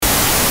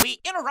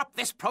interrupt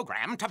this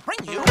program to bring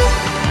you...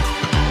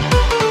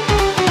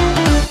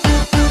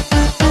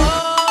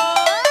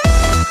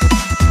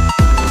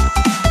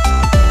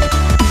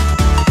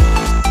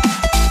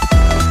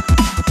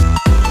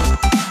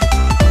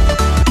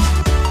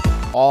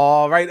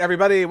 All right,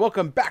 everybody,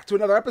 welcome back to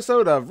another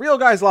episode of Real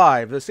Guys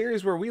Live, the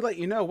series where we let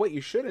you know what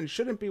you should and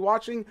shouldn't be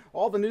watching,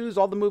 all the news,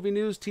 all the movie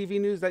news, TV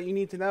news that you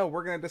need to know,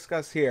 we're going to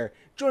discuss here.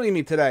 Joining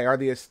me today are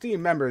the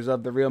esteemed members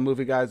of the Real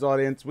Movie Guys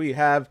audience. We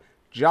have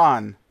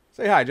John.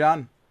 Say hi,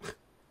 John.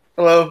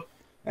 Hello.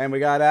 And we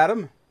got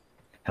Adam.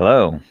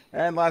 Hello.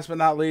 And last but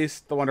not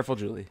least, the wonderful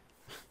Julie.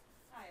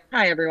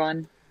 Hi,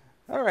 everyone.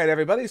 All right,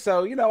 everybody.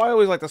 So, I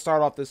always like to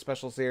start off this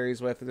special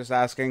series with just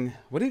asking,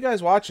 what are you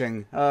guys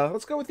watching?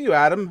 Let's go with you,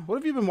 Adam. What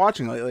have you been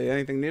watching lately?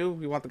 Anything new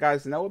you want the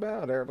guys to know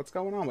about, or what's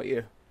going on with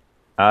you?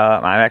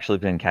 I've actually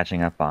been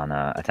catching up on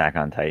Attack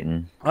on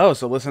Titan. Oh,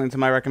 so listening to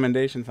my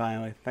recommendation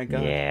finally. Thank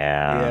God.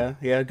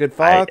 Yeah. Good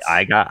thoughts.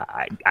 I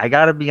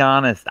gotta be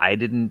honest. I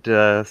didn't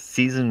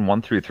season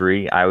 1 through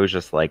 3. I was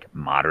just like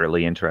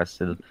moderately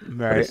interested.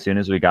 Right. But as soon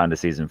as we got into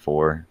season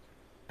 4,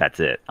 that's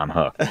it. I'm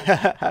hooked.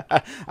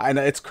 I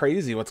know, it's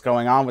crazy what's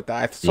going on with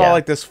that. I saw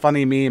like this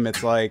funny meme.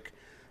 It's like,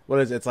 what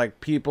is it? It's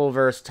like people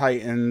versus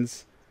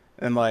Titans,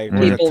 and like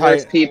people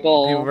versus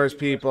people. People versus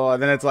people,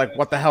 and then it's like,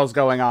 what the hell's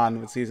going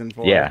on with season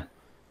 4?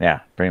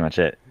 Yeah, pretty much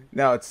it.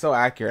 No, it's so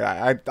accurate.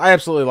 I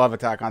absolutely love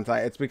Attack on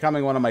Titan. It's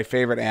becoming one of my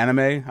favorite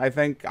anime, I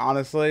think,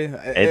 honestly.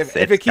 If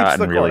it keeps gotten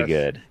the course. really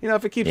good.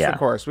 If it keeps the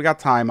course. We got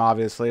time,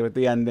 obviously, with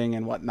the ending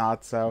and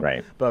whatnot. So,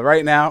 right. But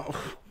right now,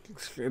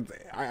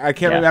 I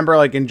can't remember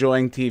like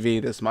enjoying TV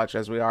this much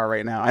as we are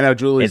right now. I know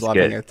Julie's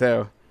loving it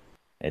too.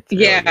 It's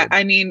really good.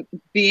 I mean,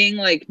 being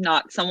like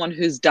not someone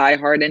who's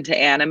diehard into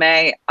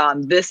anime,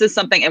 this is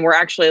something, and we're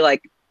actually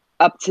like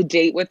up to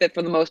date with it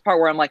for the most part,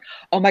 where I'm like,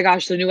 oh my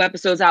gosh, the new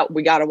episode's out,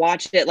 we gotta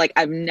watch it. Like,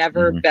 I've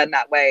never been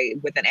that way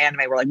with an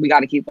anime where like we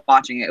gotta keep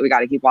watching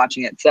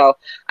it. So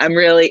I'm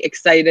really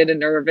excited and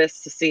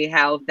nervous to see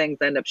how things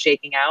end up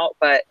shaking out,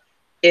 but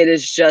it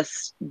is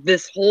just,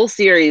 this whole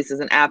series is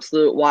an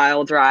absolute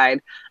wild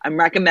ride. I'm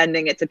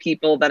recommending it to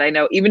people that I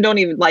know even don't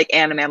even like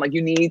anime. I'm like,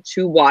 you need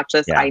to watch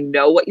this. I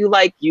know what you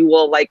like. You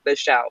will like the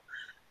show.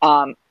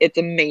 It's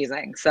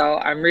amazing. So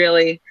I'm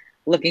really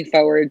looking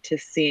forward to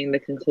seeing the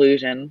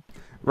conclusion.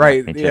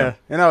 Right. Yeah.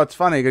 It's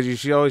funny because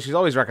she's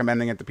always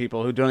recommending it to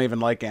people who don't even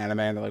like anime,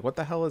 and they're like, "What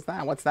the hell is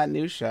that? What's that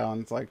new show?"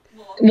 And it's like,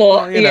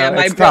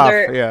 my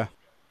brother. Tough.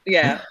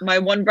 Yeah, my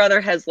one brother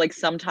has like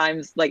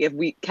sometimes like if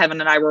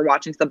Kevin and I were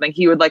watching something,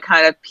 he would like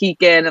kind of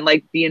peek in and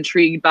like be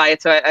intrigued by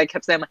it. So I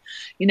kept saying, like,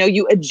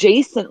 you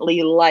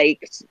adjacently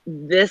liked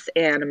this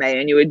anime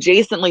and you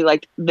adjacently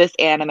liked this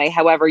anime.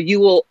 However,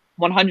 you will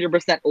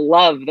 100%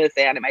 love this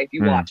anime if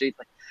you watch it. He's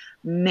like,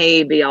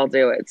 maybe I'll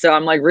do it. So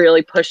I'm like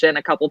really pushing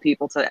a couple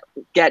people to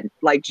get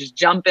like, just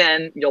jump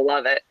in. You'll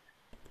love it.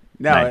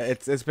 No,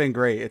 nice. It's been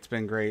great. It's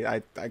been great.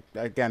 I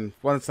again,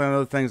 one of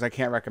the things I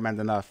can't recommend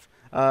enough.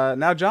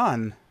 Now,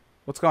 John,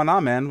 what's going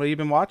on, man? What have you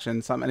been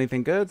watching?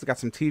 Anything good? Got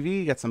some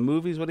TV? Got some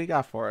movies? What do you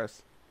got for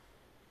us?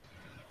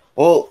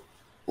 Well,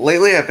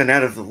 lately I've been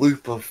out of the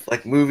loop of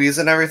like movies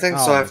and everything,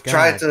 so I've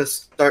tried to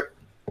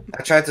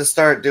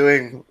start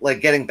doing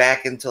like getting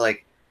back into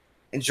like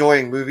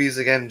enjoying movies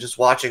again, just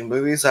watching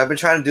movies. So I've been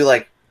trying to do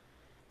like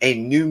a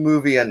new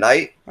movie a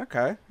night.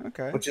 Okay.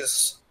 Which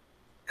is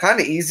kind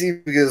of easy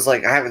because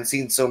like I haven't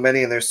seen so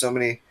many and there's so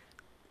many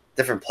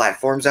different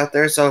platforms out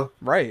there. So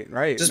right.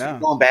 Just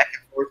going back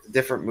and forth to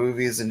different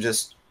movies and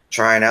just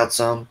trying out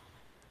some.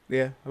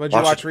 Yeah. What'd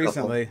you watch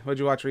recently?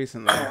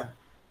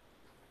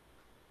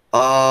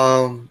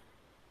 Well,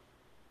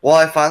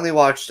 I finally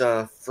watched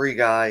Free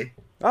Guy.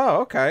 Oh,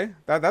 okay.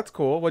 That's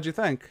cool. What'd you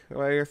think?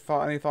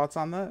 Any thoughts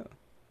on that?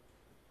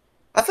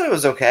 I thought it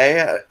was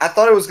okay. I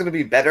thought it was going to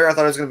be better. I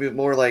thought it was going to be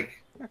more like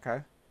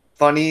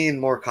funny and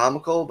more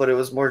comical, but it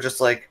was more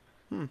just like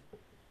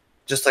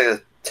just like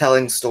a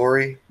telling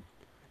story.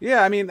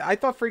 Yeah, I mean, I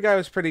thought Free Guy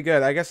was pretty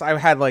good. I guess I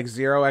had like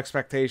zero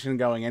expectation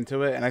going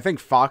into it, and I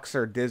think Fox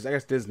or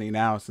Disney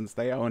now, since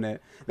they own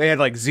it, they had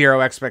like zero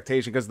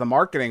expectation because the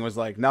marketing was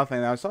like nothing.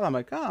 And I saw, I'm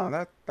like,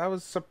 oh, that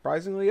was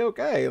surprisingly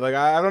okay. Like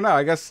I don't know.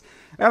 I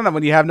don't know.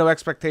 When you have no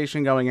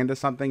expectation going into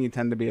something, you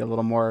tend to be a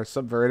little more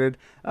subverted.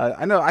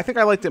 I think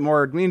I liked it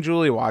more. Me and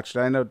Julie watched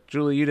it. I know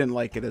Julie, you didn't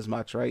like it as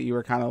much, right? You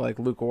were kind of like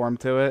lukewarm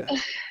to it.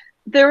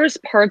 There was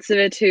parts of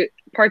it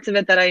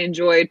that I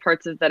enjoyed,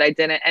 parts of it that I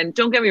didn't. And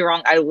don't get me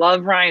wrong, I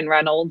love Ryan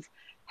Reynolds.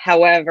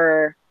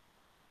 However,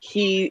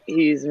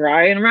 he's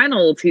Ryan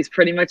Reynolds. He's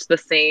pretty much the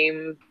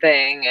same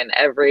thing in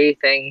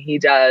everything he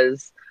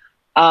does.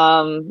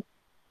 I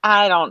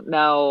don't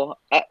know.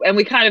 And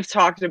we kind of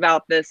talked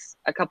about this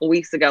a couple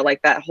weeks ago,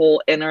 like that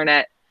whole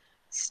internet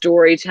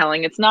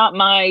storytelling. It's not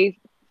my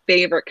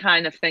favorite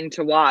kind of thing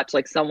to watch,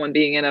 like someone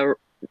being in a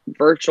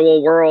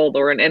virtual world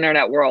or an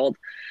internet world.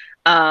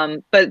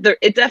 But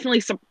it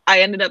definitely,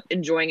 I ended up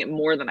enjoying it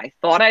more than I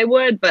thought I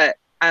would, but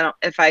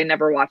if I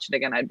never watch it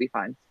again, I'd be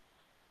fine.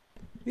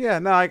 Yeah,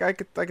 no, I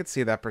could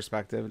see that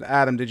perspective.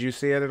 Adam, did you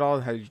see it at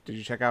all? Did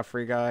you check out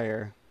Free Guy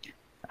or?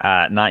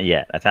 Not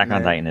yet. Attack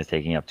on Titan is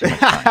taking up too much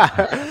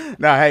time.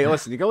 No, hey,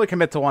 listen, you can only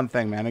commit to one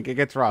thing, man. It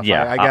gets rough.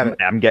 Yeah, I get it.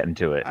 I'm getting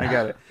to it. I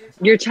get it.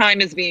 Your time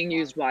is being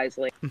used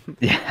wisely.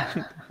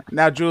 Yeah.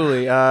 Now,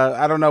 Julie,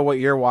 I don't know what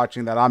you're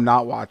watching that I'm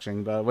not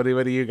watching, but what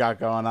do you got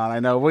going on? I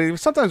know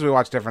sometimes we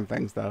watch different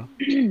things, though.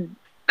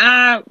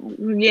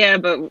 Yeah,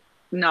 but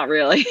not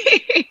really.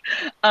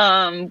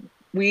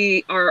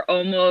 We are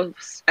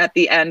almost at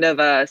the end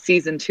of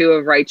season 2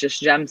 of Righteous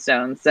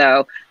Gemstones,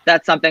 so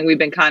that's something we've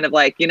been kind of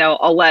like,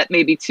 I'll let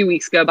maybe 2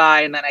 weeks go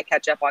by and then I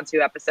catch up on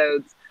 2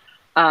 episodes.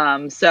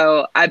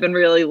 So I've been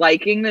really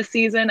liking this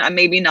season.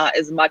 Maybe not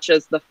as much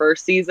as the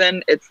first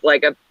season. It's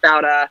like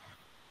about a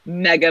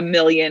mega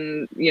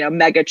million,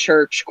 mega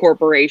church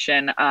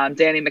corporation.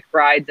 Danny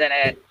McBride's in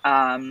it.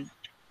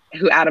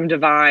 Who Adam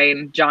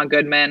Devine, John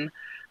Goodman.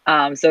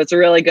 So it's a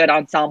really good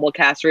ensemble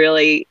cast.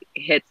 Really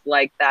hits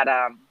like that.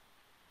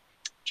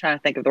 Trying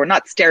to think of the word,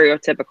 not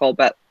stereotypical,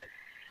 but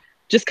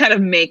just kind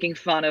of making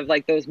fun of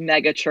like those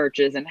mega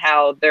churches and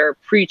how they're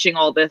preaching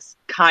all this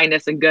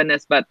kindness and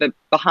goodness, but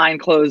behind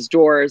closed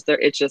doors,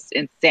 it's just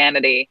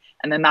insanity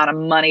and the amount of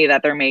money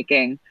that they're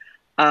making.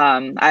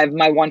 I have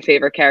my one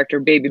favorite character,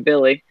 Baby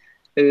Billy,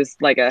 who's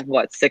like a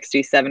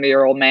 60,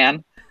 70-year-old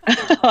man.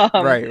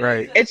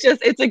 Right.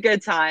 It's a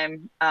good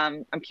time.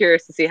 I'm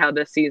curious to see how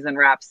this season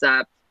wraps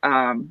up.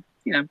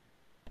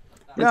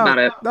 That's about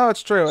it. No,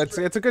 it's true. It's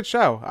a good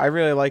show. I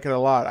really like it a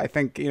lot. I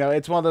think,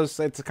 it's one of those,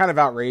 it's a kind of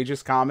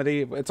outrageous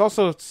comedy. It's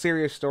also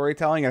serious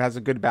storytelling. It has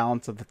a good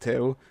balance of the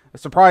two.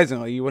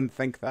 Surprisingly, you wouldn't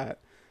think that.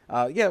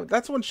 Yeah,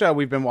 that's one show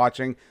we've been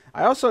watching.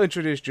 I also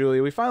introduced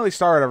Julie. We finally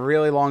started a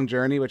really long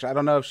journey, which I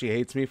don't know if she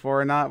hates me for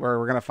or not, where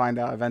we're going to find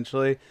out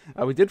eventually.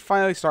 We did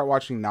finally start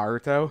watching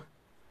Naruto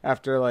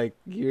after like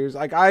years.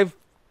 Like I've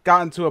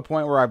gotten to a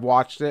point where I've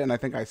watched it and I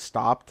think I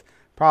stopped.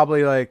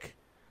 Probably like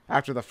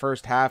after the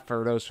first half,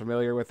 for those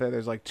familiar with it,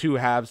 there's like 2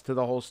 halves to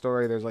the whole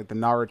story. There's like the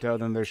Naruto,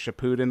 then there's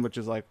Shippuden, which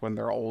is like when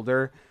they're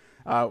older.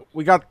 I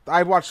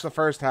watched the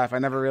first half. I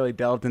never really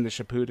delved into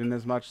Shippuden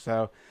as much,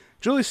 so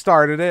Julie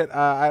started it.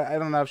 I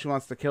don't know if she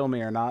wants to kill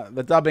me or not.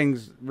 The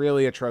dubbing's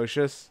really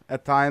atrocious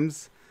at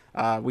times.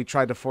 We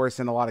tried to force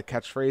in a lot of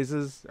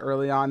catchphrases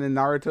early on in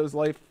Naruto's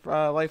life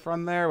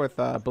run there with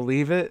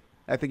 "Believe It."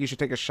 I think you should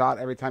take a shot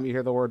every time you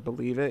hear the word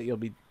 "Believe It." You'll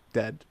be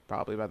dead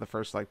probably by the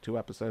first like 2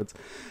 episodes,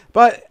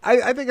 but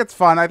I think it's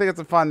fun. I think it's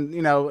a fun,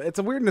 it's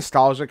a weird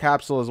nostalgia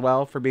capsule as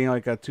well for being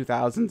like a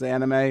 2000s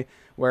anime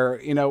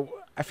where,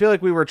 I feel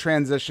like we were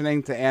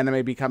transitioning to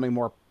anime becoming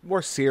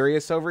more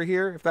serious over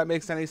here, if that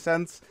makes any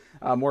sense,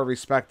 more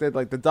respected.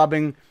 Like the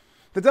dubbing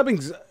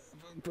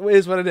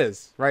is what it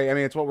is, right? I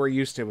mean, it's what we're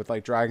used to with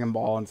like Dragon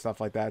Ball and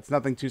stuff like that. It's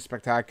nothing too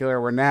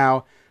spectacular. We're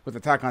now with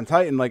Attack on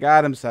Titan, like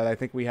Adam said, I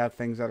think we have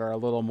things that are a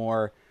little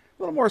more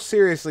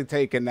seriously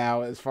taken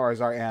now as far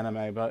as our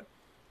anime, but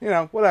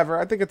whatever.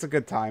 I think it's a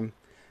good time.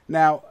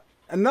 Now,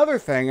 another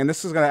thing, and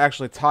this is going to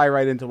actually tie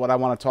right into what I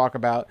want to talk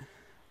about.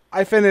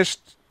 I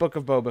finished Book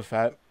of Boba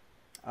Fett.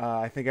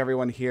 I think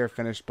everyone here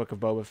finished Book of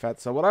Boba Fett.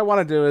 So what I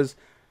want to do is,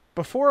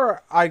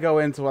 before I go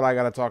into what I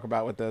got to talk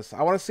about with this,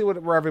 I want to see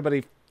where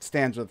everybody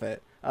stands with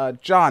it.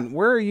 John,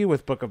 where are you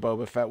with Book of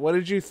Boba Fett? What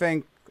did you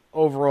think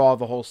overall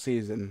the whole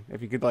season?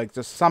 If you could like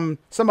just sum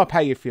up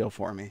how you feel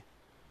for me.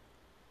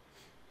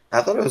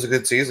 I thought it was a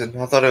good season.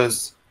 I thought it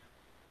was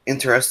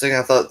interesting.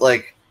 I thought,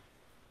 like,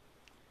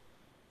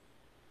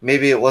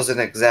 maybe it wasn't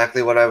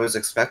exactly what I was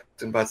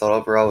expecting, but I thought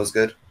overall it was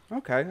good.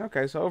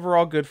 Okay. So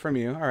overall good from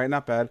you. All right,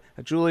 not bad.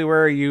 Julie,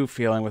 where are you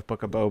feeling with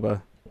Book of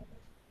Boba?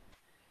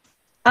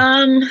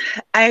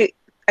 I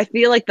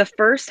feel like the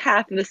first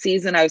half of the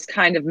season I was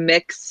kind of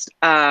mixed.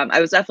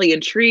 I was definitely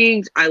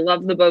intrigued. I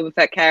love the Boba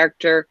Fett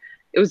character.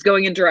 It was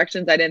going in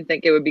directions I didn't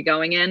think it would be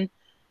going in.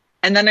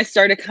 And then I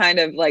started kind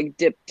of like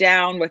dip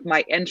down with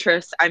my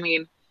interest. I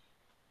mean,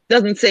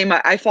 doesn't say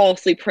I fall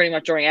asleep pretty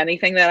much during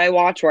anything that I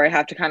watch where I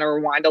have to kind of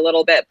rewind a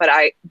little bit. But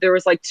there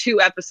was like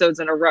 2 episodes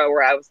in a row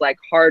where I was like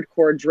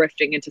hardcore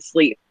drifting into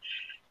sleep.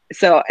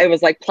 So it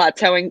was like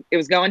plateauing. It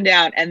was going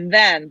down. And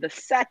then the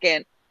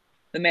second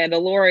The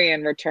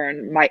Mandalorian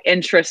returned, my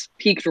interest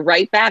peaked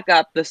right back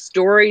up. The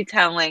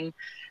storytelling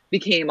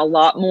became a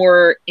lot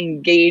more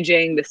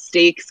engaging. The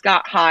stakes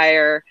got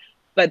higher.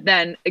 But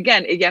then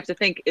again, you have to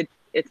think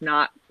it's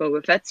not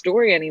Boba Fett's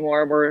story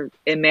anymore. We're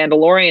in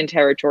Mandalorian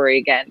territory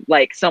again.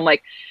 So I'm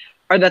like,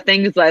 are the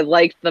things I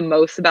liked the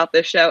most about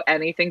this show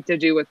anything to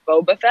do with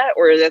Boba Fett,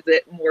 or is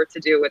it more to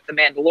do with the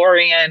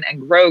Mandalorian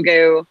and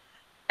Grogu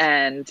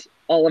and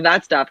all of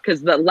that stuff?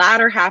 Because the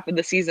latter half of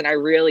the season I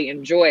really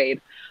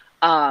enjoyed.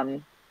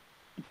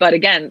 But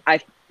again,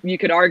 you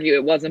could argue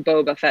it wasn't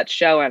Boba Fett's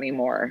show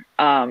anymore.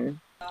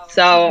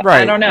 So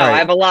right, I don't know. Right.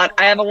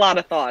 I have a lot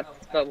of thoughts,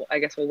 but I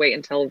guess we'll wait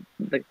until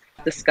the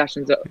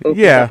discussions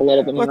open up a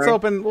little bit more.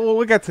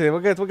 We'll get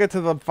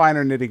to the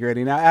finer nitty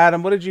gritty. Now,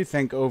 Adam, what did you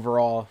think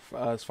overall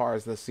as far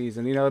as this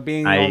season?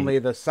 Being only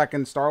the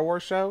second Star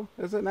Wars show,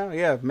 is it now?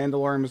 Yeah,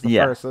 Mandalorian was the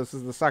first, so this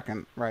is the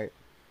second, right?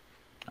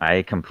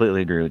 I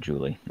completely agree with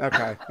Julie.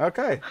 Okay.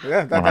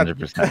 Yeah,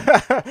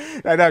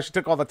 100%. I know she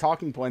took all the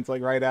talking points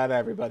like right out of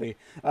everybody.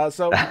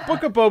 So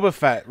Book of Boba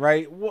Fett,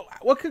 right?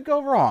 What could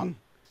go wrong?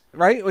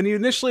 Right? When you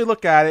initially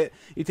look at it,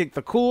 you take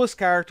the coolest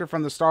character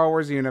from the Star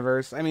Wars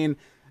universe. I mean,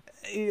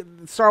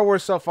 Star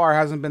Wars so far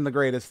hasn't been the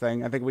greatest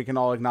thing. I think we can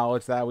all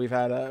acknowledge that. We've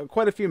had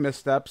quite a few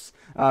missteps.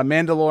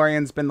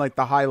 Mandalorian's been like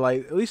the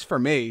highlight, at least for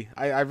me.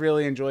 I've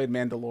really enjoyed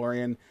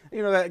Mandalorian.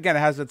 You know, that again, it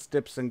has its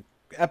dips and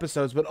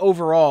episodes, but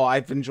overall,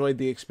 I've enjoyed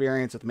the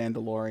experience with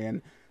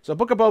Mandalorian. So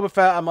Book of Boba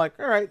Fett, I'm like,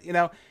 all right, you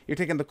know, you're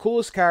taking the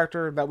coolest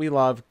character that we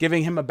love,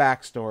 giving him a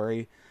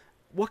backstory.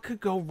 What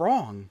could go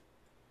wrong?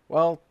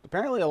 Well,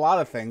 apparently a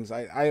lot of things.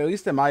 I at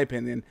least in my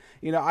opinion,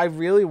 you know, I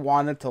really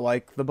wanted to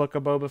like the Book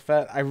of Boba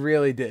Fett. I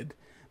really did.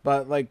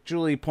 But like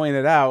Julie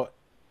pointed out,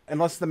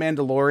 unless the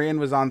Mandalorian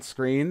was on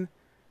screen,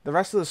 the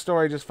rest of the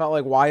story just felt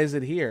like, why is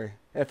it here?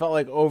 It felt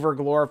like over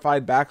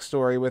glorified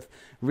backstory with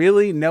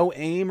really no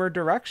aim or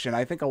direction.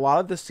 I think a lot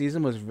of the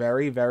season was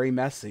very, very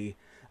messy.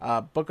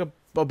 Book of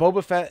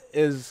Boba Fett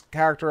is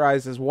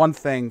characterized as one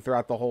thing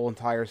throughout the whole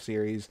entire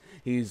series.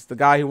 He's the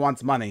guy who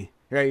wants money.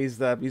 Right? He's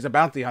a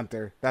bounty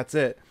hunter. That's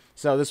it.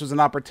 So this was an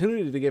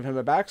opportunity to give him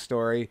a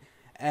backstory,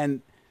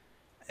 and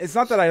it's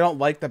not that I don't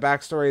like the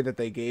backstory that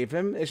they gave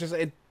him. It's just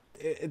it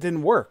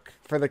didn't work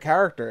for the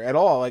character at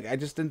all. Like I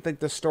just didn't think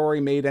the story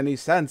made any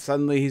sense.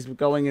 Suddenly he's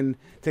going and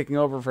taking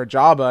over for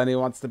Jabba, and he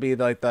wants to be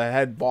like the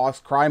head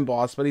boss, crime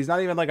boss, but he's not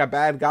even like a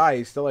bad guy.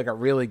 He's still like a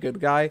really good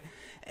guy.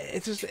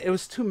 It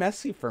was too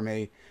messy for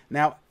me.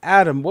 Now,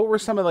 Adam, what were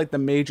some of like the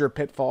major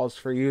pitfalls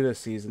for you this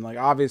season? Like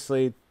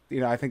obviously, you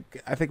know, I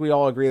think we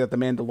all agree that The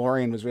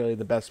Mandalorian was really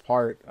the best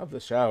part of the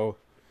show.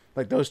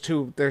 Like there's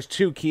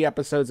two key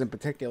episodes in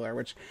particular,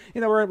 which,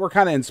 you know, we're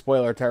kind of in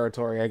spoiler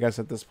territory, I guess,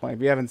 at this point.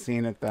 If you haven't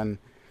seen it, then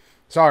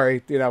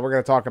sorry, you know, we're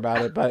going to talk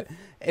about it, but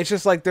it's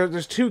just like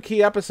there's two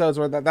key episodes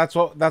where that's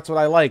what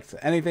I liked.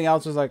 Anything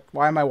else was like,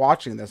 why am I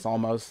watching this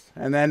almost?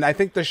 And then I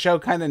think the show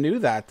kind of knew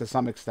that to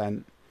some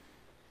extent.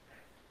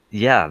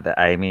 Yeah,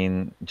 I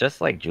mean,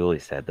 just like Julie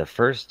said, the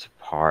first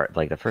part,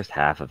 like the first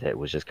half of it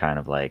was just kind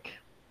of like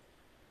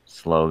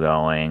slow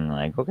going,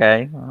 like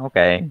okay,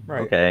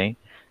 Right. okay.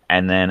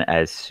 And then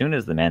as soon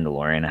as the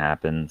Mandalorian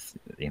happens,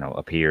 you know,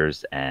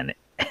 appears and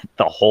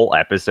the whole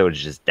episode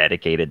is just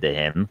dedicated to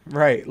him.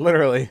 Right,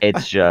 literally.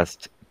 It's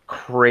just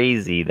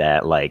crazy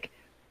that like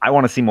I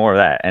want to see more of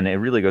that. And it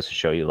really goes to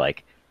show you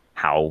like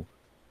how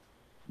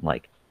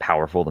like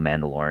powerful the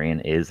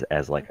Mandalorian is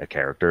as like a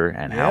character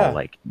and Yeah. how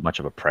like much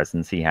of a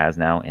presence he has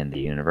now in the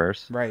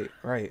universe. Right.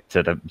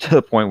 To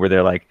the point where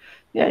they're like,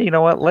 yeah, you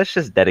know what? Let's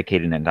just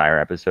dedicate an entire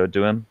episode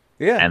to him.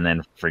 Yeah. And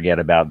then forget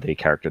about the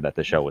character that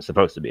the show was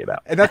supposed to be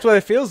about. And that's what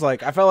it feels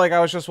like. I felt like I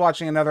was just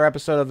watching another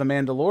episode of The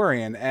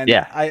Mandalorian, and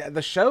yeah.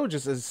 the show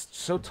just is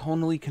so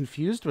tonally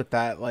confused with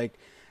that. Like,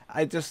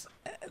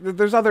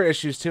 there's other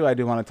issues too I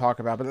do want to talk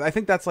about, but I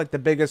think that's like the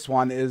biggest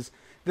one is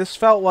this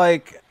felt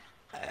like,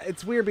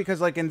 it's weird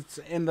because like in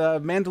the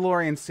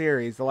Mandalorian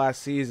series, the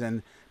last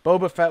season,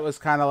 Boba Fett was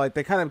kind of like,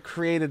 they kind of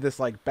created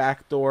this like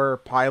backdoor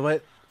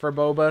pilot for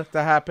Boba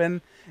to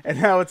happen.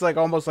 And now it's like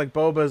almost like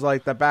Boba is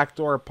like the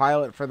backdoor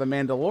pilot for the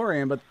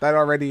Mandalorian, but that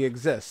already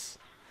exists.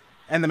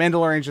 And the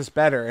Mandalorian's just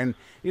better. And,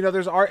 you know,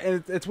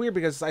 and it's weird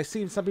because I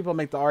see some people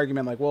make the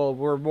argument like, well,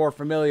 we're more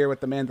familiar with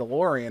the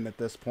Mandalorian at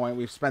this point.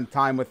 We've spent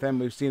time with him.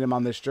 We've seen him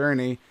on this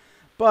journey.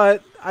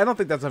 But I don't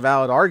think that's a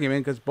valid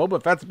argument because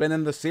Boba Fett's been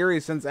in the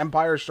series since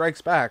Empire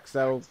Strikes Back.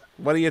 So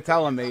what are you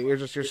telling me? Your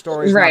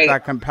story's Right. not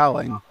that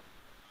compelling.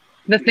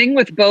 The thing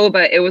with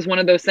Boba, it was one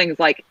of those things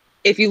like,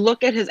 if you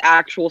look at his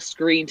actual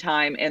screen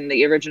time in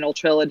the original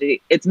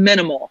trilogy, it's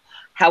minimal.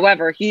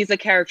 However, he's a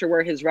character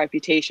where his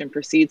reputation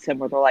precedes him,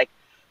 where they're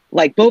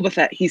like Boba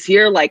Fett, he's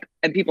here, like,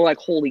 and people are like,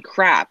 holy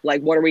crap,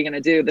 like, what are we going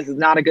to do? This is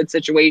not a good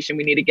situation.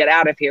 We need to get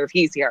out of here if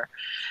he's here.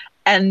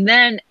 And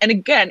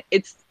again,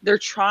 they're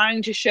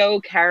trying to show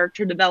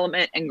character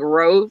development and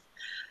growth,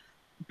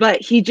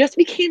 but he just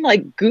became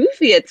like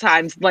goofy at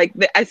times. Like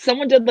as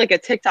someone did like a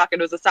TikTok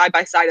and it was a side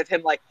by side of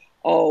him like,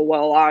 oh,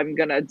 well, I'm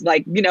gonna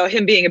like, you know,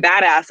 him being a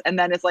badass. And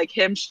then it's like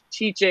him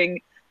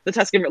teaching the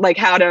Tusken, like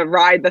how to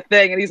ride the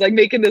thing. And he's like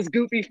making this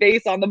goofy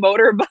face on the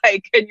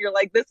motorbike. And you're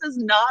like, this is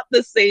not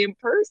the same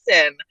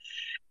person.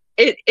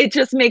 It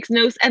just makes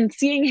no sense. And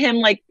seeing him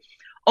like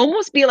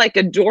almost be like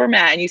a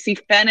doormat, and you see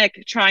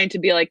Fennec trying to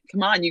be like,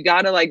 come on, you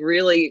got to like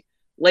really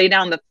lay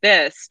down the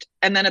fist.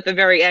 And then at the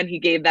very end, he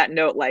gave that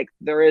note, like,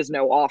 there is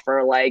no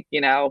offer, like, you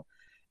know,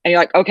 and you're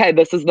like, okay,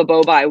 this is the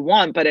Boba I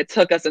want, but it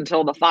took us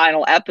until the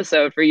final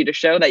episode for you to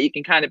show that you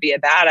can kind of be a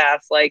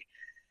badass. Like,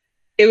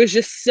 it was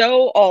just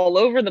so all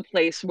over the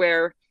place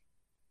where,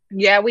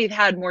 yeah, we've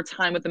had more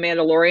time with the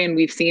Mandalorian.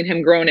 We've seen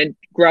him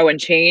grow and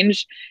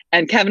change.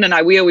 And Kevin and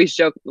I, we always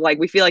joke, like,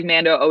 we feel like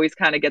Mando always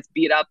kind of gets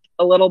beat up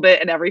a little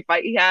bit in every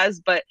fight he has,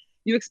 but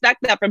you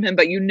expect that from him,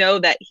 but you know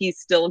that he's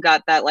still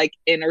got that like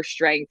inner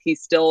strength. He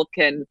still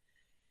can,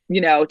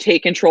 you know,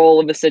 take control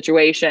of the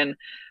situation.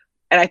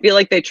 And I feel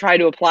like they try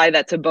to apply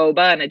that to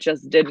Boba, and it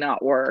just did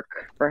not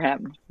work for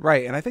him.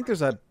 Right, and I think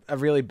there's a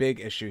really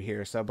big issue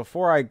here. So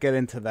before I get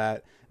into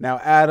that, now,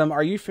 Adam,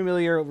 are you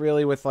familiar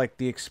really with like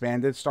the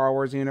expanded Star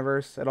Wars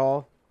universe at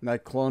all?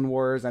 Like Clone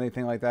Wars,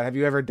 anything like that? Have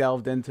you ever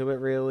delved into it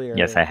really? Or...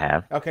 Yes, I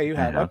have. Okay, you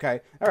have.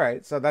 Okay, all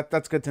right. So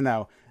that's good to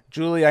know.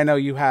 Julie, I know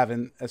you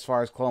haven't as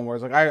far as Clone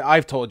Wars. Like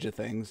I've told you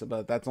things,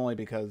 but that's only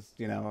because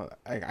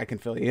I can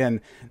fill you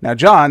in. Now,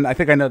 John, I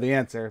think I know the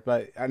answer,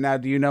 but now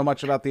do you know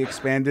much about the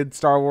expanded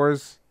Star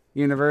Wars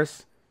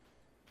universe?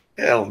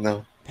 Hell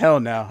no. Hell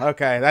no.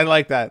 Okay, I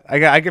like that.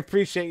 I can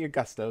appreciate your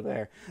gusto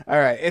there. All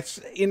right, it's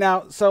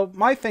So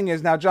my thing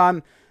is now,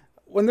 John,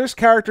 when there's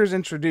characters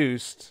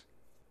introduced,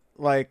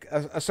 like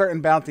a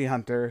certain bounty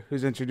hunter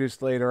who's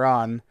introduced later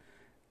on,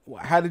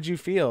 how did you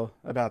feel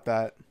about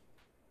that?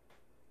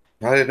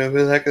 I didn't know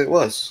who the heck it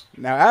was.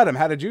 Now, Adam,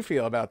 how did you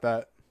feel about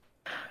that?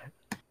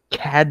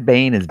 Cad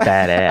Bane is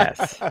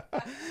badass.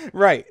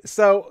 Right.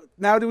 So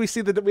now do we see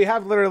that we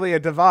have literally a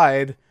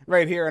divide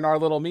right here in our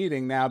little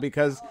meeting now,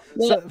 because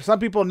some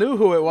people knew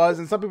who it was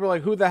and some people are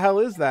like, who the hell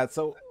is that?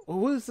 So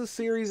who does the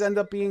series end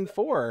up being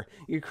for?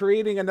 You're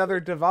creating another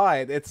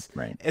divide.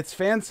 It's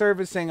fan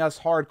servicing us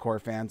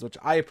hardcore fans, which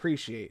I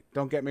appreciate.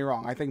 Don't get me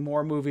wrong. I think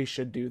more movies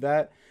should do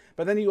that.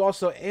 But then you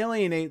also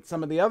alienate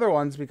some of the other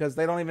ones because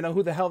they don't even know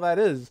who the hell that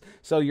is.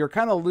 So you're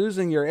kind of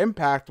losing your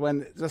impact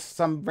when just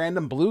some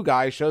random blue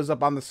guy shows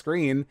up on the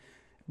screen.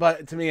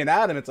 But to me and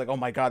Adam, it's like, oh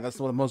my God, that's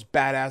one of the most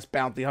badass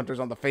bounty hunters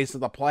on the face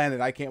of the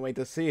planet. I can't wait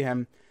to see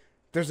him.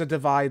 There's a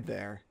divide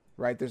there,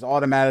 right? There's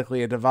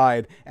automatically a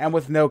divide. And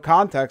with no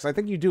context, I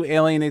think you do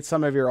alienate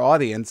some of your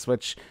audience,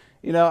 which...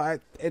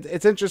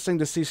 it's interesting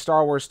to see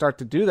Star Wars start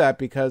to do that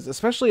because,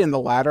 especially in the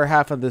latter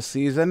half of this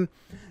season,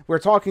 we're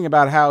talking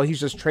about how he's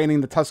just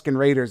training the Tusken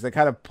Raiders. They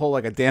kind of pull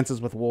like a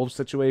Dances with Wolves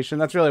situation.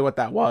 That's really what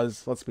that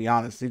was. Let's be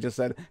honest. He just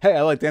said, hey,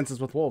 I like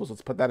Dances with Wolves.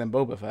 Let's put that in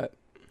Boba Fett.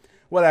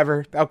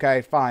 Whatever.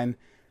 Okay, fine.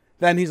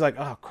 Then he's like,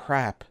 oh,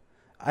 crap.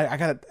 I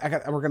got,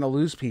 we're going to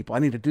lose people. I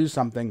need to do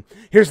something.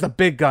 Here's the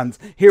big guns.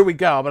 Here we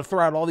go. I'm going to throw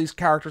out all these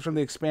characters from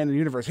the expanded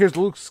universe. Here's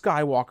Luke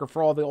Skywalker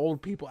for all the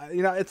old people.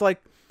 It's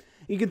like,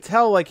 you can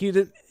tell like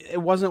it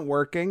wasn't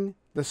working,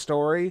 the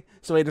story,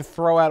 so he had to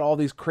throw out all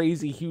these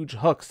crazy huge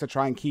hooks to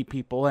try and keep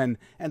people in.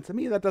 And to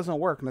me, that doesn't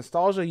work.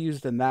 Nostalgia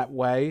used in that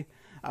way,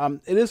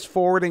 it is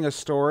forwarding a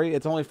story.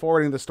 It's only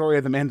forwarding the story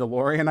of The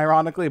Mandalorian,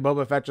 ironically.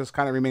 Boba Fett just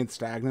kind of remained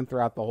stagnant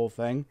throughout the whole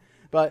thing.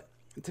 But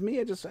to me,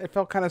 it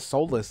felt kind of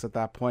soulless at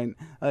that point,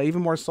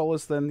 even more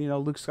soulless than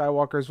Luke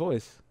Skywalker's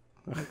voice.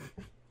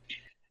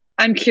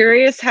 I'm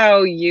curious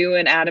how you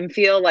and Adam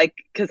feel, like,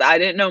 because I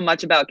didn't know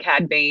much about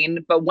Cad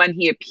Bane, but when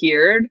he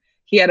appeared,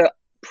 he had a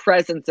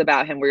presence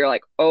about him where you're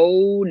like,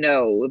 oh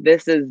no,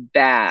 this is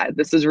bad.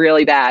 This is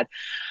really bad.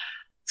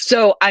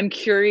 So I'm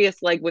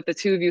curious, like, with the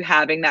two of you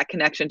having that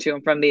connection to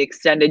him from the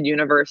extended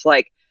universe,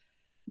 like,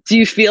 do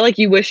you feel like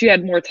you wish you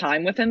had more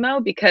time with him though?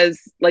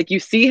 Because like you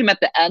see him at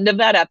the end of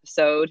that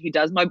episode, he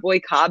does my boy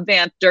Cobb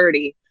Vanth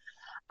dirty.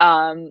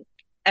 And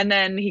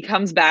then he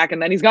comes back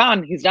and then he's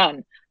gone. He's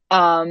done.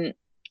 And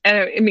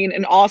I mean,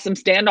 an awesome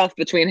standoff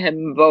between him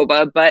and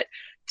Boba, but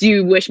do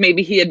you wish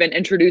maybe he had been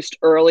introduced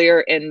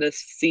earlier in this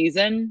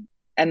season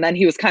and then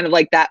he was kind of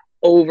like that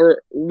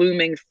over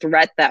looming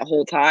threat that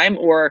whole time?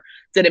 Or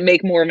did it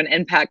make more of an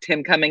impact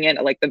him coming in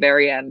at like the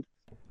very end?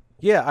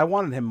 Yeah, I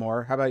wanted him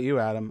more. How about you,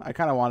 Adam? I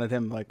kind of wanted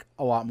him like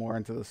a lot more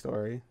into the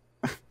story.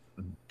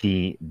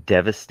 The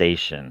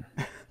devastation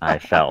I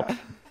felt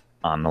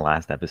on the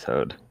last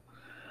episode.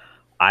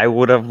 I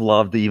would have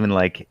loved to even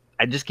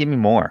just give me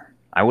more.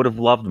 I would have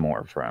loved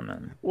more from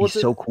him. Well,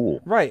 he's so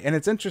cool. Right, and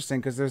it's interesting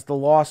because there's the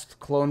Lost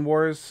Clone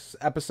Wars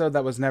episode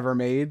that was never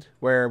made,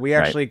 where we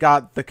actually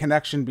got the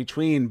connection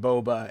between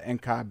Boba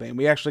and Cad Bane.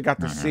 We actually got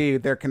to see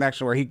their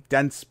connection where he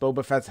dents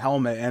Boba Fett's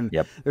helmet, and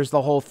there's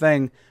the whole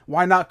thing.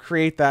 Why not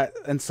create that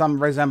in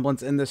some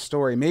resemblance in this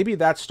story? Maybe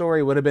that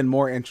story would have been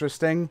more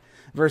interesting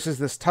versus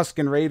this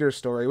Tusken Raider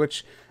story,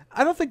 which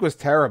I don't think was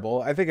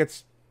terrible. I think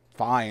it's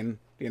fine.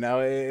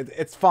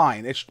 It's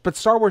fine. But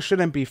Star Wars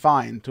shouldn't be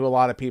fine to a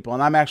lot of people.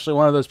 And I'm actually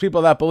one of those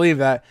people that believe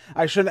that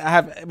I shouldn't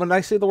have, when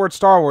I say the word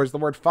Star Wars, the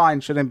word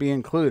fine shouldn't be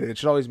included. It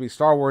should always be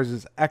Star Wars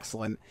is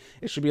excellent.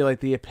 It should be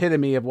like the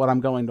epitome of what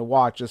I'm going to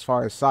watch as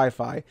far as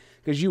sci-fi.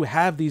 Because you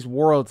have these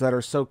worlds that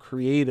are so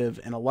creative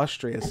and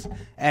illustrious.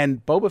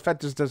 And Boba Fett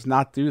just does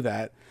not do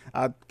that.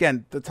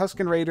 Again, the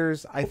Tusken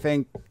Raiders, I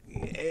think,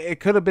 it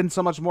could have been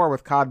so much more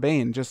with Cad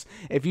Bane. Just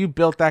if you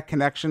built that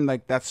connection,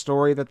 like that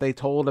story that they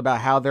told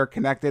about how they're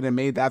connected and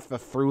made that the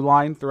through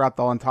line throughout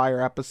the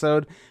entire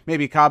episode.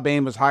 Maybe Cad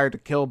Bane was hired to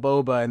kill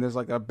Boba and there's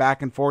like a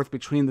back and forth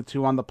between the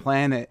two on the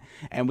planet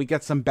and we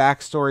get some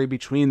backstory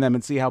between them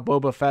and see how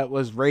Boba Fett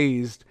was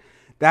raised.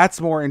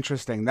 That's more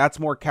interesting. That's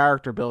more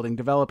character building,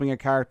 developing a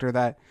character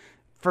that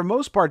for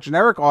most part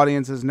generic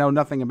audiences know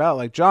nothing about.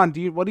 Like, John,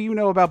 what do you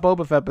know about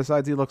Boba Fett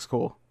besides he looks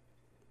cool?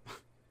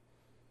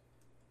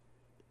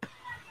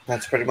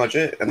 That's pretty much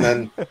it. And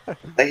then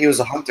that he was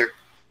a hunter.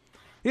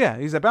 Yeah,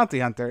 he's a bounty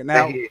hunter.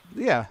 Now,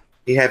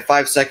 he had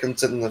 5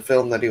 seconds in the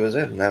film that he was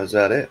in, and that was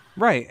about it.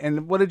 Right.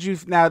 And what did you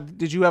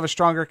have a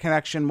stronger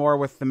connection more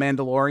with the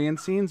Mandalorian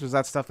scenes? Was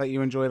that stuff that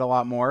you enjoyed a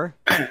lot more?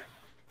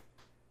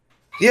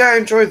 Yeah, I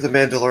enjoyed the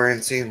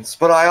Mandalorian scenes,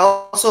 but I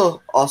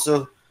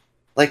also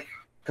like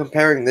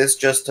comparing this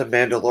just to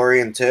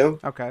Mandalorian 2.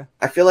 Okay.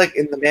 I feel like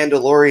in the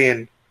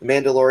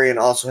Mandalorian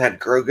also had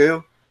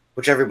Grogu,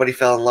 which everybody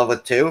fell in love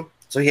with too.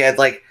 So he had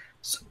like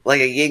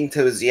a yin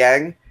to his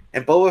yang,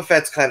 and Boba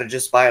Fett's kind of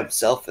just by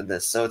himself in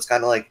this. So it's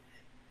kind of like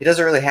he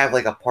doesn't really have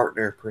like a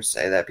partner per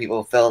se that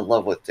people fell in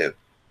love with too.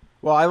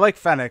 Well, I like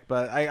Fennec,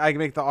 but I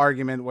make the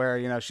argument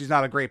where, she's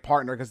not a great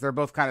partner because they're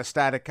both kind of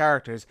static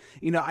characters.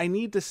 I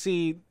need to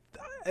see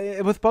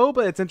with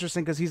Boba, it's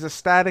interesting because he's a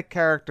static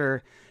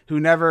character who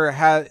never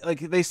had, like,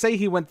 they say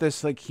he went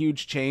this like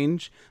huge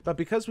change, but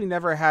because we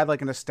never had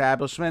like an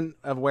establishment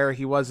of where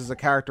he was as a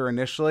character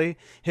initially,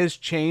 his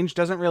change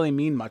doesn't really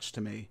mean much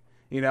to me.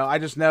 I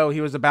just know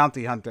he was a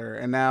bounty hunter,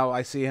 and now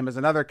I see him as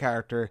another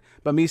character.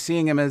 But me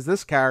seeing him as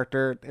this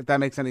character, if that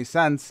makes any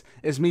sense,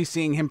 is me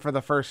seeing him for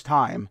the first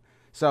time.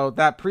 So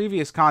that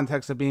previous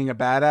context of being a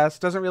badass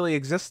doesn't really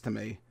exist to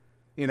me,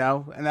 And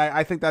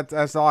I think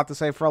that's a lot to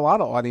say for a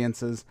lot of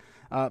audiences.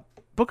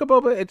 Book of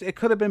Boba, it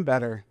could have been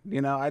better.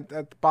 At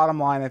the bottom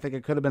line, I think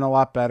it could have been a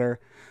lot better.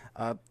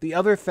 The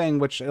other thing,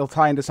 which it'll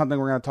tie into something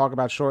we're going to talk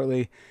about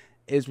shortly,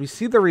 is we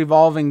see the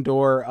revolving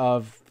door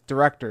of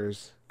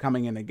directors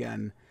coming in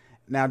again.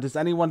 Now, does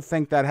anyone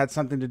think that had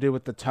something to do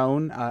with the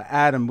tone?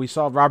 Adam, we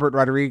saw Robert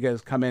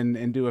Rodriguez come in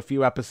and do a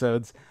few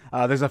episodes.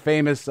 There's a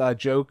famous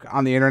joke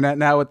on the internet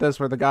now with this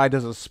where the guy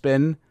does a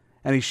spin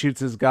and he shoots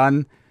his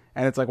gun.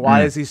 And it's like,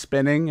 why is he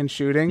spinning and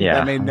shooting? Yeah.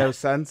 That made no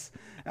sense.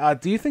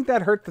 Do you think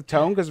that hurt the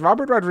tone? Because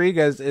Robert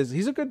Rodriguez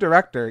he's a good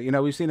director.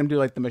 We've seen him do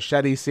like the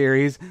Machete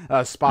series,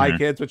 Spy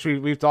Kids, which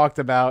we've talked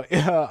about.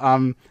 If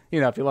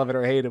you love it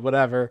or hate it,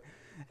 whatever.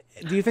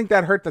 Do you think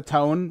that hurt the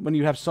tone when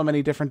you have so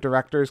many different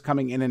directors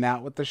coming in and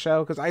out with the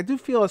show? Because I do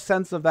feel a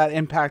sense of that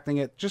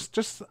impacting it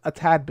just a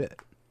tad bit.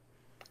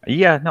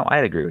 Yeah, no,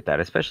 I'd agree with that,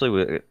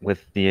 especially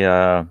with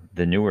the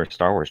newer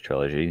Star Wars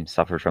trilogy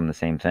suffered from the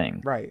same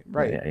thing. Right.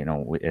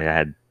 It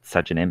had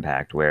such an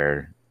impact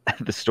where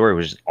the story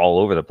was just all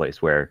over the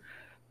place, where it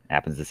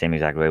happens the same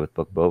exact way with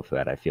Book of Boba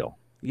Fett, I feel.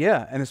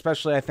 Yeah, and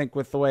especially I think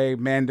with the way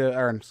I'm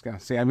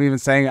even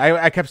saying,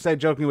 I kept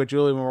joking with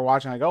Julie when we were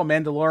watching, like, oh,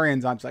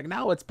 Mandalorian's on. She's like,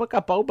 no, it's Book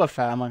of Boba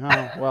Fett. I'm like,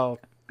 oh,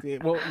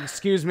 well,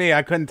 excuse me,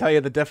 I couldn't tell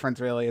you the difference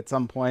really at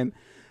some point.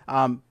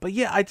 But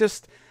yeah,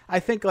 I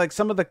think like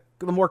some of the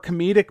more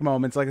comedic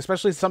moments, like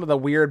especially some of the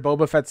weird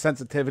Boba Fett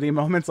sensitivity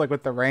moments, like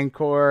with the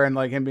Rancor and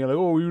like him being like,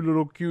 "Oh, you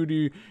little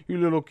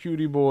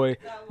cutie boy."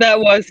 That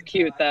was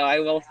cute, though. I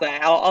will say,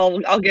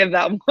 I'll give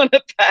that one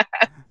a pass.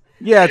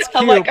 Yeah, it's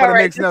cute, like, but it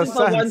right, makes no sense.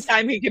 The one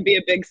time he could be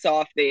a big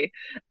softie.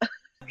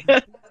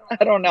 I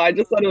don't know. I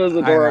just thought it was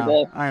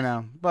adorable. I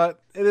know,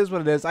 but it is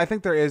what it is. I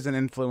think there is an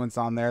influence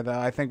on there, though.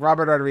 I think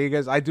Robert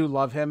Rodriguez, I do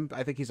love him.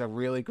 I think he's a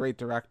really great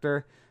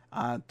director.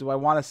 Do I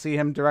want to see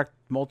him direct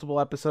multiple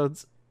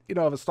episodes,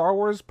 of a Star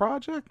Wars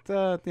project?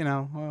 Well,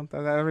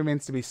 that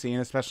remains to be seen,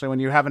 especially when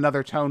you have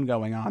another tone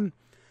going on.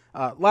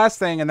 Last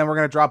thing, and then we're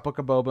going to drop Book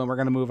of Boba and we're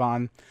going to move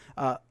on.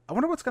 I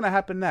wonder what's going to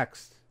happen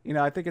next.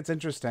 I think it's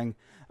interesting.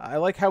 I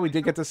like how we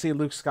did get to see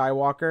Luke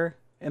Skywalker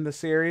in the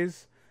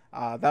series.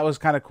 That was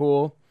kind of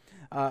cool.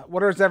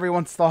 What are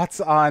everyone's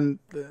thoughts on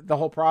the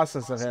whole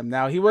process of him?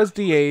 Now, he was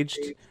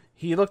de-aged.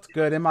 He looked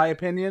good, in my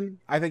opinion.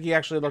 I think he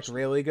actually looked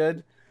really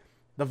good.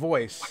 The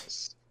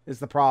voice is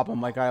the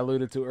problem, like I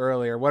alluded to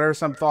earlier. What are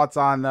some thoughts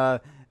on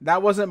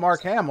that wasn't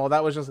Mark Hamill.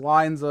 That was just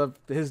lines of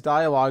his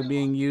dialogue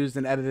being used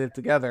and edited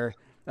together.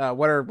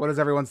 What is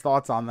everyone's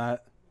thoughts on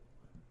that?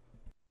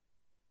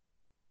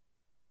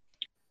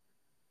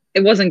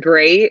 It wasn't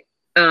great,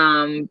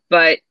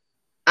 but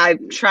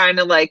I'm trying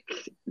to like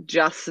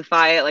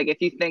justify it. Like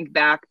if you think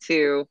back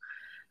to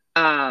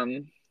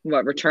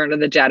Return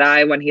of the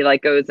Jedi, when he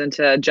like goes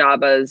into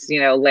Jabba's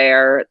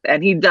lair,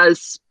 and he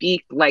does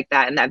speak like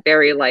that in that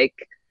very like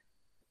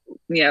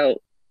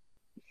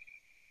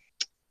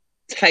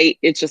tight,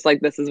 it's just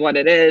like, this is what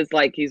it is.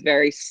 Like he's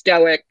very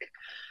stoic,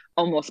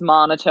 almost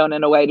monotone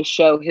in a way to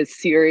show his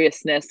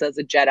seriousness as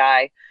a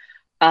Jedi.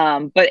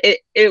 But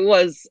it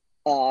was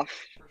off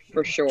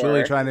for sure.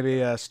 Julie trying to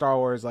be Star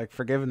Wars like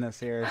forgiveness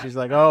here. She's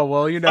like, oh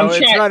well,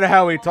 it's kind of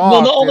how we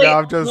talk. Well, the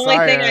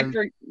only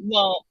thing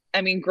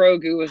I mean,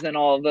 Grogu was in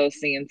all of those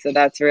scenes, so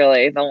that's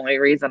really the only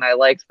reason I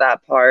liked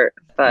that part.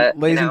 But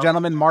ladies and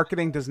gentlemen,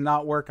 marketing does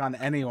not work on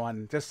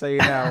anyone. Just so you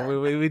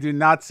know, we do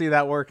not see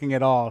that working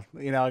at all.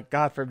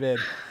 God forbid.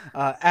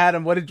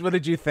 Adam, what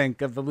did you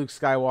think of the Luke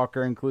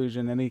Skywalker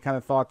inclusion? Any kind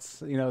of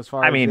thoughts? As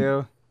far as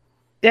you?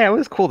 Yeah, it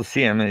was cool to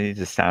see him. He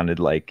just sounded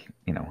like,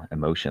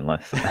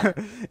 emotionless.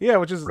 Yeah,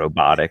 which is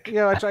robotic.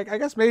 Yeah, which I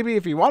guess maybe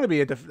if you want to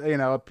be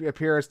a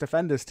purist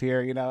defendist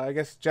here, I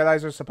guess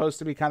Jedis are supposed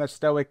to be kind of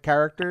stoic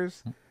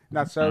characters,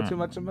 not so too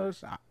much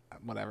emotion.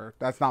 Whatever.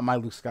 That's not my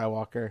Luke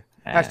Skywalker.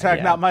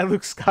 Hashtag not my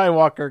Luke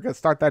Skywalker. Gonna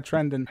start that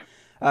trend. And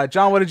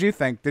John, what did you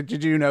think?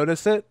 Did you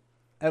notice it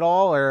at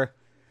all, or?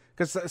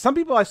 Because some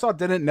people I saw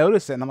didn't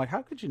notice it, and I'm like,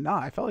 how could you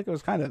not? I felt like it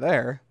was kind of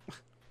there.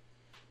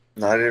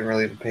 No, I didn't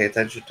really even pay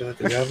attention to it,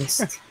 to be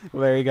honest.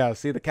 Well, there you go.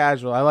 See, the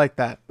casual. I like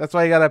that. That's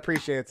why you gotta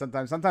appreciate it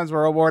sometimes. Sometimes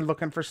we're award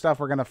looking for stuff,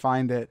 we're gonna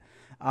find it.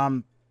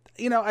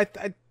 You know,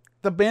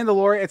 the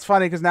Mandalorian. It's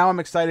funny because now I'm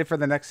excited for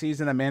the next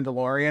season of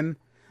Mandalorian.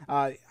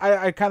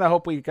 I kind of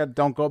hope we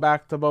don't go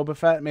back to Boba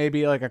Fett.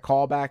 Maybe like a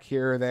callback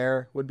here or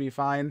there would be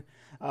fine.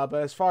 But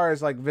as far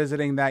as like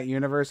visiting that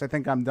universe, I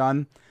think I'm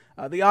done.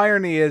 The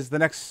irony is the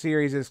next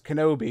series is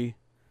Kenobi.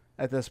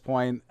 At this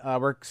point,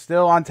 we're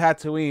still on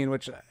Tatooine,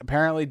 which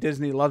apparently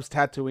Disney loves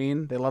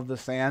Tatooine. They love the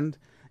sand.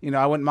 You know,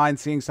 I wouldn't mind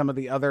seeing some of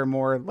the other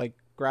more like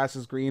grass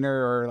is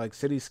greener or like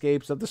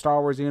cityscapes of the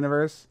Star Wars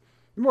universe.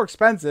 They're more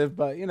expensive,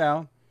 but you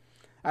know,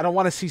 I don't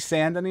want to see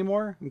sand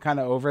anymore. I'm kind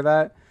of over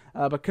that.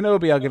 But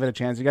Kenobi, I'll give it a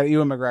chance. You got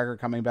Ewan McGregor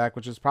coming back,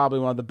 which is probably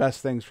one of the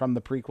best things from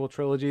the prequel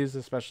trilogies,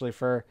 especially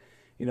for,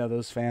 you know,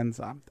 those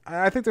fans.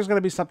 I think there's going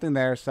to be something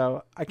there,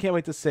 so I can't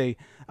wait to see.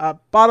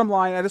 Bottom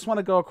line, I just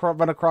want to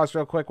run across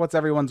real quick. What's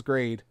everyone's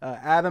grade?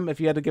 Adam, if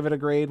you had to give it a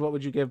grade, what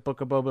would you give Book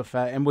of Boba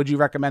Fett, and would you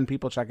recommend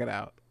people check it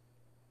out?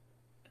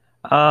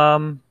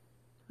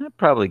 I'd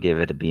probably give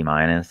it a B-.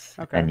 Okay.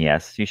 And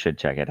yes, you should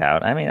check it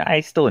out. I mean,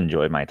 I still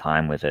enjoyed my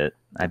time with it.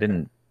 I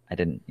didn't,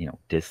 you know,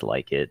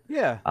 dislike it.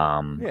 Yeah.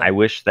 I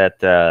wish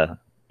that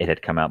it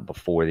had come out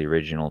before the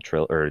original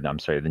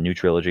the new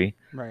trilogy.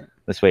 Right.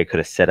 This way it could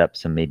have set up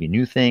some maybe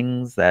new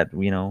things that,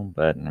 you know,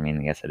 but I mean,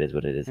 I guess it is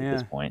what it is at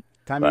this point.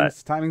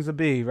 Timing's a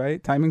B,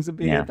 right? Timing's a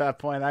B at that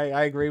point.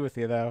 I agree with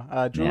you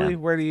though. Julie,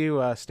 where do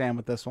you stand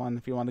with this one?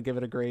 If you want to give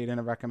it a grade and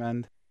a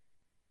recommend.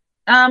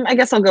 I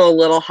guess I'll go a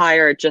little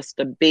higher, just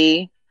a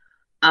B.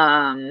 You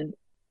know,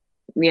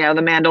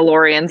 the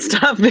Mandalorian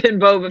stuff in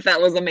Boba Fett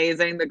was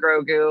amazing. The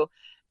Grogu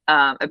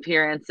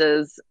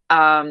appearances.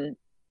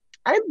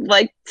 I'd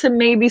like to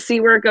maybe see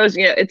where it goes.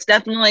 You know, it's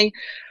definitely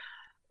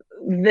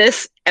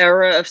this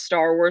era of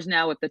Star Wars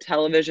now with the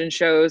television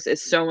shows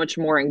is so much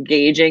more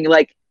engaging.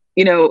 Like,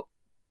 you know,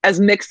 as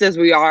mixed as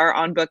we are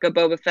on Book of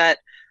Boba Fett,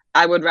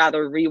 I would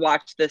rather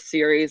rewatch this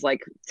series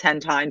like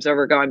 10 times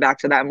over going back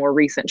to that more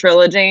recent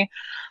trilogy.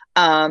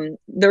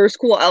 There's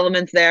cool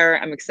elements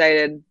there. I'm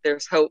excited.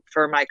 There's hope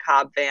for my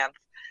Cobb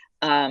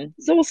Vanth.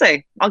 So we'll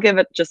see. I'll give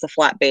it just a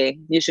flat B.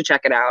 You should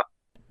check it out.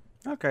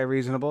 Okay,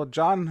 reasonable.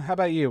 John, how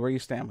about you? Where you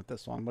stand with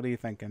this one? What are you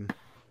thinking?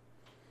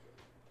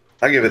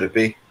 I give it a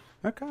B.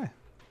 Okay.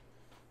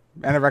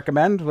 And I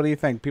recommend? What do you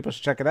think? People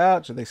should check it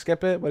out? Should they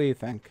skip it? What do you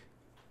think?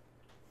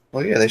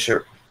 Well, yeah, they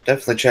should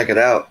definitely check it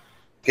out.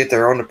 Get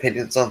their own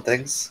opinions on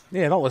things.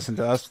 Yeah, don't listen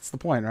to us. What's the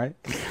point, right?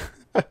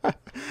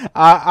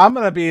 I'm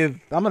gonna be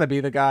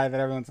the guy that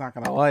everyone's not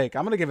gonna like.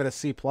 I'm gonna give it a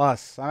C+. I'm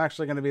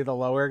actually gonna be the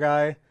lower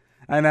guy.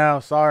 I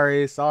know.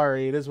 Sorry.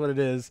 It is what it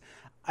is.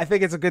 I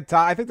think it's a good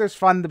time. I think there's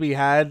fun to be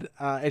had.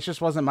 It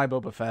just wasn't my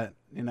Boba Fett.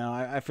 You know,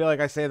 I feel like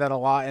I say that a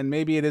lot, and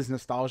maybe it is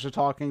nostalgia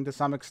talking to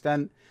some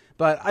extent,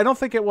 but I don't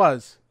think it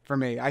was for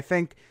me. I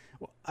think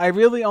I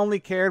really only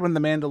cared when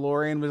The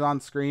Mandalorian was on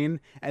screen,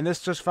 and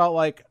this just felt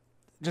like,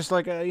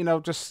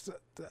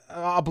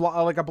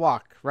 a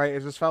block, right?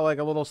 It just felt like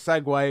a little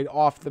segue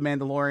off the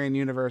Mandalorian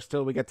universe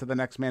till we get to the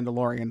next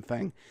Mandalorian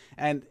thing.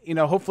 And, you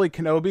know, hopefully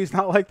Kenobi's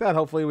not like that.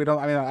 Hopefully we don't,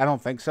 I mean, I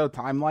don't think so.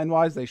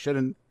 Timeline-wise, they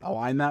shouldn't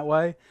align that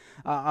way.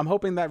 I'm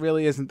hoping that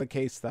really isn't the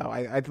case, though.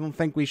 I don't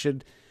think we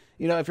should,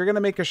 you know, if you're going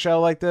to make a show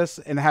like this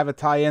and have a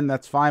tie-in,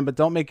 that's fine, but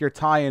don't make your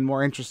tie-in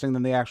more interesting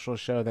than the actual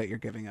show that you're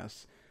giving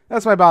us.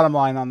 That's my bottom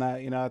line on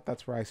that. You know,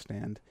 that's where I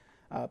stand.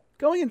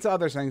 Going into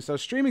other things, so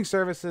streaming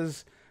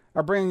services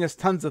are bringing us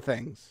tons of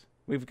things.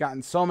 We've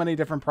gotten so many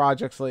different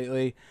projects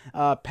lately.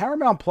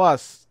 Paramount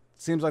Plus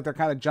seems like they're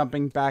kind of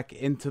jumping back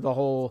into the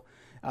whole,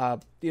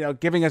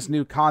 giving us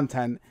new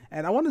content.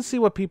 And I want to see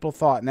what people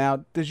thought.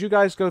 Now, did you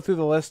guys go through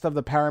the list of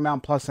the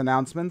Paramount Plus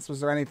announcements?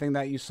 Was there anything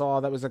that you saw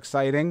that was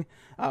exciting?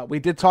 We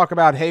did talk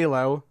about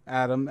Halo,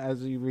 Adam,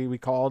 as we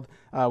called.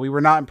 We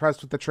were not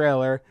impressed with the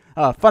trailer.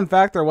 Fun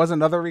fact, there was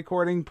another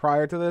recording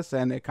prior to this,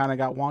 and it kind of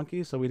got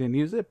wonky, so we didn't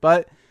use it.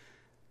 But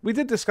we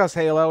did discuss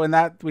Halo, and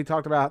that we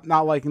talked about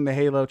not liking the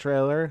Halo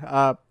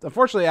trailer.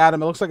 Unfortunately,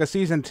 Adam, it looks like a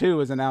season 2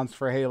 is announced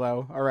for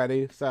Halo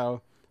already,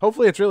 so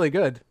hopefully it's really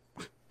good.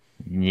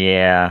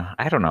 Yeah,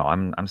 I don't know.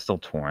 I'm still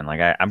torn. Like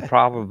I'm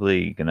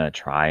probably gonna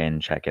try and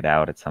check it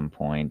out at some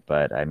point,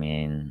 but I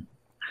mean,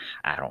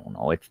 I don't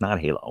know. It's not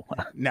Halo.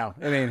 No,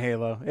 it ain't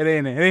Halo. It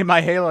ain't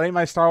my Halo. It ain't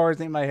my Star Wars.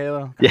 It ain't my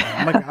Halo.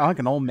 Yeah. I'm like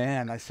an old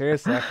man. I feel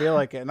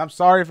like it, and I'm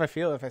sorry if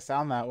I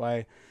sound that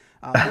way.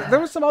 There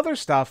was some other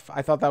stuff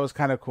I thought that was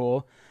kind of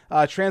cool.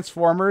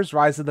 Transformers: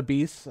 Rise of the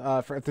Beasts.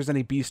 If there's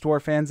any Beast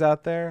War fans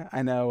out there,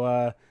 I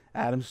know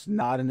Adam's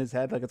nodding his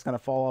head like it's gonna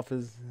fall off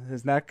his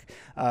neck.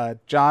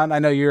 John, I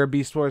know you're a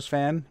Beast Wars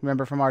fan.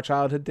 Remember from our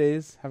childhood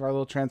days? Have our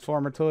little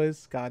Transformer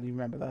toys. God, you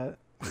remember that?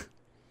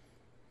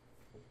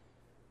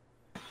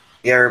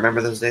 Yeah, I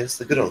remember those days.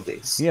 The good old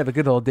days. Yeah, the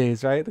good old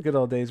days, right? The good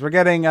old days. We're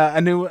getting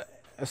a new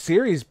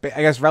series,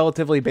 I guess,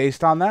 relatively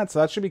based on that, so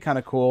that should be kind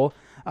of cool.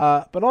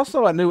 But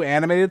also a new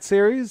animated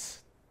series.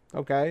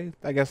 Okay,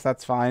 I guess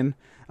that's fine.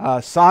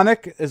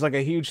 Sonic is like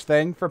a huge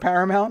thing for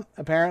Paramount,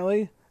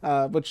 apparently.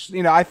 which,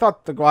 you know, I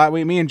thought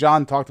me and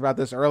John talked about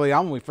this early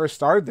on when we first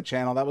started the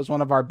channel. That was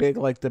one of our big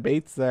like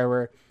debates there,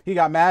 where he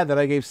got mad that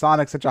I gave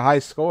Sonic such a high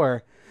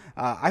score.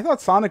 I thought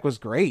Sonic was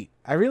great.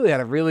 I really had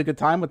a really good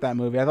time with that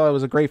movie. I thought it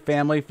was a great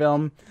family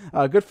film.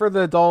 Good for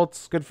the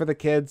adults, good for the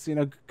kids, you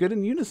know, good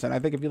in unison. I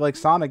think if you like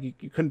Sonic,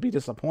 you couldn't be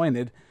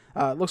disappointed.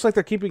 Looks like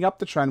they're keeping up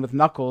the trend with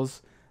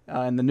Knuckles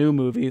in the new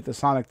movie, the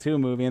Sonic 2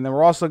 movie. And then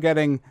we're also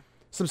getting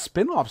some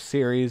spin-off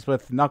series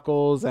with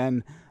Knuckles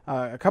and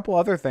a couple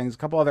other things, a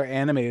couple other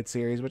animated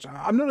series, which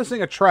I'm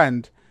noticing a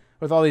trend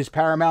with all these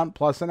Paramount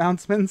Plus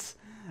announcements.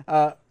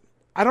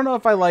 I don't know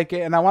if I like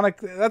it, and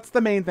that's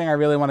the main thing I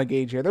really want to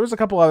gauge here. There was a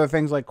couple other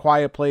things, like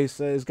Quiet Place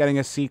is getting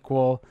a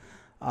sequel,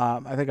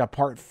 I think a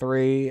part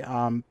 3,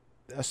 a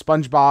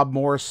SpongeBob,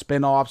 more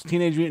spin-offs,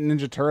 Teenage Mutant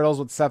Ninja Turtles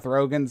with Seth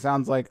Rogen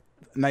sounds like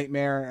a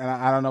nightmare, and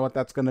I don't know what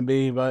that's going to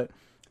be, but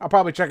I'll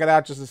probably check it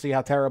out just to see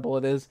how terrible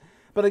it is.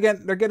 But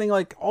again, they're getting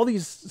like all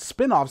these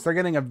spin-offs. They're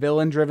getting a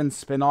villain-driven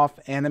spin-off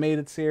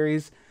animated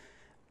series.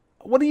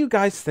 What do you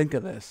guys think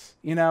of this?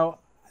 You know,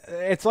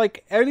 it's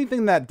like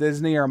anything that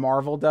Disney or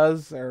Marvel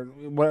does,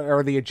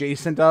 or the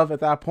adjacent of at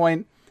that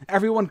point,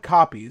 everyone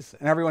copies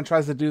and everyone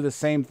tries to do the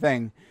same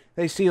thing.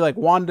 They see like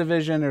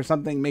WandaVision or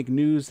something make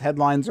news,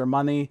 headlines, or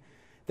money.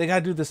 They got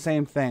to do the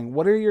same thing.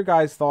 What are your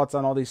guys' thoughts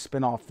on all these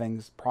spin-off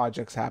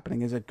projects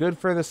happening? Is it good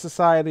for the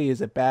society?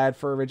 Is it bad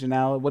for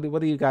originality?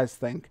 What do you guys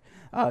think?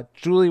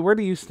 Julie, where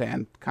do you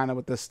stand kind of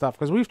with this stuff?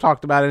 Because we've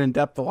talked about it in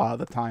depth a lot of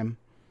the time.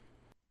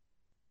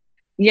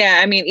 Yeah,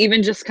 I mean,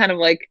 even just kind of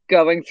like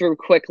going through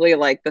quickly,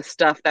 like the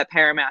stuff that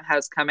Paramount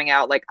has coming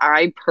out, like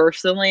I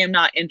personally am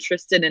not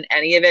interested in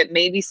any of it.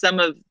 Maybe some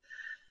of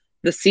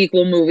the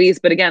sequel movies,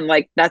 but again,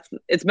 like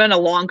it's been a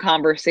long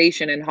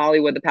conversation in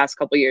Hollywood the past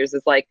couple of years.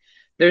 It's like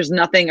there's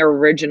nothing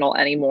original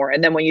anymore.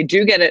 And then when you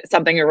do get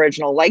something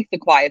original like The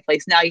Quiet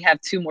Place, now you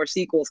have 2 more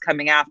sequels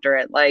coming after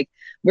it. Like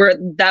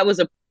that was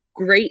a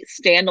great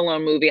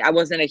standalone movie. I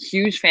wasn't a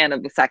huge fan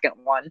of the second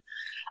one.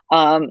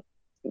 I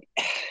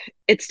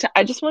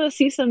just want to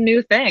see some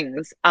new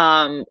things.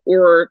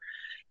 Or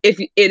if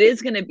it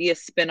is going to be a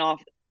spinoff,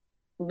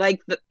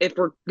 like if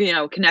we're, you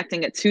know,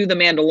 connecting it to The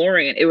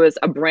Mandalorian, it was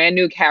a brand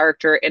new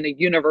character in a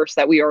universe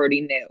that we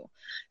already knew.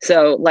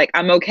 So like,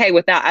 I'm okay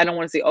with that. I don't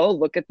want to see, oh,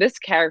 look at this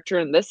character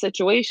in this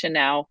situation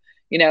now,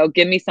 you know,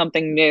 give me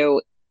something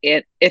new.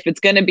 If it's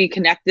going to be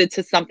connected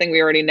to something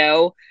we already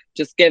know,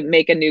 just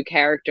make a new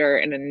character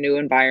in a new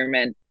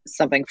environment,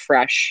 something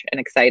fresh and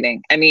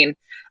exciting. I mean,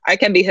 I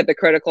can be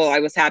hypocritical. I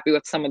was happy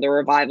with some of the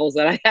revivals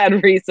that I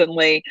had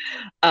recently.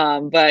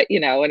 But you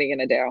know, what are you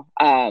going to do?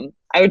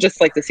 I would just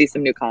like to see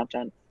some new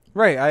content.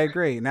 Right, I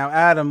agree. Now,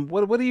 Adam,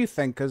 what do you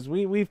think? Because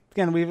we've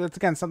it's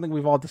again something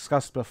we've all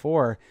discussed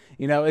before.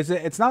 You know,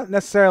 it's not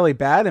necessarily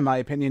bad, in my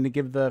opinion, to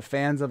give the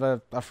fans of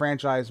a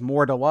franchise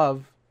more to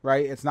love.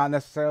 Right, it's not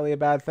necessarily a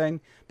bad thing.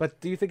 But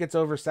do you think it's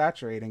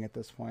oversaturating at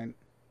this point?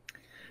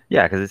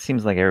 Yeah, because it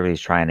seems like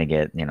everybody's trying to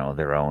get, you know,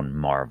 their own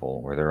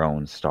Marvel or their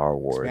own Star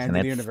Wars, Expanded and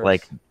it's universe.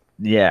 like,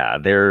 yeah,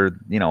 they're,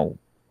 you know,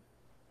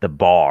 the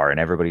bar, and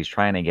everybody's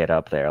trying to get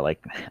up there.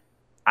 Like,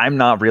 I'm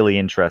not really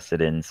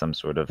interested in some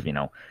sort of, you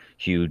know,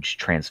 huge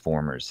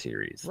Transformers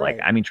series. Right.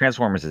 Like, I mean,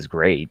 Transformers is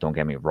great, don't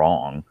get me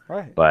wrong,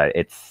 Right. but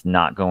it's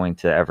not going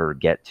to ever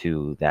get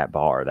to that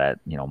bar that,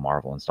 you know,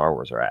 Marvel and Star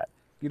Wars are at.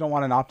 You don't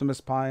want an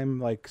Optimus Prime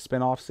like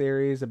spin-off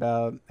series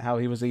about how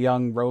he was a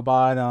young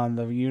robot on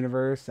the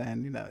universe,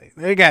 and you know,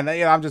 again,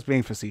 you know, I'm just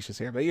being facetious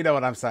here, but you know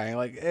what I'm saying.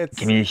 Like, it's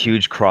Give me a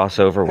huge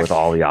crossover with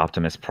all the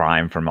Optimus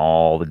Prime from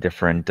all the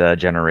different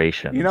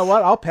generations. You know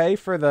what? I'll pay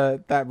for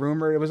that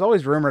rumor. It was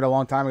always rumored a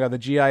long time ago, the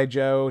G.I.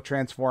 Joe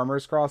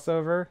Transformers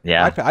crossover.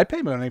 Yeah, I'd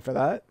pay money for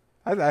that.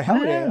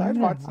 Hell yeah, I'd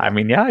watch that. I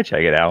mean, yeah, I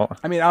check it out.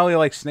 I mean, I only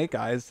like Snake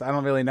Eyes. I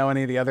don't really know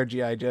any of the other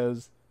G.I.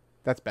 Joes.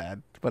 That's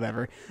bad.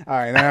 Whatever. All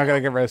right, I'm not gonna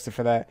get roasted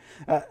for that.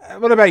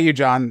 What about you,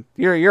 John?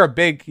 You're a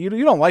big you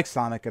don't like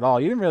Sonic at all.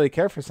 You didn't really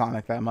care for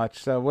Sonic that much.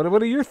 So what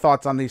are your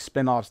thoughts on these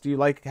spin-offs? Do you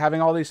like having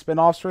all these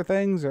spin-offs for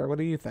things, or what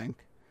do you think?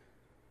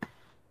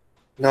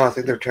 No, I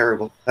think they're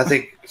terrible. I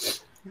think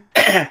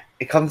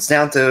it comes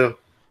down to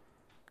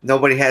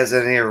nobody has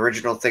any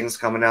original things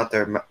coming out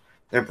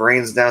their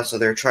brains now, so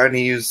they're trying to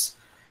use,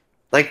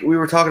 like we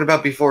were talking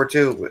about before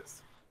too,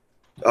 with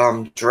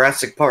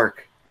Jurassic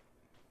Park.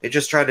 They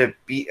just try to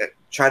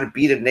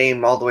beat a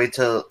name all the way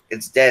till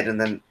it's dead, and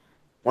then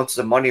once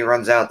the money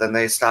runs out, then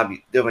they stop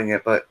doing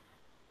it. But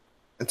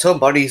until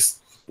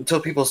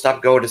people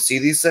stop going to see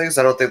these things,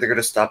 I don't think they're going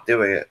to stop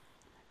doing it.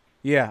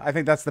 Yeah, I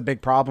think that's the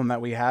big problem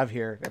that we have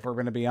here, if we're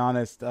going to be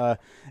honest.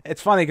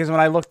 It's funny because when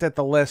I looked at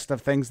the list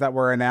of things that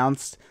were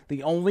announced,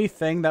 the only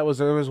thing there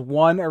was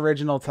one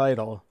original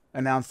title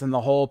announced in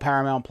the whole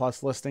Paramount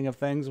Plus listing of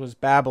things was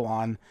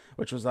Babylon,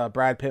 which was a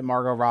Brad Pitt,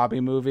 Margot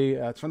Robbie movie.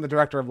 It's from the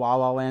director of La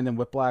La Land and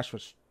Whiplash,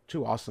 which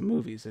 2 awesome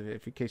movies,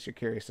 if in case you're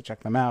curious to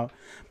check them out.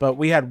 But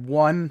we had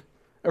one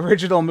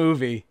original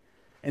movie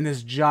in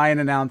this giant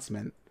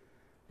announcement.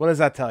 What does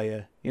that tell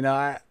you? You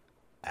know,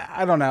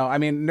 I don't know. I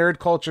mean, nerd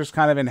culture's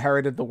kind of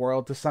inherited the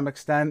world to some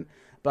extent,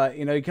 But,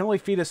 you know, you can only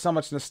feed us so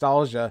much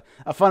nostalgia.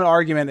 A fun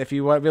argument, if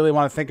you really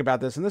want to think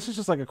about this, and this is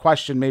just like a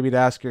question maybe to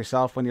ask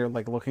yourself when you're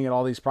like looking at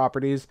all these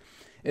properties,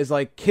 is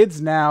like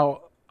kids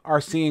now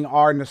are seeing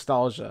our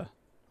nostalgia,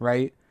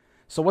 right?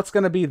 So what's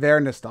going to be their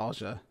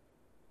nostalgia?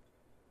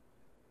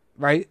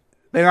 Right?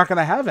 They're not going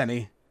to have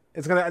any.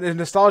 The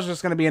nostalgia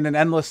is going to be in an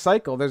endless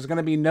cycle. There's going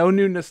to be no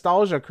new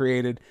nostalgia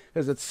created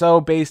because it's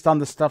so based on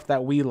the stuff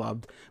that we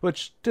loved,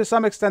 which to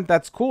some extent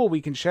that's cool.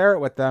 We can share it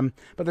with them,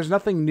 but there's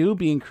nothing new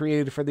being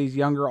created for these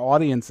younger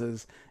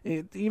audiences,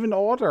 even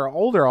older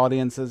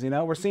audiences. You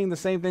know, we're seeing the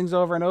same things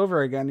over and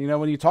over again. You know,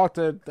 when you talk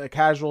to a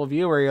casual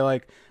viewer, you're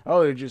like,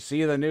 "Oh, did you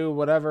see the new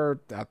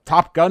whatever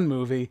Top Gun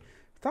movie?"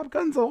 Top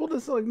Gun's old.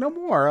 It's like, no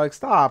more. Like,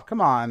 stop.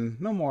 Come on.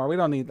 No more. We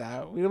don't need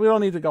that. We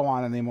don't need to go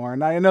on anymore.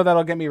 And I know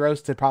that'll get me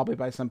roasted probably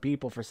by some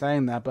people for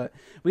saying that, but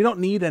we don't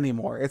need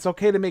anymore. It's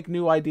okay to make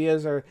new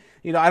ideas or,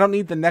 you know, I don't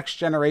need the next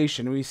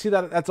generation. We see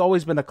that that's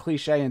always been a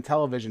cliche in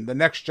television. The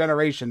next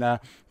generation.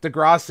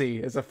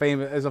 Degrassi is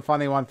a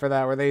funny one for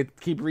that, where they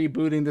keep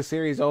rebooting the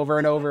series over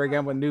and over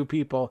again with new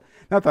people.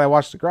 Not that I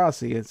watched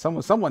Degrassi. It's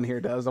someone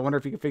here does. I wonder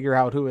if you can figure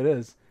out who it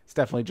is. It's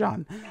definitely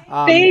John.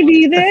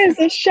 Baby, there's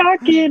a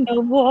shark in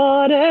the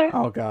water.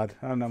 Oh God,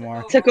 I don't know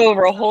more. Took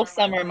over a whole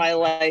summer of my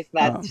life.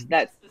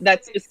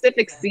 That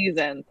specific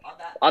season,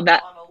 on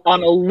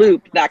a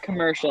loop. That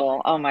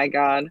commercial. Oh my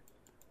God.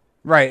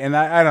 Right, and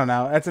I don't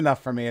know. That's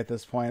enough for me at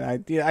this point.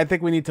 I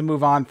think we need to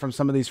move on from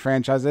some of these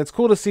franchises. It's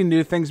cool to see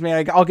new things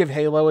made. I'll give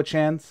Halo a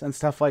chance and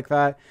stuff like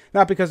that.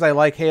 Not because I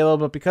like Halo,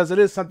 but because it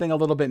is something a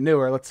little bit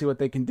newer. Let's see what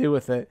they can do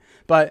with it.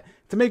 But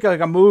to make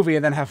like a movie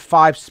and then have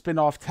 5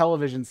 spin-off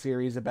television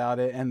series about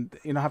it and,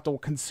 you know, have to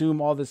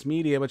consume all this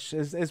media, which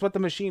is what the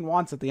machine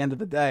wants at the end of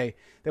the day.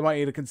 They want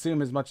you to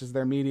consume as much as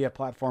their media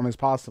platform as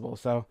possible.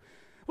 So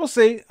we'll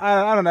see.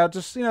 I don't know.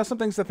 Just, you know, some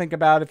things to think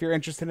about. If you're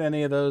interested in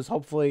any of those,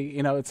 hopefully,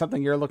 you know, it's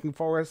something you're looking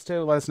forward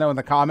to. Let us know in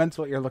the comments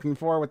what you're looking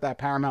for with that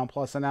Paramount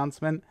Plus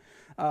announcement.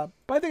 But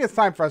I think it's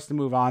time for us to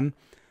move on.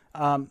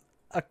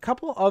 A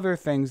couple other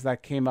things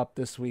that came up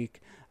this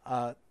week.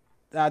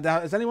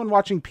 Is anyone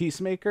watching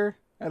Peacemaker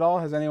at all?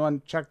 Has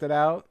anyone checked it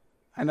out?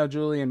 I know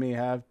Julie and me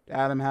have.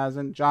 Adam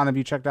hasn't. John, have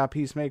you checked out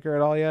Peacemaker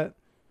at all yet?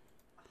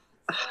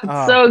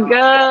 It's so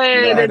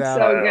good. It's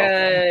so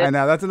good. I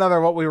know. That's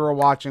another what we were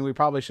watching we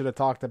probably should have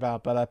talked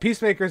about. But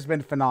Peacemaker's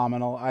been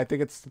phenomenal. I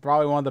think it's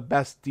probably one of the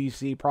best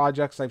DC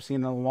projects I've seen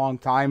in a long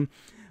time,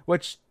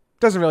 which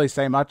doesn't really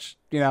say much.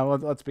 You know,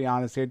 let's be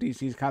honest here.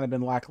 DC's kind of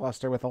been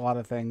lackluster with a lot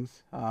of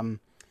things.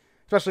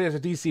 Especially as a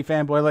DC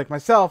fanboy like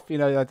myself, you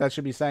know, that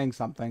should be saying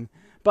something.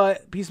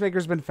 But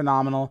Peacemaker's been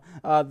phenomenal.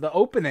 The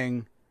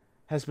opening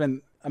has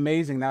been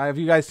amazing. Now, have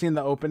you guys seen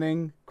the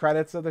opening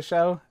credits of the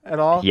show at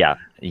all? Yeah,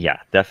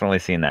 definitely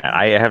seen that.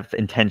 I have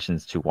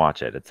intentions to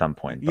watch it at some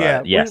point.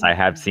 But yes, I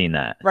have seen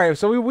that. Right,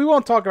 so we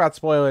won't talk about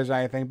spoilers or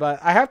anything, but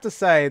I have to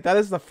say that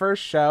is the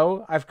first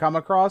show I've come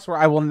across where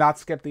I will not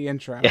skip the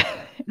intro,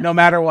 no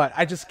matter what.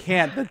 I just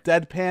can't. The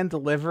deadpan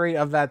delivery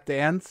of that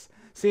dance,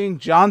 seeing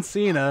John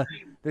Cena,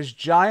 this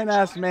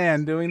giant-ass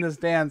man doing this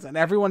dance, and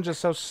everyone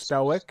just so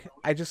stoic,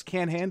 I just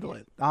can't handle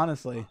it,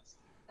 honestly.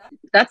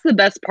 That's the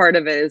best part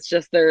of it, is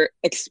just their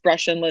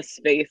expressionless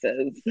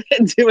faces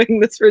doing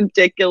this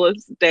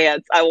ridiculous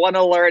dance. I want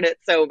to learn it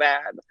so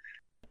bad.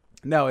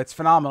 No, it's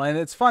phenomenal. And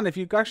it's fun. If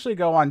you actually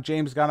go on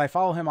James Gunn, I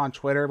follow him on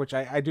Twitter, which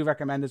I do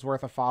recommend is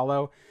worth a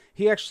follow.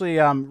 He actually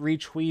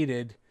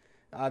retweeted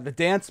the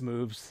dance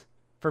moves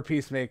for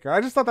Peacemaker.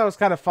 I just thought that was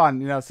kind of fun.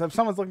 You know, so if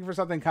someone's looking for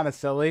something kind of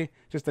silly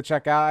just to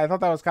check out, I thought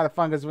that was kind of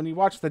fun because when you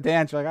watch the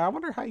dance, you're like, I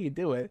wonder how you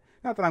do it.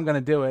 Not that I'm going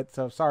to do it.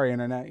 So sorry,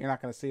 Internet. You're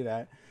not going to see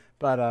that.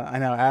 But I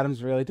know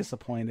Adam's really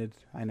disappointed.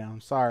 I know. I'm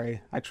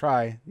sorry. I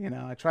try. You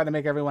know, I try to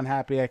make everyone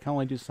happy. I can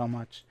only do so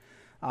much.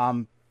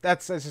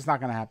 It's just not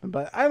going to happen.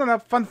 But I don't know.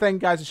 Fun thing,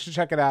 guys. You should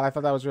check it out. I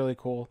thought that was really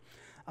cool.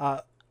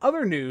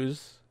 Other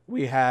news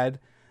we had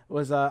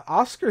was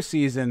Oscar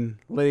season,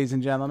 ladies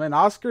and gentlemen.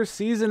 Oscar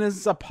season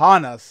is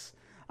upon us.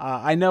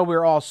 I know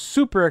we're all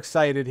super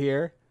excited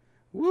here.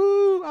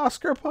 Woo!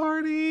 Oscar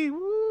party!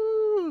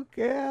 Woo!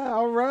 Yeah,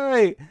 all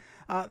right.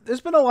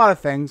 There's been a lot of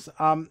things.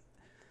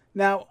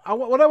 Now,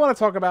 what I want to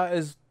talk about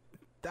is,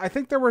 I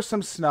think there were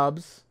some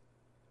snubs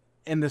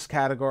in this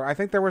category. I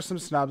think there were some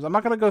snubs. I'm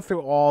not going to go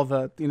through all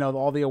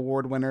the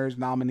award winners,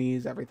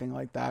 nominees, everything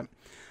like that.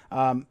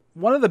 One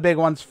of the big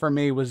ones for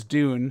me was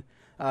Dune.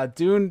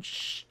 Dune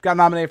got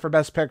nominated for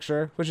Best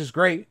Picture, which is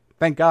great,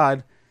 thank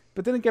God,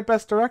 but didn't get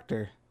Best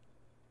Director.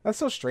 That's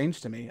so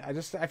strange to me. I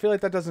feel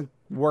like that doesn't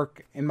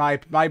work in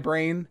my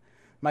brain.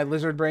 My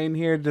lizard brain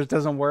here just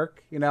doesn't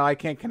work. You know, I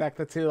can't connect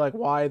the two, like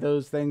why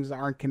those things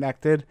aren't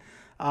connected.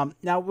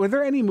 Now, were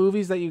there any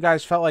movies that you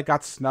guys felt like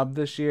got snubbed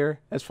this year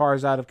as far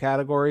as out of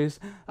categories?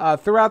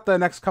 Throughout the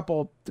next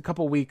couple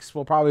weeks,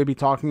 we'll probably be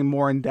talking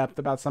more in depth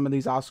about some of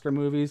these Oscar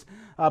movies.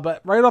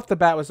 But right off the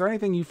bat, was there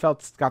anything you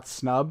felt got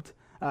snubbed?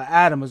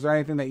 Adam, was there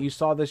anything that you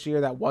saw this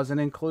year that wasn't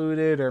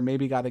included or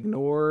maybe got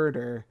ignored?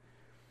 Or,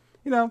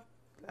 you know,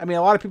 I mean,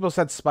 a lot of people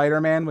said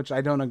Spider-Man, which I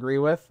don't agree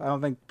with. I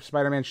don't think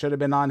Spider-Man should have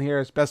been on here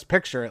as Best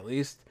Picture, at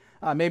least.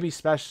 Maybe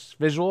special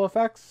visual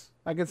effects.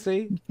 I could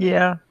see.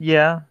 Yeah,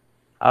 yeah.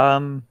 I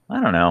don't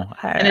know.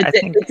 And I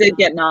think it did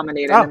get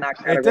nominated Oh, in that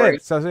it category.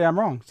 did. So see, I'm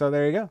wrong. So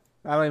there you go.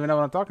 I don't even know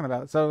what I'm talking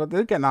about. So it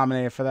did get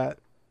nominated for that.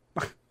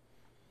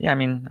 yeah, I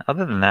mean,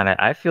 other than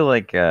that, I feel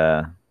like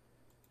I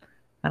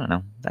don't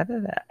know.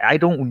 I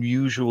don't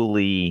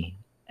usually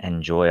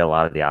enjoy a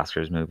lot of the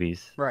Oscars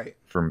movies Right.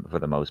 for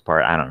the most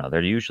part. I don't know.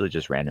 They're usually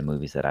just random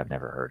movies that I've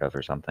never heard of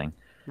or something.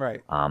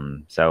 Right.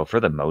 So for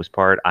the most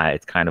part,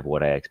 it's kind of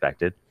what I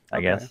expected,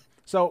 I guess.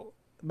 So,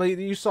 but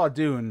you saw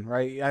Dune,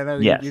 right? I know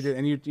Yes. you did,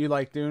 and you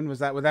like Dune. Would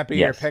that be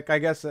your Yes. pick? I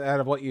guess out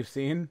of what you've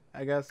seen,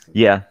 I guess.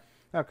 Yeah.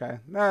 Okay.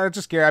 No,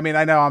 just curious. I mean,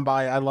 I know I'm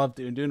by. I love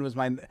Dune. Dune was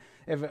my.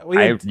 If we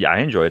I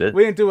enjoyed it.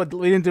 we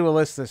didn't do a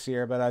list this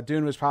year, but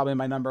Dune was probably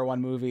my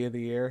 #1 movie of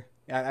the year.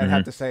 I'd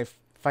have to say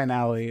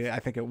finale. I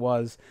think it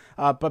was.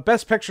 But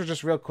Best Picture,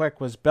 just real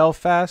quick, was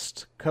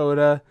Belfast,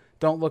 Coda,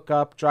 Don't Look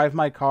Up, Drive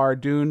My Car,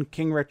 Dune,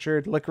 King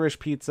Richard, Licorice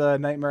Pizza,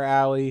 Nightmare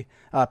Alley,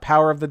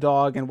 Power of the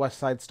Dog, and West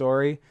Side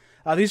Story.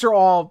 These are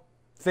all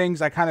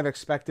things I kind of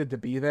expected to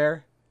be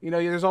there. You know,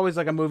 there's always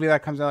like a movie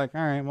that comes out like,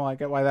 all right, well, I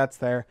get why that's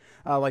there.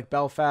 Like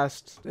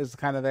Belfast is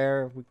kind of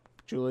there.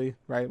 Julie,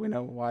 right? We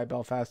know why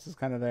Belfast is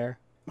kind of there.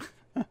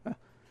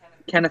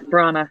 Kenneth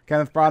Branagh,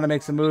 Kenneth Branagh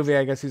makes a movie.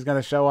 I guess he's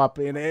going to show up.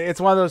 It's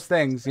one of those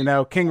things, you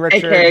know. King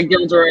Richard, aka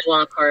Gilderoy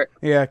Lockhart.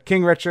 yeah,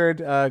 King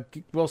Richard.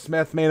 Will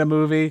Smith made a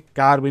movie.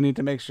 God, we need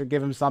to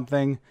give him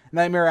something.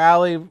 Nightmare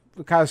Alley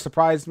kind of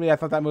surprised me. I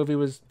thought that movie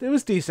was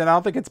decent. I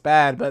don't think it's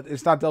bad, but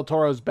it's not Del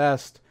Toro's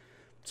best.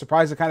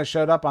 Surprised it kind of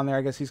showed up on there.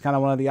 I guess he's kind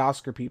of one of the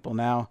Oscar people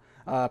now.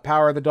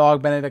 Power of the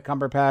Dog, Benedict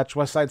Cumberbatch,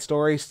 West Side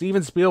Story,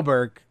 Steven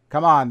Spielberg.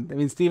 Come on. I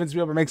mean, Steven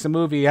Spielberg makes a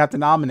movie, you have to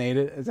nominate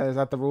it. Is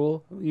that the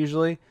rule,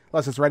 usually?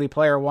 Unless it's Ready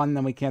Player One,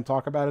 then we can't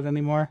talk about it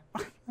anymore.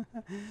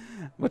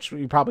 Which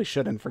we probably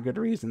shouldn't for good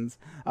reasons.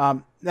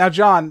 Now,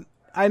 John,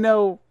 I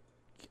know...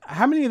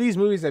 How many of these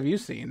movies have you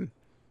seen?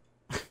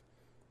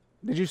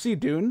 Did you see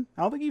Dune?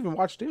 I don't think you even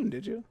watched Dune,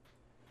 did you?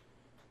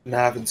 No,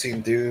 I haven't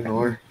seen Dune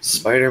or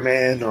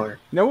Spider-Man or...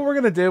 You know what we're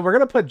going to do? We're going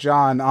to put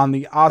John on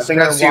the Oscar I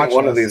think I've seen watch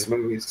one list. of these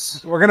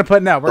movies. We're going to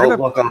put... No,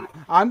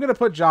 I'm going to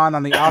put John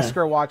on the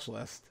Oscar watch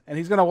list. And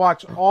he's going to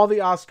watch all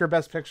the Oscar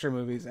Best Picture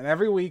movies. And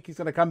every week he's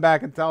going to come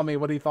back and tell me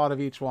what he thought of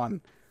each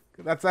one.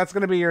 That's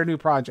going to be your new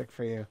project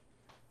for you.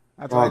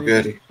 That's Oh,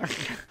 goody.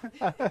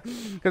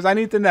 Because I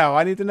need to know.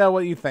 I need to know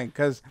what you think.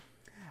 Because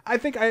I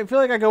feel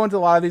like I go into a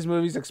lot of these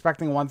movies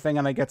expecting one thing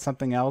and I get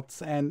something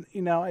else. And,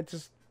 you know,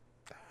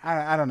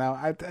 I don't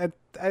know.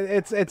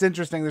 It's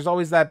interesting. There's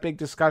always that big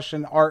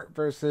discussion, art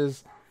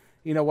versus,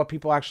 you know, what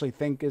people actually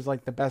think is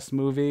like the best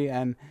movie.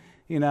 And,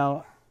 you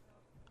know,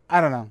 I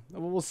don't know.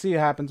 We'll see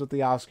what happens with the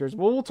Oscars.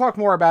 We'll talk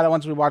more about it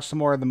once we watch some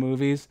more of the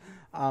movies.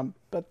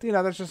 But, you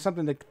know, there's just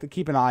something to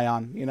keep an eye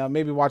on. You know,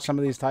 maybe watch some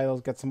of these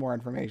titles, get some more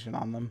information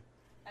on them.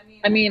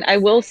 I mean, I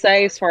will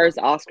say, as far as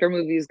Oscar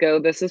movies go,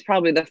 this is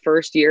probably the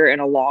first year in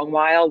a long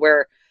while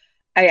where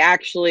I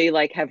actually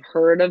like have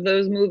heard of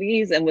those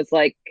movies and was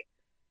like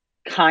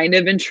kind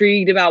of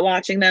intrigued about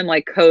watching them.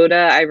 Like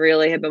Coda, I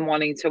really have been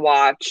wanting to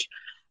watch.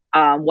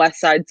 West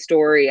Side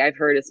Story, I've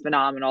heard is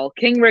phenomenal.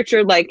 King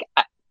Richard, like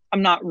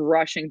I'm not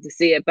rushing to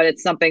see it, but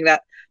it's something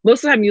that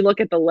most of the time you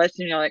look at the list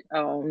and you're like,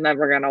 oh, I'm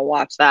never gonna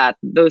watch that.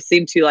 Those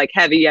seem too like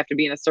heavy. You have to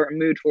be in a certain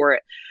mood for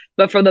it.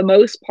 But for the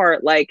most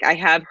part, like I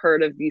have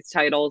heard of these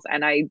titles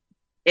and I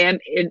am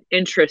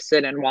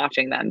interested in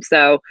watching them.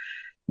 So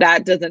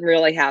that doesn't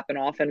really happen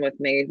often with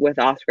me with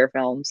Oscar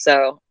films.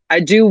 So I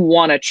do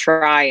want to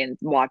try and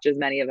watch as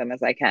many of them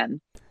as I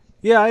can.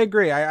 Yeah, I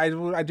agree. I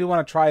do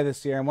want to try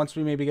this year, and once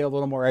we maybe get a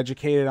little more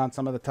educated on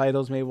some of the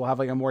titles, maybe we'll have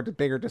like a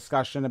bigger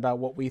discussion about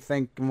what we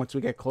think. And once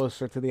we get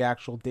closer to the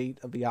actual date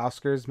of the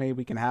Oscars, maybe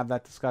we can have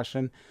that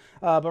discussion.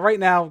 But right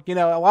now, you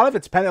know, a lot of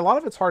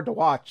it's hard to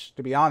watch,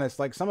 to be honest.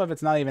 Like some of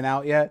it's not even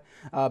out yet.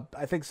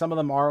 I think some of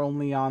them are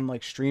only on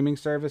like streaming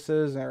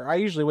services, or I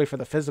usually wait for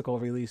the physical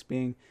release.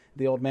 Being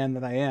the old man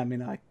that I am, you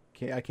know,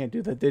 I can't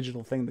do the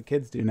digital thing the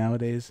kids do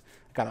nowadays.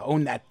 I gotta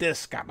own that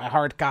disc, got my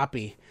hard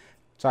copy.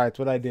 Sorry, it's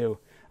what I do.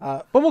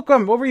 But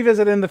we'll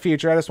revisit it in the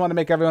future. I just want to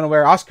make everyone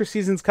aware. Oscar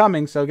season's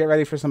coming, so get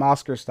ready for some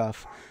Oscar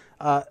stuff.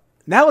 Now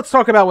let's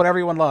talk about what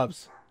everyone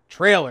loves.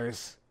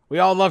 Trailers. We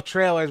all love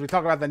trailers. We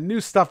talk about the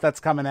new stuff that's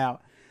coming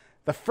out.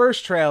 The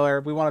first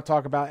trailer we want to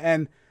talk about,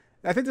 and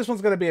I think this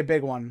one's going to be a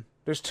big one.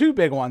 There's two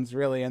big ones,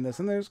 really, in this,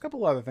 and there's a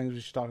couple other things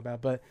we should talk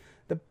about, but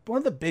one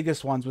of the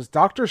biggest ones was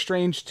Doctor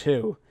Strange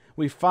 2.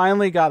 We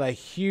finally got a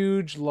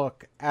huge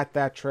look at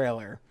that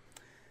trailer.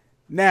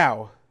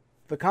 Now,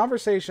 the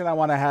conversation I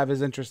want to have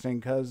is interesting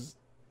because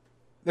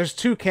there's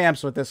two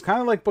camps with this,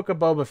 kind of like Book of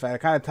Boba Fett. It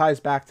kind of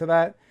ties back to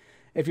that.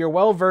 If you're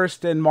well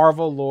versed in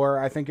Marvel lore,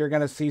 I think you're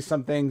going to see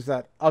some things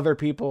that other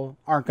people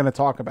aren't going to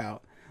talk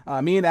about.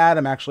 Me and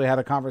Adam actually had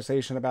a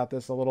conversation about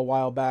this a little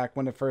while back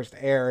when it first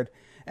aired,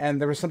 and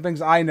there were some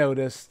things I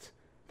noticed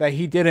that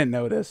he didn't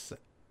notice,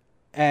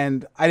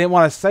 and I didn't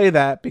want to say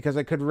that because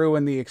it could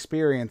ruin the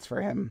experience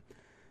for him.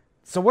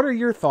 So what are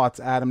your thoughts,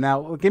 Adam?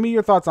 Now, give me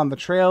your thoughts on the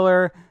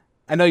trailer,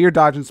 I know you're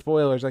dodging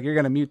spoilers. Like you're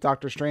gonna mute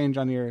Doctor Strange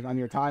on your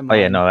timeline. Oh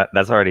yeah, no,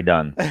 that's already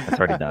done. That's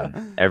already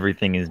done.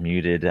 Everything is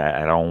muted.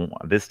 I don't.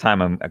 This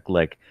time I'm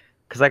like,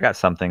 because I got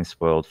something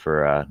spoiled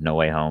for No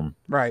Way Home.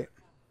 Right.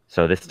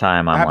 So this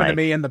time I'm happened like, to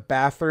me in the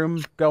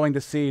bathroom going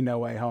to see No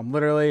Way Home.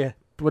 Literally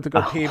went to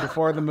go pee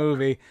before the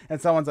movie,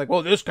 and someone's like,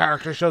 "Well, this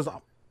character shows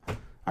up."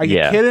 Are you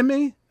kidding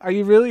me? Are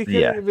you really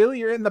kidding? Yeah. Really?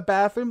 You're in the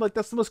bathroom? Like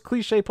that's the most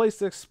cliche place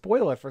to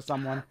spoil it for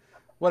someone.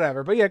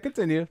 Whatever. But yeah,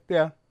 continue.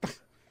 Yeah.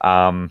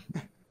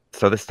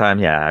 So this time,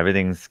 yeah,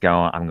 everything's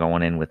going. I'm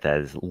going in with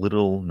as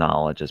little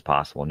knowledge as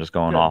possible. I'm just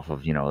going off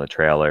of the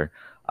trailer.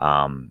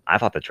 I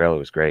thought the trailer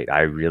was great.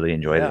 I really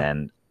enjoyed it,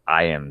 and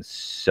I am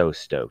so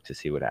stoked to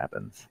see what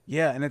happens.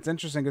 Yeah, and it's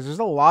interesting because there's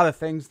a lot of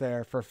things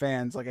there for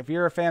fans. Like if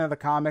you're a fan of the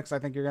comics, I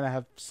think you're gonna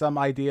have some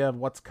idea of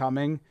what's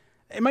coming.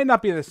 It might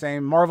not be the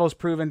same. Marvel's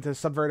proven to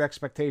subvert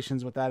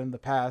expectations with that in the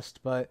past,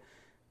 but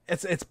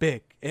it's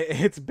big.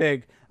 It's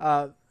big.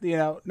 Now,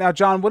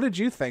 John, what did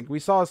you think? We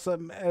saw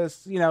some,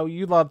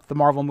 you loved the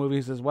Marvel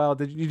movies as well.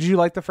 Did you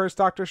like the first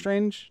Doctor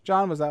Strange,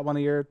 John? Was that one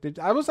of your?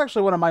 I was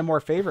actually one of my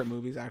more favorite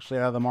movies actually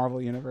out of the Marvel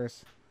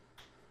universe.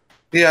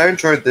 Yeah, I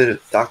enjoyed the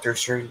Doctor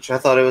Strange. I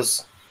thought it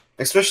was,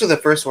 especially the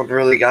first one,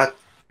 really got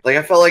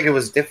I felt like it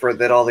was different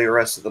than all the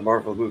rest of the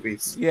Marvel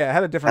movies. Yeah, it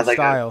had a different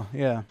style.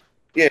 Yeah,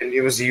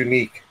 it was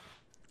unique.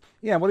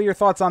 Yeah, what are your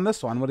thoughts on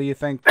this one? What do you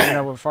think,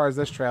 as far as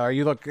this trailer?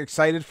 You look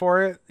excited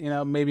for it,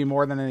 maybe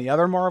more than any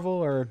other Marvel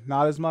or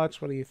not as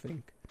much? What do you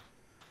think?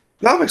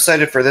 No, I'm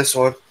excited for this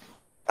one.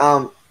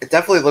 It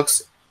definitely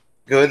looks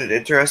good and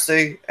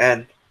interesting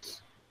and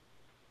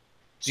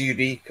it's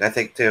unique, I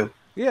think, too.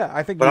 Yeah,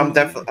 I think. But I'm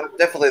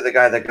definitely the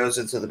guy that goes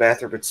into the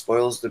bathroom and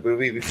spoils the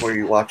movie before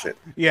you watch it.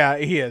 Yeah,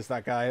 he is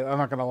that guy. I'm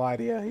not gonna lie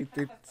to you.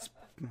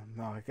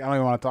 No, I don't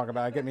even want to talk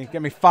about it.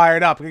 Get me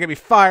fired up. Get me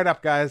fired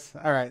up, guys.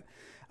 All right.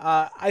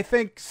 I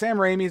think Sam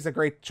Raimi's a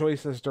great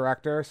choice as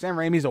director. Sam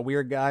Raimi's a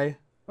weird guy.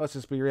 Let's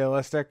just be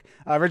realistic.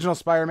 Original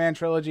Spider-Man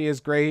trilogy is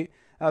great.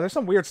 There's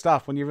some weird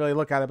stuff when you really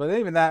look at it, but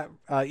even that,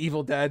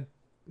 Evil Dead,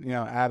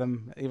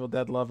 Adam, Evil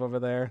Dead love over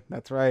there.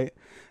 That's right.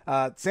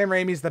 Sam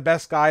Raimi's the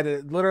best guy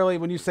to literally,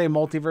 when you say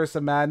Multiverse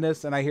of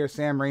Madness and I hear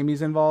Sam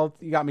Raimi's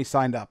involved, you got me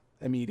signed up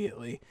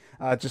immediately.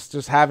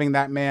 Just having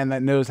that man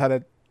that knows how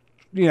to,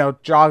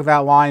 jog that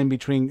line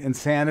between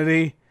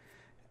insanity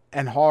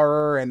and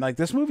horror, and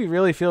this movie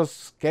really feels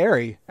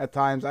scary at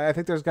times. I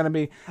think there's going to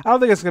be, I don't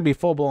think it's going to be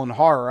full-blown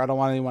horror. I don't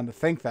want anyone to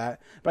think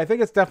that, but I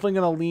think it's definitely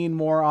going to lean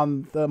more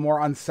on the more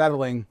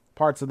unsettling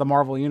parts of the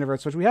Marvel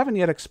universe, which we haven't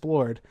yet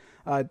explored.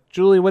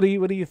 Julie, what do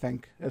you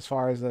think as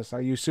far as this?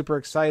 Are you super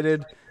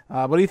excited?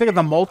 What do you think of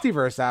the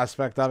multiverse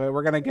aspect of it?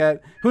 We're going to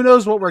get, who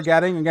knows what we're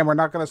getting. Again, we're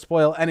not going to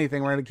spoil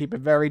anything. We're going to keep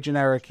it very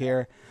generic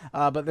here.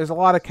 But there's a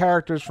lot of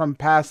characters from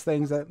past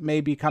things that may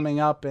be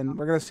coming up, and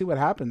we're going to see what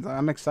happens.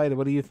 I'm excited.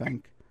 What do you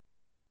think?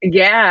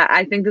 Yeah,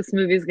 I think this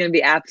movie is going to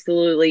be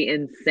absolutely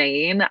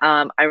insane.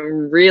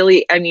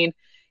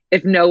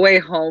 If No Way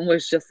Home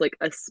was just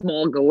a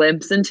small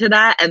glimpse into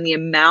that, and the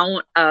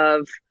amount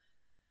of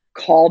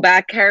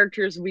callback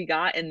characters we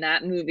got in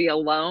that movie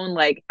alone,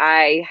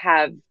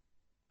 I'm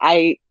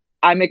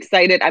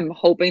excited. I'm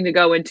hoping to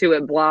go into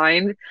it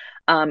blind,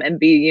 and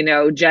be,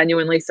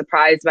 genuinely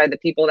surprised by the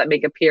people that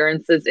make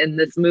appearances in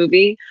this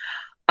movie.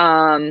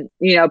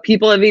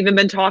 People have even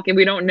been talking,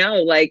 we don't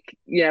know,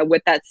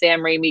 with that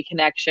Sam Raimi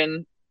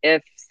connection,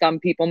 if some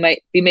people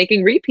might be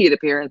making repeat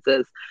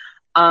appearances.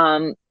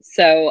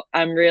 So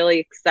I'm really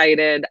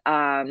excited.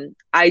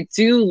 I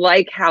do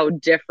like how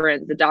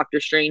different the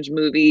Doctor Strange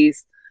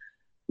movies,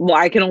 well,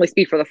 I can only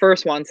speak for the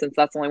first one since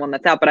that's the only one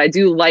that's out, but I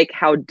do like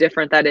how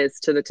different that is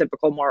to the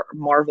typical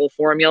Marvel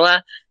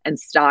formula and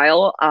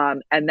style.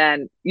 And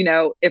then,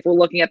 if we're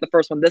looking at the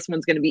first one, this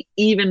one's going to be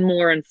even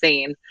more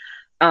insane.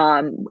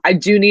 I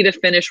do need to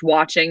finish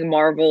watching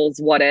Marvel's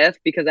What If,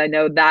 because I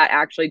know that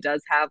actually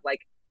does have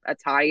a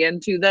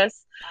tie-in to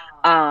this.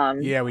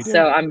 Yeah, we do.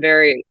 So I'm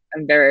very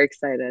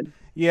excited.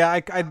 Yeah,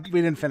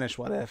 we didn't finish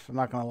What If. I'm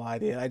not gonna lie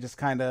to you. I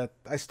just I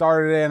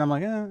started it and I'm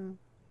like, I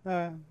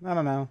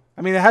don't know.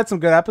 I mean, it had some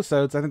good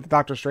episodes. I think the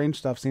Doctor Strange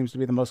stuff seems to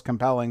be the most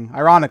compelling,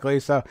 ironically.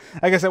 So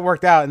I guess it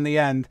worked out in the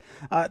end.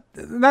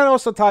 And that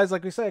also ties,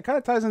 like we say, it kind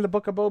of ties into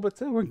Book of Boba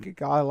too. We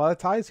got a lot of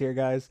ties here,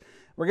 guys.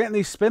 We're getting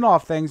these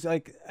spin-off things.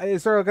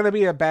 Is there going to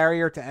be a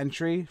barrier to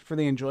entry for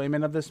the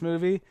enjoyment of this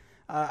movie?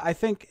 I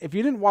think if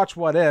you didn't watch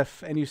What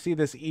If and you see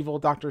this evil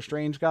Doctor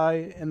Strange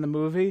guy in the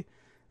movie,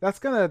 that's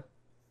gonna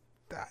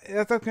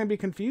be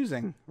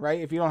confusing,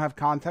 right? If you don't have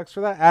context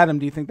for that. Adam,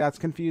 do you think that's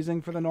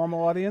confusing for the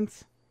normal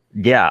audience?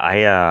 Yeah,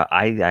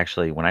 I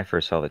actually, when I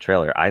first saw the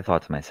trailer, I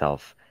thought to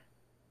myself,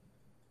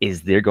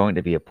 is there going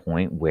to be a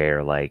point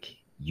where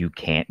you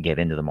can't get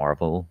into the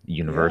Marvel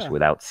universe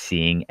without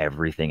seeing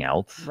everything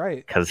else?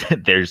 Right. Because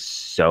there's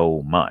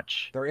so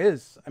much. There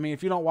is. I mean,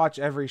 if you don't watch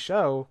every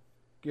show,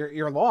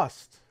 you're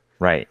lost.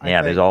 Right.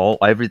 Yeah, there's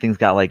everything's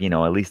got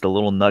at least a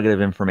little nugget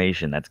of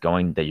information that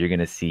you're going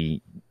to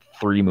see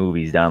 3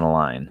 movies down the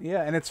line.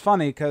 Yeah, and it's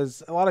funny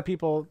because a lot of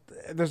people,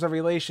 there's a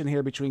relation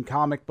here between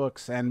comic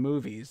books and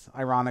movies,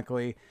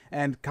 ironically,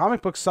 and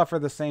comic books suffer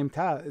the same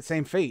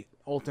fate.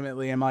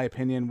 ultimately, in my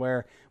opinion,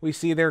 where we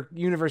see their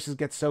universes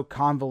get so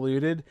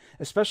convoluted,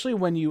 especially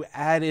when you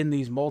add in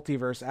these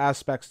multiverse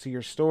aspects to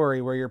your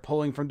story where you're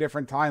pulling from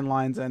different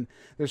timelines and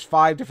there's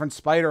 5 different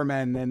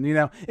Spider-Men,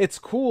 and it's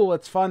cool,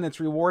 it's fun, it's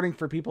rewarding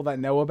for people that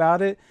know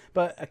about it,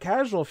 but a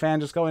casual fan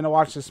just going to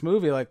watch this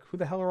movie, like, who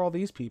the hell are all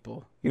these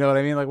people? You know what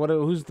I mean? Like,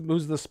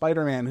 who's the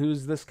Spider-Man?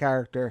 Who's this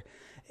character?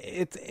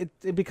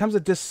 It becomes a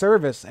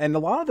disservice, and a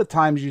lot of the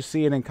times you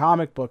see it in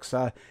comic books.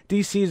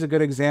 DC is a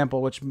good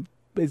example, which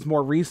is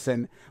more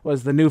recent,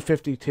 was the New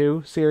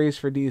 52 series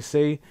for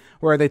DC,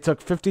 where they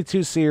took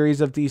 52 series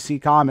of DC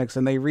comics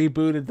and they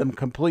rebooted them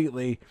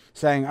completely,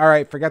 saying, all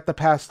right, forget the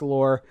past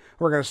lore,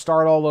 we're going to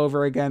start all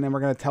over again, and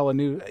we're going to tell a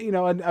new,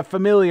 a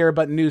familiar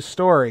but new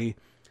story.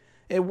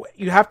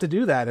 You have to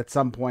do that at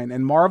some point,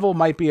 and Marvel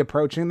might be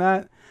approaching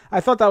that. I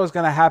thought that was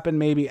going to happen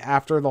maybe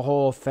after the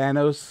whole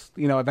Thanos,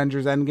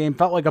 Avengers Endgame.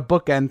 Felt like a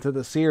bookend to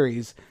the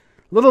series.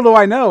 Little do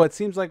I know, it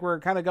seems like we're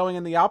kind of going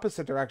in the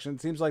opposite direction.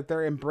 It seems like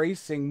they're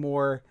embracing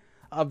more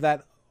of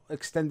that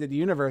extended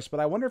universe,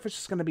 but I wonder if it's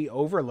just going to be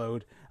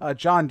overload.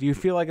 John, do you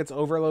feel like it's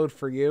overload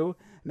for you?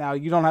 Now,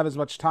 you don't have as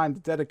much time to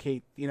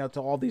dedicate,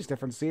 to all these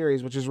different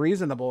series, which is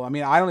reasonable. I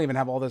mean, I don't even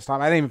have all this time.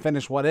 I didn't even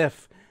finish What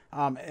If,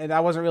 and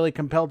I wasn't really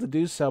compelled to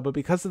do so, but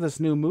because of this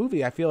new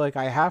movie, I feel like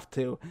I have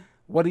to.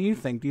 What do you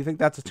think? Do you think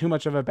that's too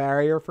much of a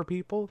barrier for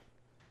people?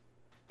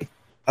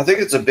 I think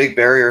it's a big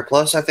barrier.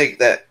 Plus, I think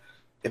that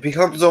it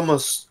becomes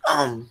almost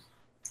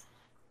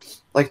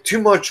like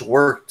too much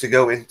work to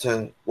go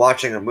into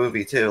watching a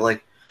movie too.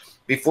 Like,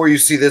 before you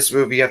see this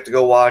movie, you have to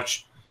go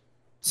watch,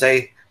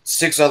 say,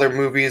 6 other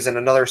movies and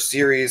another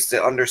series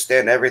to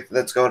understand everything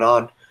that's going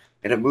on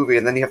in a movie,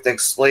 and then you have to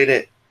explain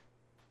it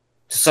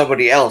to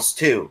somebody else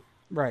too,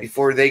 right,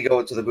 before they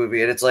go into the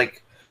movie, and it's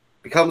like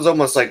becomes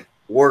almost like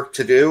work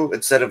to do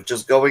instead of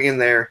just going in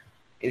there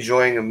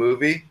enjoying a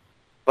movie.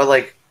 But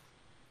like,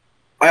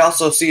 I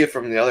also see it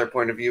from the other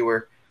point of view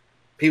where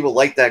people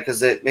like that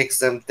because it makes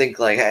them think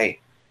like, hey,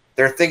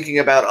 they're thinking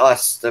about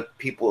us, the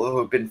people who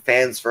have been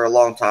fans for a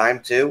long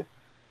time too.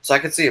 So I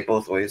can see it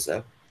both ways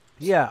though.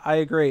 Yeah, I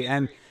agree.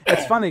 And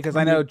it's funny because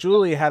I know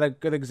Julie had a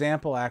good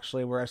example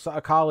actually where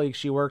a colleague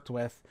she worked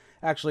with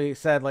actually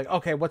said like,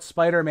 okay, what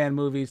Spider-Man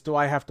movies do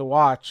I have to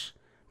watch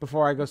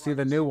before I go see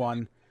the new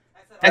one?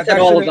 I said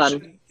all of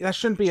them. That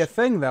shouldn't be a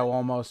thing, though,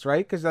 almost,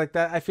 right? Because like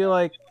that, I feel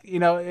like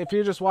if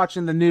you're just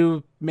watching the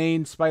new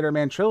main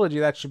Spider-Man trilogy,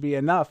 that should be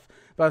enough.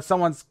 But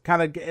someone's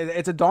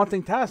it's a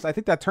daunting task. I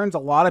think that turns a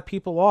lot of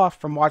people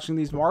off from watching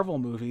these Marvel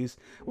movies,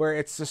 where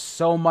it's just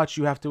so much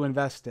you have to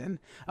invest in.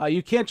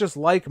 You can't just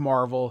like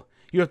Marvel;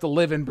 you have to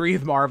live and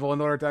breathe Marvel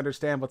in order to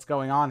understand what's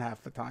going on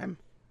half the time.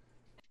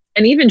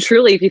 And even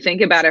truly, if you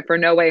think about it, for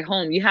No Way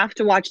Home, you have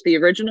to watch the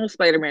original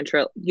Spider-Man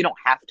trilogy. You don't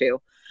have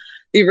to.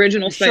 The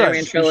original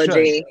Spider-Man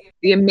trilogy,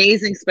 The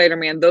Amazing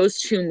Spider-Man, those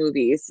 2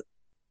 movies,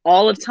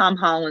 all of Tom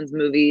Holland's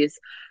movies,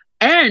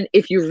 and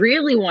if you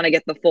really want to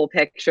get the full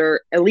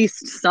picture, at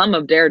least some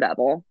of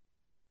Daredevil.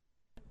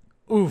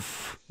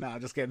 Oof. No,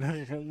 just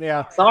kidding.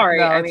 Yeah. Sorry.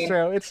 No, I it's mean,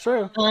 true. It's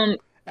true.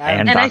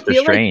 And Doctor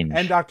Strange.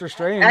 And Doctor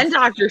Strange. And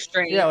Doctor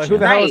Strange. Yeah, like, who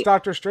the hell is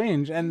Doctor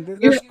Strange? And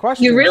there's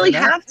questions. You really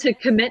have to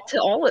commit to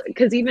all of it,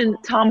 because even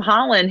Tom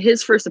Holland,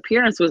 his first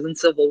appearance was in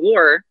Civil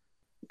War.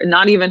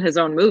 Not even his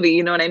own movie,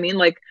 you know what I mean?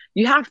 Like,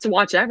 you have to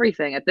watch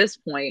everything at this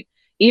point.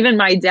 Even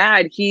my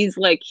dad, he's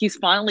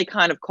finally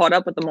kind of caught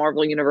up with the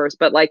Marvel universe,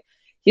 but like,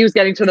 he was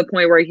getting to the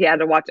point where he had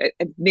to watch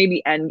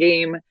maybe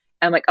Endgame,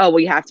 and like, oh,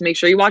 well, you have to make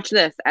sure you watch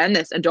this, and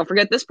don't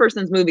forget this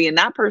person's movie and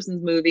that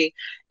person's movie,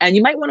 and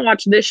you might want to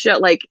watch this show.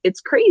 Like,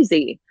 it's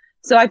crazy.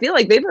 So I feel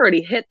like they've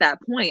already hit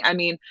that point. I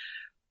mean,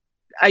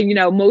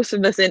 most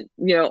of us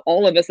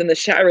all of us in the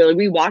chat, really,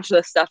 we watch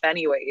this stuff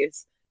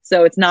anyways.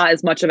 So it's not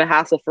as much of a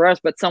hassle for us,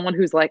 but someone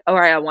who's like, all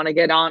right, I want to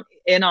get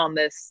in on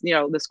this,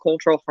 this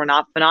cultural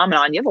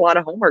phenomenon. You have a lot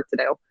of homework to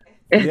do.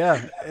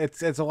 Yeah,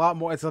 it's a lot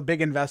more. It's a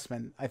big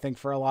investment, I think,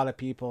 for a lot of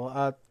people.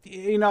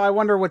 I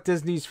wonder what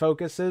Disney's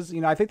focus is.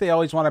 I think they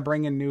always want to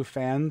bring in new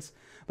fans,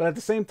 but at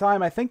the same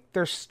time, I think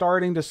they're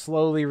starting to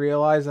slowly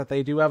realize that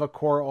they do have a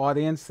core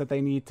audience that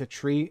they need to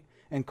treat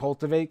and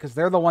cultivate, because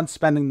they're the ones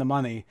spending the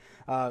money.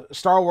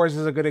 Star Wars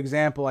is a good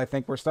example. I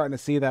think we're starting to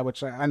see that,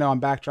 which I know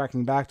I'm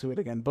backtracking back to it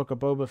again. Book of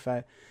Boba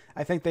Fett.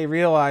 I think they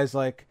realize,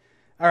 like,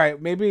 all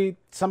right, maybe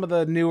some of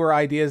the newer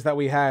ideas that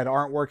we had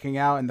aren't working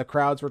out, and the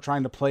crowds we're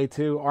trying to play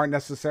to aren't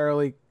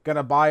necessarily going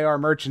to buy our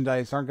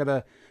merchandise, aren't going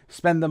to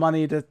spend the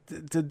money to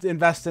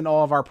invest in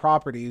all of our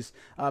properties.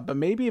 But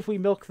maybe if we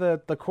milk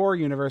the core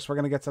universe, we're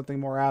going to get something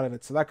more out of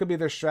it. So that could be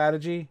their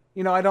strategy.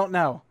 I don't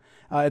know.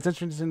 It's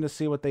interesting to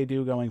see what they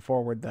do going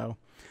forward, though.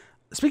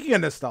 Speaking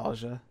of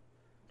nostalgia,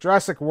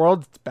 Jurassic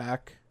World's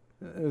back.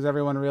 Is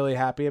everyone really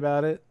happy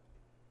about it?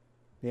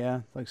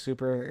 Yeah, like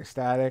super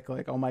ecstatic.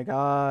 Like, oh my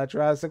god,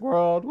 Jurassic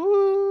World,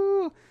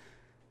 woo!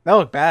 That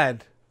looked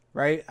bad,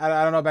 right?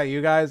 I don't know about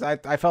you guys. I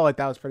felt like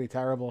that was pretty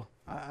terrible.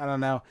 I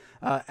don't know.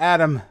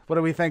 Adam, what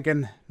are we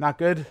thinking? Not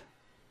good?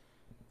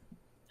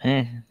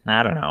 I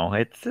don't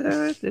know.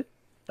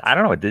 I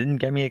don't know. It didn't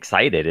get me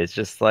excited. It's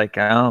just like,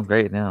 oh,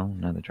 great, now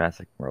another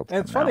Jurassic World. And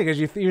it's funny because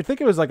you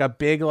think it was like a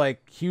big,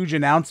 like, huge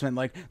announcement,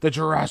 like the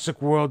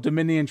Jurassic World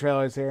Dominion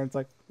trailer is here. And it's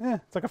like,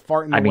 it's like a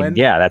fart in the wind.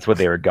 Yeah, that's what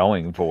they were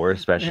going for,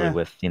 especially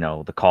with, you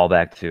know, the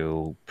callback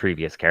to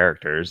previous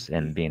characters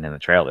and being in the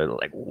trailer. They're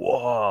like,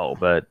 whoa.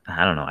 But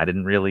I don't know. I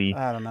don't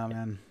know,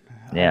 man.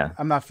 Yeah.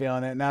 I'm not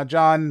feeling it. Now,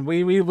 John,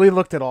 we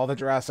looked at all the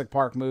Jurassic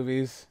Park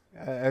movies,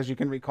 as you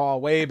can recall,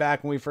 way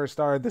back when we first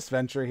started this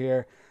venture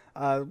here.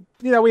 You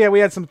know, we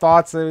had some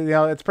thoughts. You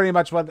know, it's pretty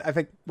much what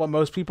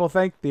most people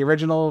think. The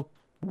original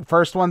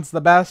first one's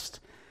the best,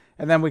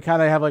 and then we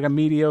kind of have like a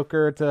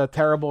mediocre to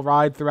terrible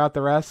ride throughout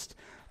the rest.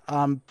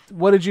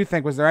 What did you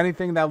think? Was there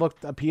anything that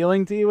looked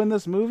appealing to you in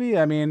this movie?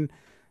 I mean,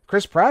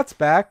 Chris Pratt's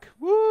back.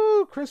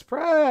 Woo! Chris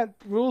Pratt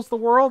rules the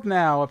world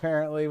now,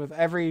 apparently, with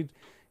every,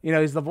 you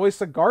know, he's the voice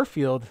of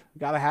Garfield.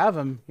 Gotta have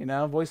him, you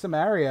know, voice of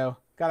Mario.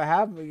 Gotta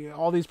have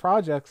all these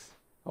projects.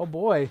 Oh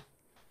boy.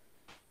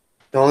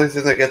 The only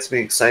thing that gets me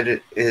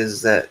excited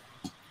is that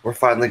we're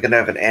finally gonna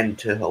have an end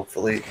to,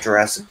 hopefully,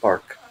 Jurassic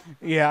Park.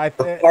 Yeah,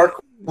 the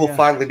park will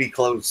finally be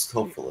closed,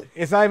 hopefully.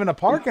 It's not even a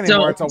park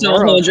anymore. It's a world.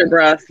 Don't hold your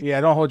breath.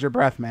 Yeah, don't hold your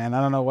breath, man.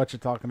 I don't know what you're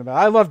talking about.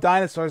 I love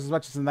dinosaurs as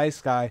much as the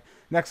next guy.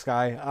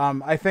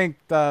 I think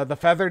the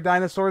feathered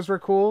dinosaurs were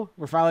cool.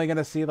 We're finally going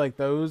to see like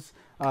those.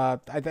 I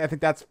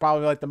think that's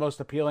probably like the most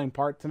appealing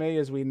part to me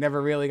is we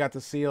never really got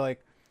to see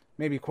like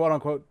maybe quote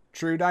unquote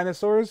true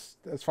dinosaurs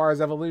as far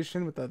as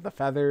evolution with the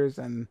feathers,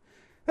 and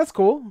that's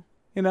cool.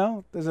 You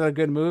know, is it a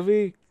good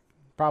movie?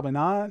 Probably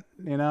not.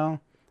 You know.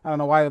 I don't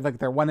know why, like,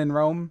 they're one in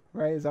Rome,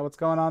 right? Is that what's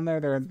going on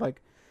there? They're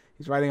like,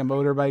 he's riding a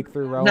motorbike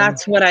through Rome.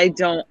 That's what I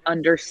don't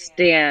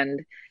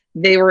understand.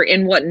 They were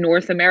in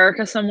North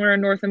America, somewhere in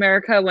North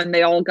America when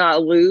they all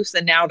got loose,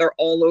 and now they're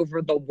all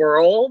over the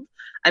world.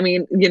 I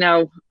mean, you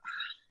know,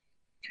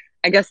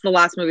 I guess the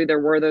last movie there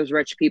were those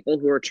rich people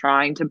who were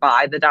trying to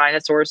buy the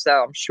dinosaurs,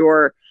 so I'm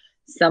sure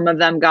some of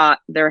them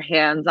got their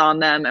hands on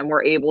them and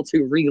were able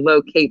to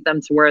relocate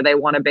them to where they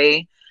want to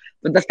be.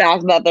 But the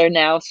fact that they're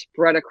now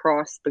spread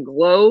across the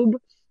globe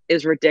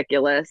is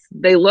ridiculous.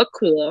 They look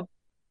cool.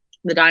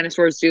 The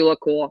dinosaurs do look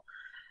cool.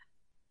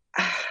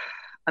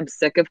 I'm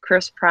sick of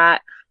Chris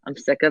Pratt. I'm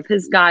sick of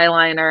his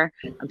guyliner.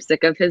 I'm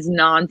sick of his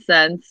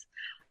nonsense.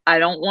 I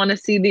don't want to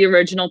see the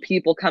original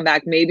people come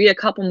back. Maybe a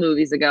couple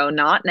movies ago,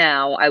 not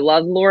now. I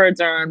love Laura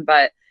Dern,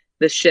 but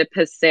the ship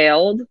has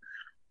sailed.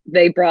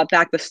 They brought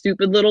back the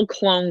stupid little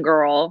clone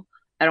girl.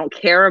 I don't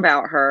care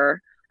about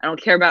her. I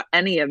don't care about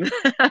any of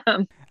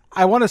them.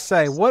 I want to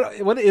say,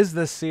 what is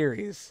this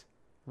series?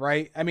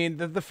 Right? I mean,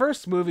 the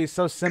first movie is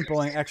so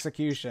simple in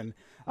execution.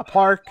 A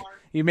park,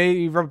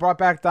 you brought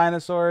back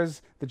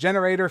dinosaurs, the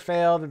generator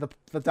failed,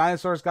 the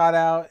dinosaurs got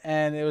out,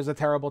 and it was a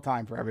terrible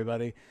time for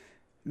everybody.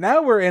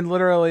 Now we're in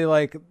literally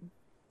like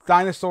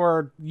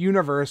dinosaur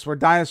universe where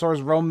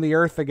dinosaurs roam the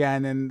earth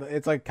again, and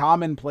it's like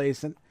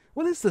commonplace. And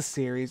what is this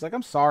series? Like,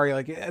 I'm sorry,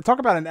 like, talk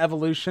about an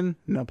evolution,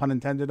 no pun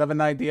intended, of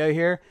an idea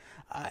here.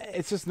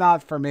 It's just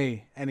not for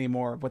me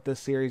anymore what this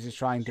series is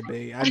trying to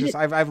be.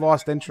 I've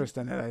lost interest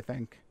in it, I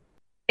think.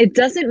 It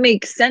doesn't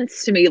make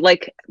sense to me.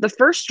 Like, the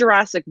first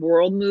Jurassic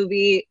World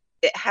movie,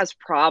 it has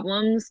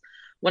problems.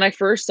 When I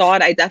first saw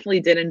it, I definitely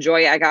did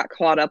enjoy it. I got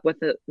caught up with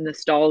the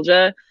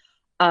nostalgia.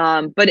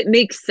 But it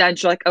makes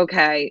sense. You're like,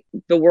 okay,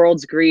 the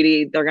world's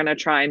greedy. They're going to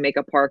try and make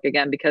a park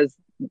again because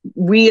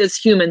we as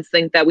humans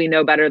think that we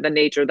know better than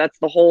nature. That's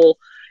the whole...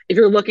 If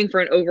you're looking for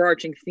an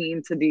overarching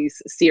theme to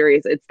these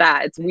series, it's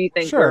that. It's we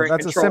think we're in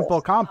that's control. A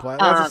simple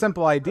complex. That's a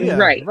simple idea.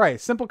 Right.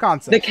 Simple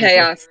concept. The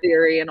chaos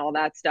theory and all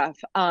that stuff.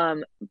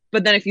 But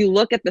then if you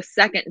look at the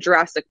second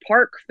Jurassic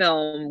Park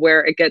film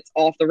where it gets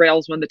off the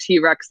rails when the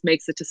T-Rex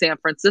makes it to San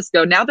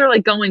Francisco, now they're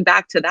like going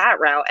back to that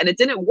route. And it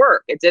didn't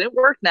work. It didn't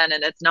work then,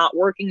 and it's not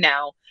working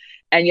now.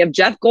 And you have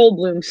Jeff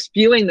Goldblum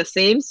spewing the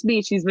same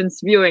speech he's been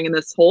spewing in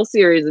this whole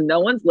series, and no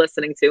one's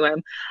listening to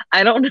him.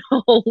 I don't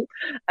know.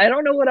 I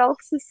don't know what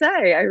else to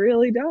say. I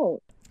really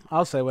don't.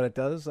 I'll say what it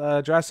does.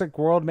 Jurassic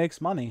World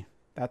makes money.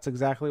 That's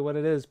exactly what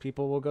it is.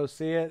 People will go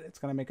see it. It's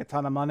going to make a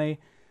ton of money.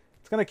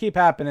 It's going to keep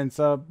happening.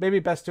 So maybe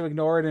best to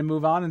ignore it and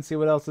move on and see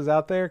what else is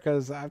out there,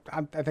 because I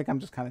think I'm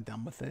just kind of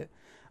done with it.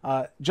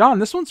 John,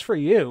 this one's for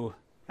you.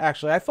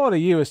 Actually, I thought of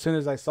you as soon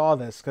as I saw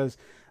this, because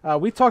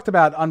we talked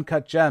about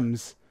Uncut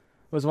Gems.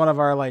 Was one of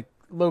our like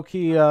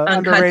low-key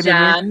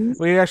underrated.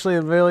 We actually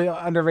a really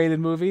underrated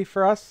movie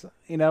for us.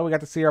 You know, we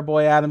got to see our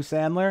boy Adam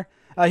Sandler.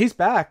 He's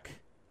back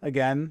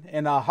again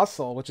in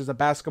Hustle, which is a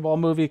basketball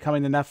movie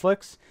coming to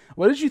Netflix.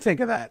 What did you think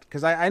of that?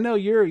 Because I know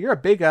you're a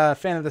big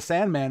fan of the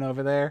Sandman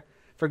over there,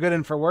 for good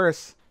and for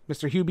worse,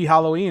 Mr. Hubie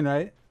Halloween,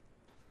 right?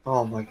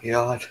 Oh my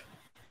god,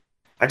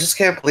 I just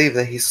can't believe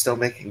that he's still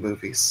making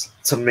movies.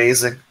 It's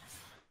amazing.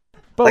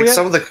 But like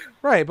some of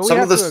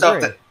the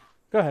stuff that.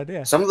 Go ahead,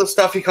 yeah. Some of the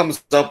stuff he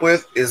comes up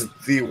with is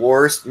the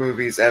worst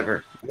movies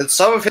ever. But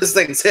some of his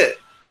things hit.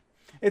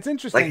 It's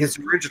interesting. Like his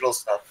original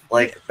stuff,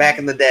 like back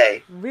in the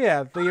day.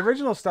 Yeah, the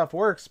original stuff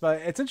works, but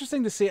it's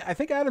interesting to see. I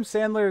think Adam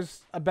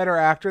Sandler's a better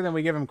actor than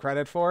we give him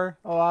credit for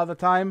a lot of the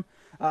time.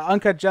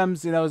 Uncut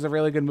Gems, you know, is a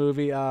really good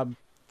movie.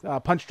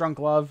 Punch Drunk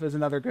Love is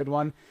another good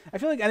one. I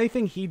feel like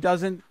anything he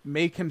doesn't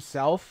make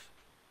himself,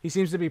 he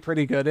seems to be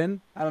pretty good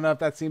in. I don't know if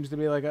that seems to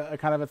be like a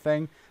kind of a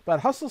thing,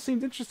 but Hustle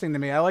seemed interesting to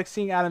me. I like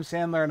seeing Adam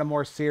Sandler in a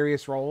more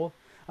serious role,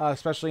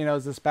 especially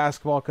as this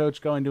basketball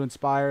coach going to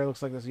inspire. It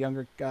looks like this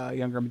younger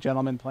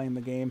gentleman playing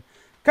the game.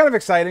 Kind of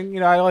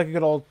exciting. I like a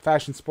good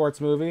old-fashioned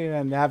sports movie,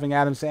 and having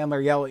Adam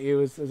Sandler yell at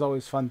you is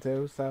always fun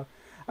too. So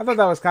I thought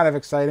that was kind of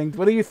exciting.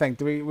 What do you think?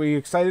 Were you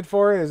excited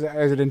for it? Is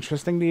it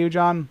interesting to you,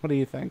 John? What do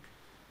you think?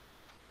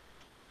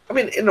 I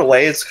mean, in a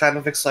way, it's kind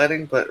of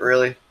exciting, but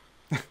really,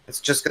 it's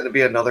just going to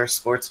be another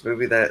sports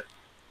movie that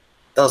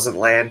doesn't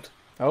land.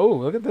 Oh,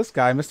 look at this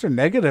guy, Mr.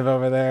 Negative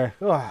over there.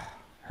 Ugh,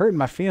 hurting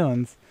my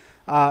feelings.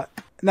 Now,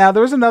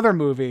 there was another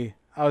movie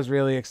I was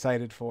really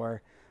excited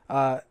for.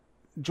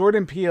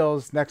 Jordan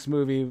Peele's next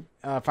movie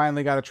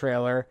finally got a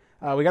trailer.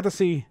 We got to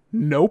see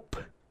Nope,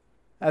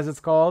 as it's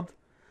called.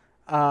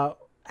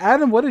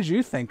 Adam, what did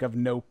you think of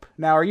Nope?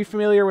 Now, are you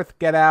familiar with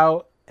Get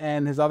Out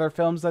and his other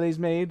films that he's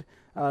made?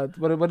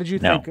 What did you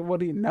think?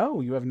 No,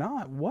 you have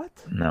not. What?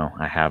 No,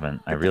 I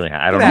haven't. I really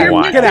I don't know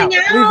why. Get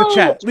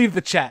out. Leave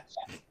the chat.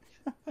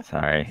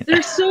 Sorry.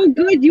 They're so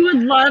good. You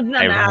would love them.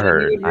 I've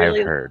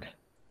heard.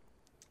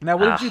 Now,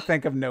 what did you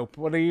think of Nope?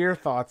 What are your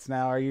thoughts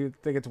now? Are you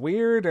think it's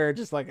weird or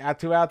just like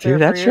too out there?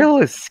 Dude, that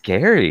trailer is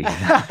scary.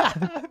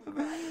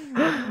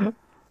 It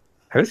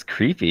was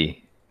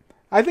creepy.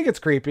 I think it's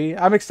creepy.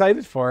 I'm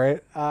excited for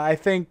it. I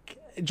think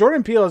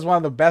Jordan Peele is one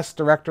of the best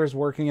directors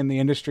working in the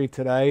industry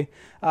today.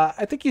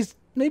 I think he's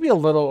maybe a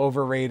little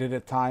overrated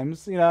at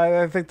times.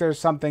 I think there's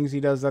some things he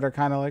does that are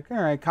kind of like,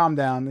 all right, calm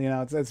down.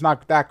 It's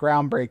not that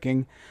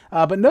groundbreaking.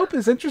 But Nope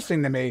is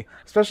interesting to me,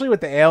 especially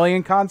with the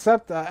alien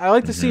concept. I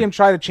like to see him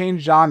try to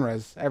change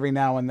genres every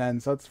now and then.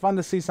 So it's fun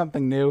to see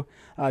something new.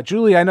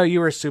 Julie, I know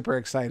you were super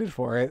excited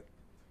for it.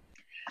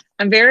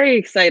 I'm very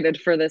excited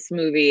for this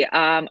movie.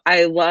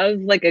 I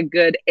love like a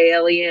good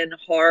alien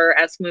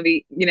horror-esque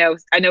movie.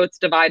 I know it's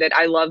divided.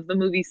 I love the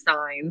movie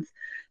Signs.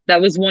 That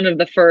was one of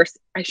the first,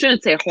 I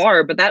shouldn't say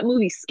horror, but that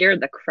movie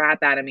scared the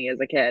crap out of me as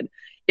a kid.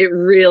 It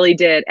really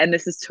did. And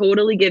this is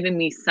totally giving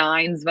me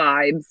Signs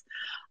vibes.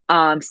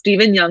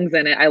 Stephen Young's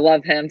in it. I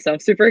love him. So I'm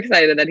super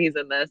excited that he's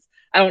in this.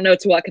 I don't know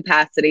to what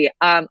capacity.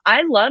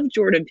 I love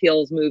Jordan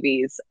Peele's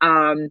movies.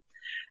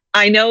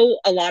 I know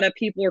a lot of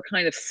people are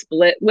kind of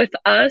split with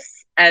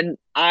us, and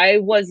I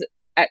was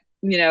at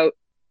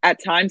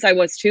times I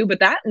was too,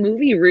 but that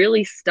movie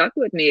really stuck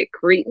with me. It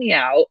creeped me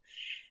out,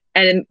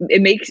 and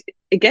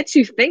it gets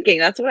you thinking.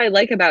 That's what I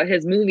like about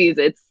his movies.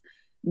 It's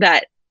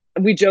that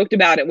we joked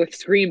about it with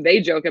Scream.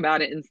 They joke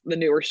about it in the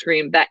newer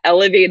Scream, that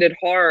elevated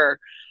horror.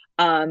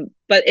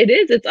 But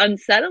it's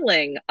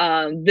unsettling.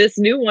 This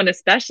new one,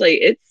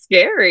 especially, it's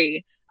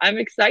scary. I'm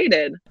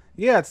excited.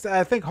 Yeah,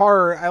 I think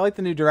horror. I like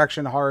the new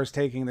direction horror is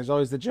taking. There's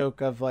always the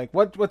joke of like,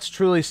 what's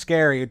truly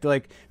scary?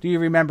 Like, do you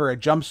remember a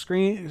jump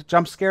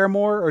scare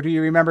more, or do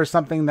you remember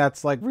something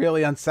that's like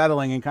really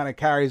unsettling and kind of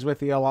carries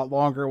with you a lot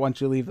longer once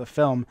you leave the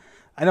film?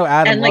 I know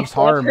Adam loves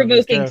horror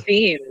movies too.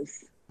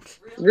 Themes,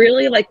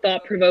 really like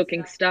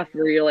thought-provoking stuff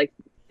where you're like,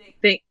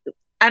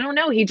 I don't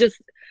know. He just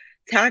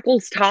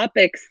tackles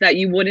topics that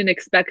you wouldn't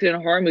expect in a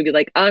horror movie.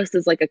 Like Us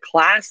is like a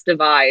class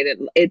divide,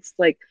 and it's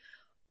like,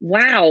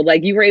 wow,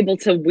 like you were able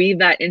to weave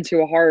that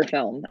into a horror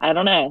film. I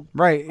don't know.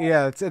 Right.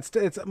 Yeah.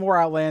 It's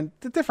more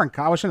different.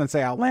 I shouldn't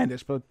say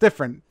outlandish, but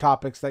different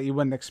topics that you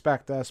wouldn't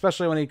expect,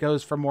 especially when he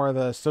goes for more of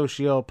the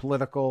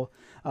socio-political,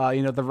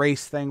 the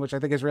race thing, which I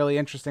think is really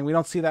interesting. We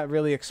don't see that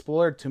really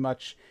explored too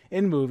much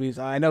in movies.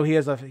 I know he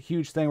has a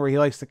huge thing where he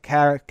likes to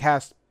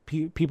cast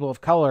people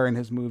of color in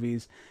his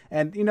movies,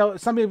 and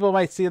some people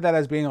might see that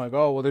as being like,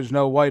 oh well, there's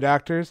no white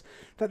actors.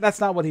 That's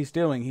not what he's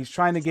doing. He's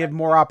trying to give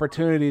more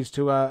opportunities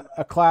to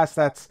a class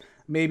that's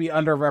maybe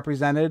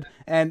underrepresented,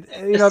 and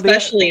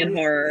especially in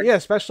horror. Yeah,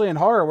 especially in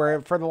horror,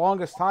 where for the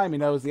longest time, it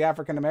was the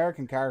African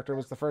American character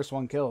was the first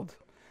one killed.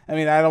 I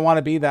mean, I don't want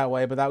to be that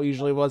way, but that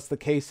usually was the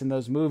case in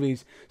those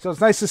movies. So it's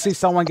nice to see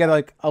someone get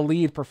like a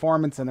lead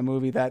performance in a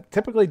movie that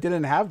typically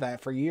didn't have that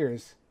for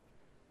years.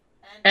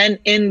 And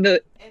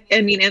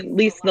at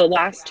least the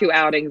last two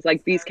outings,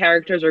 like these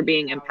characters are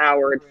being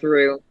empowered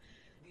through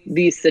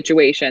these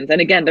situations. And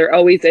again, there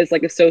always is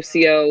like a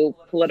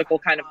socio-political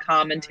kind of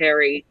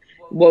commentary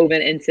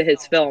woven into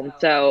his film.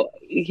 So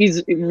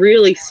he's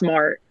really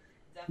smart,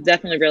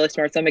 definitely really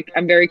smart. So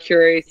I'm very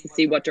curious to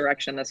see what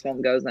direction this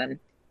film goes in.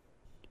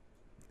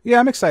 Yeah,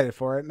 I'm excited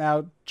for it.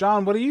 Now,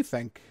 John, what do you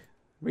think?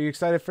 Were you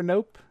excited for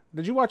Nope?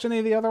 Did you watch any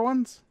of the other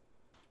ones?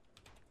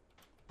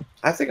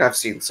 I think I've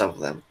seen some of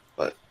them,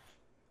 but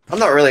I'm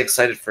not really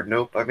excited for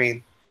Nope. I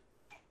mean,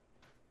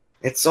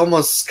 it's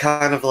almost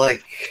kind of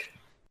like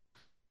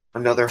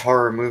another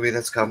horror movie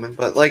that's coming,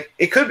 but like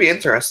it could be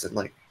interesting.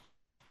 Like,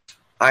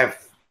 I've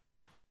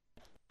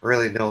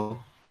really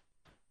no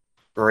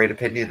great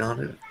opinion on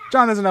it.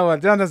 John doesn't know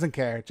what. John doesn't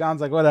care.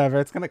 John's like,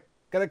 whatever. It's gonna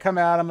come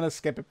out. I'm gonna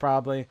skip it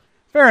probably.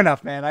 Fair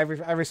enough, man. I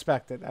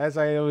respect it, as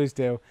I always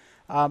do.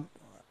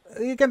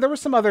 again, there were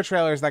some other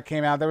trailers that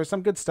came out. There was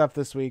some good stuff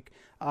this week.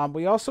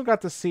 We also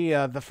got to see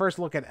the first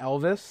look at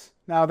Elvis.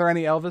 Now, are there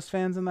any Elvis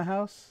fans in the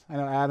house? I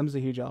know Adam's a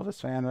huge Elvis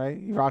fan, right?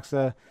 He rocks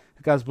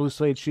got blue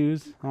suede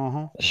shoes.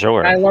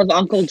 Sure. I love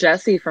Uncle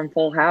Jesse from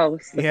Full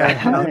House.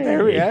 Yeah,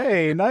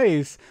 hey,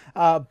 nice.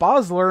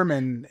 Baz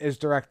Luhrmann is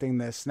directing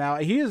this. Now,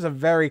 he is a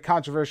very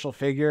controversial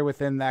figure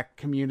within that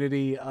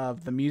community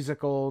of the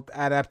musical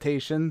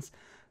adaptations.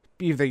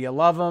 Either you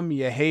love him,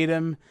 you hate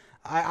him.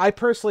 I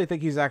personally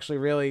think he's actually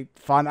really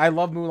fun. I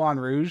love Moulin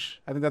Rouge.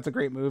 I think that's a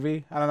great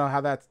movie. I don't know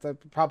how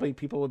probably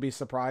people would be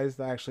surprised.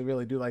 I actually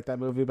really do like that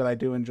movie, but I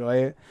do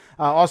enjoy it.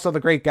 Also, The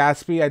Great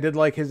Gatsby. I did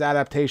like his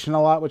adaptation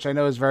a lot, which I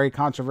know is very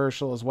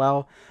controversial as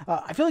well.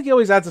 I feel like he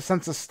always adds a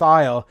sense of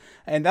style,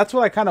 and that's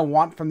what I kind of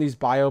want from these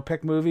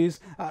biopic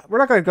movies. We're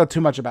not going to go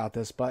too much about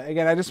this, but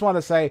again, I just want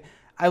to say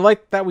I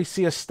like that we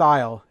see a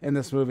style in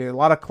this movie. A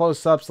lot of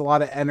close-ups, a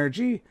lot of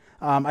energy.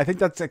 I think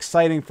that's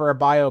exciting for a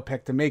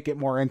biopic to make it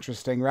more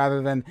interesting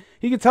rather than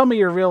you can tell me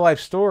your real life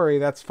story.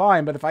 That's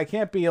fine. But if I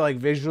can't be like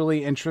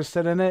visually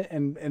interested in it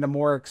in a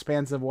more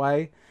expansive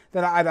way,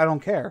 then I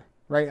don't care.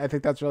 Right. I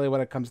think that's really what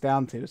it comes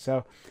down to.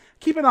 So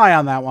keep an eye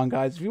on that one,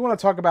 guys. If you want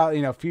to talk about,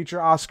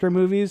 future Oscar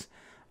movies,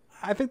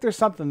 I think there's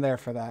something there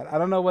for that. I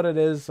don't know what it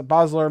is.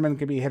 Baz Luhrmann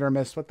could be hit or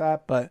miss with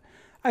that, but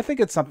I think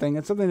it's something.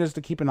 It's something just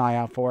to keep an eye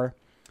out for.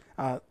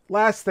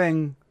 Last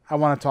thing I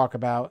want to talk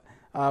about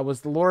was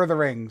the Lord of the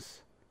Rings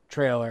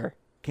trailer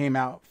came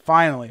out.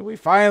 We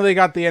finally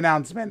got the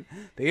announcement.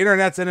 The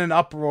internet's in an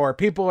uproar.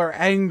 People are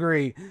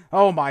angry.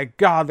 Oh my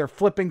god, they're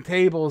flipping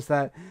tables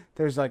that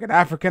there's like an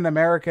African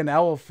American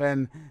elf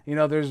and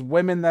there's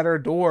women that are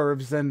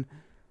dwarves, and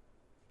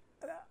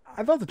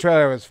I thought the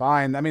trailer was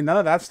fine. I mean, none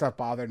of that stuff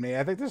bothered me.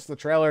 I think the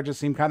trailer just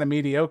seemed kind of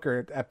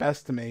mediocre at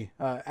best to me.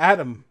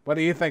 Adam, what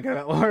do you think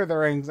of Lord of the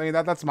Rings? I mean,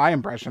 that's my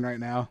impression right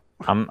now.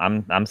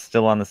 I'm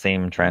still on the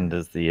same trend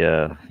as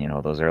the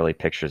those early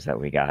pictures that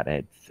we got.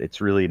 It's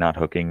really not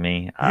hooking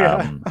me.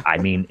 I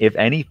mean, if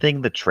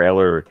anything, the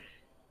trailer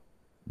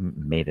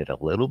made it a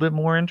little bit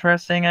more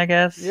interesting, I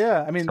guess.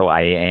 Yeah, I mean, so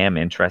I am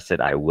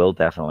interested. I will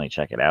definitely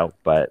check it out.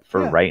 But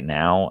for right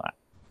now,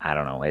 I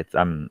don't know.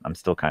 I'm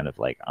still kind of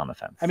like on the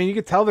fence. I mean, you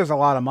could tell there's a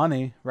lot of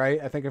money,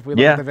 right? I think if we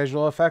look at the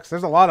visual effects,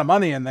 there's a lot of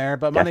money in there,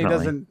 but money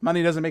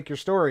doesn't make your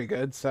story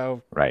good.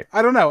 So right.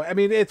 I don't know. I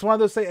mean, it's one of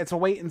those things. It's a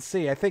wait and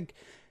see. I think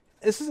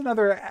this is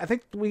another. I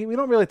think we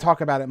don't really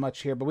talk about it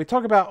much here, but we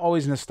talk about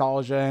always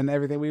nostalgia and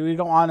everything. We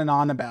go on and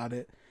on about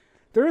it.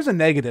 There is a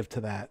negative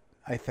to that,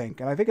 I think,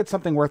 and I think it's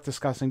something worth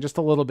discussing just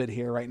a little bit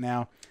here right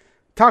now.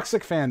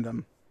 Toxic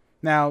fandom.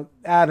 Now,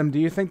 Adam, do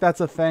you think that's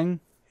a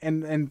thing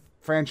in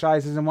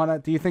franchises and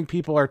whatnot? Do you think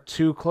people are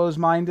too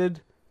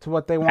close-minded to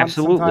what they want?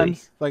 Absolutely.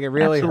 Sometimes? Like it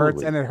really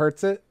hurts, and it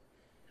hurts it?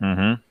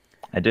 Mm-hmm.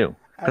 I do.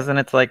 Because then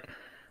it's like,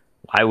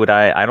 why would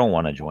I don't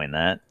want to join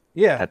that.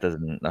 Yeah. That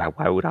doesn't.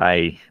 Why would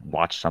I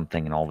watch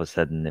something and all of a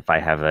sudden, if I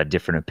have a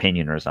different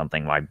opinion or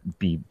something, why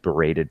be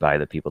berated by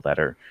the people that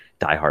are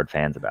diehard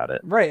fans about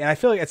it? Right, and I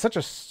feel like it's such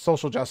a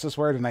social justice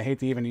word, and I hate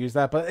to even use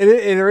that, but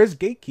there is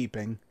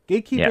gatekeeping.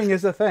 Gatekeeping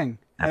is a thing,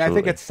 and I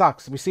think it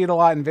sucks. We see it a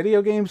lot in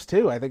video games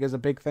too. I think is a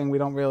big thing. We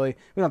don't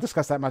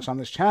discuss that much on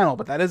this channel,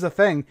 but that is a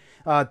thing.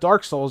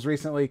 Dark Souls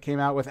recently came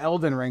out with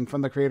Elden Ring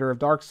from the creator of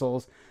Dark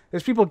Souls.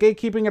 There's people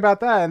gatekeeping about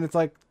that, and it's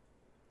like,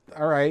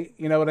 all right,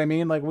 you know what I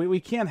mean? Like, we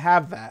can't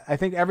have that. I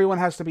think everyone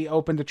has to be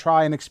open to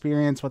try and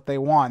experience what they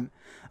want.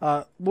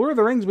 Lord of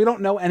the Rings, we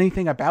don't know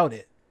anything about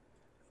it.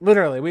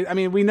 Literally.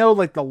 We know,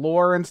 like, the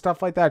lore and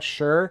stuff like that,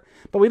 sure.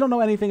 But we don't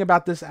know anything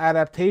about this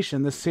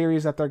adaptation, this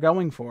series that they're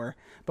going for.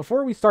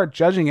 Before we start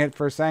judging it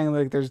for saying,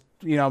 like, there's,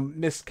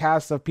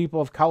 miscasts of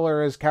people of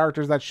color as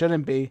characters that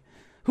shouldn't be,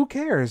 who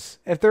cares?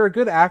 If they're a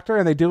good actor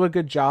and they do a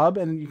good job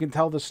and you can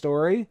tell the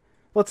story,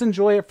 let's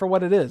enjoy it for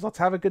what it is. Let's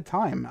have a good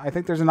time. I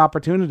think there's an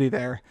opportunity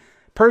there.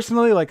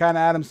 Personally, like kind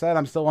of Adam said,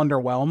 I'm still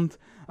underwhelmed.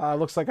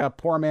 Looks like a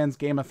poor man's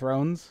Game of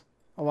Thrones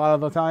a lot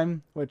of the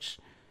time, which,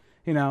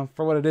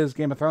 for what it is,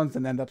 Game of Thrones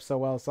didn't end up so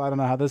well, so I don't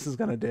know how this is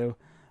going to do.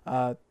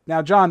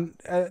 Now, John,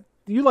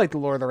 you like the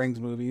Lord of the Rings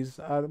movies.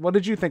 What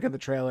did you think of the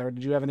trailer?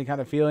 Did you have any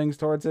kind of feelings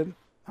towards it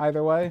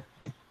either way?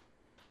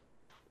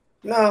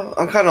 No,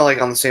 I'm kind of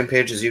like on the same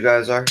page as you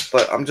guys are,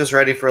 but I'm just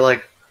ready for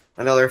like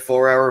another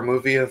 4-hour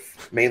movie of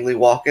mainly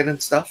walking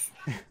and stuff.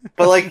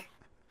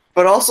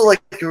 But also like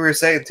you were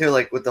saying too,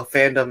 like with the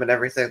fandom and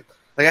everything,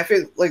 like I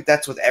feel like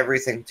that's with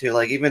everything too.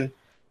 Like even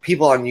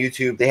people on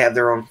YouTube, they have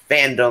their own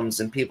fandoms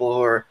and people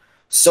who are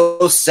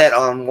so set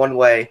on one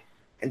way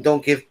and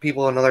don't give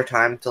people another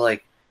time to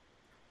like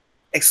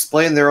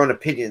explain their own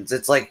opinions.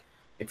 It's like,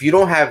 if you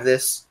don't have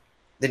this,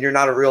 then you're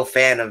not a real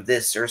fan of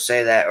this or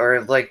say that,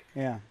 or like,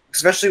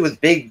 especially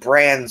with big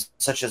brands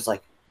such as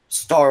like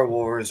Star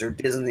Wars or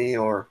Disney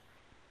or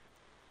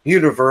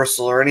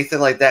Universal or anything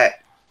like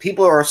that.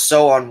 People are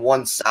so on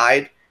one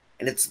side,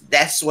 and it's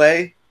this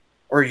way,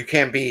 or you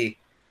can't be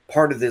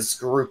part of this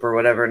group or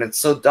whatever, and it's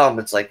so dumb.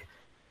 It's like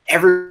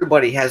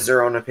everybody has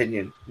their own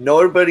opinion.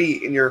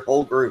 Nobody in your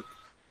whole group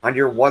on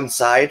your one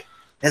side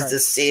has the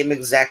same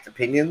exact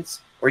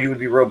opinions, or you would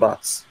be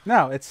robots.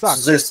 No, it sucks.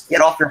 So just get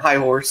off your high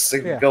horse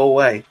and go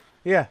away.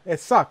 Yeah, it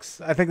sucks.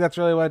 I think that's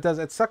really what it does.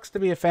 It sucks to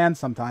be a fan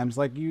sometimes.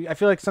 Like I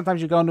feel like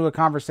sometimes you go into a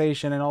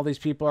conversation and all these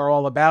people are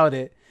all about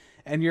it,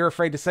 and you're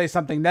afraid to say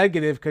something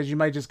negative because you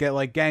might just get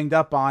like ganged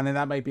up on, and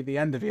that might be the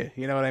end of you.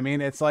 You know what I mean?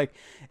 It's like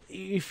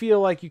you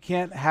feel like you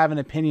can't have an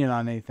opinion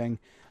on anything.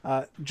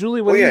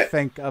 Julie, what do you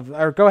think of?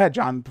 Or go ahead,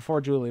 John.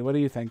 Before Julie, what do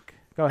you think?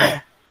 Go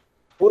ahead.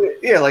 Well,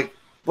 yeah, like,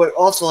 but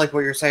also like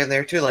what you're saying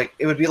there too. Like,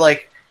 it would be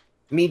like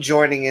me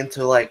joining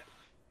into like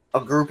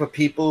a group of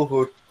people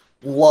who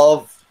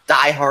love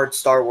diehard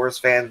Star Wars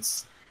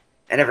fans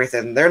and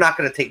everything. They're not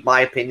going to take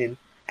my opinion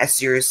as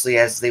seriously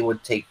as they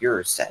would take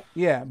yours, Seth.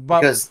 Yeah,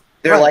 but because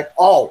they're like,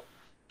 oh,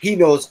 he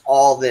knows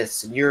all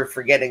this, and you're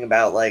forgetting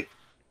about like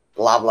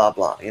blah blah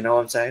blah. You know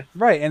what I'm saying?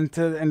 Right, and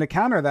to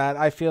counter that,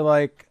 I feel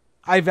like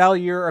I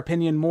value your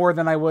opinion more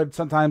than I would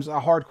sometimes a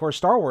hardcore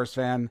Star Wars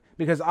fan,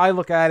 because I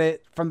look at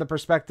it from the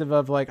perspective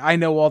of like, I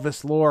know all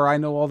this lore, I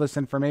know all this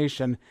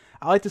information.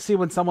 I like to see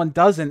when someone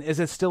doesn't, is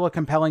it still a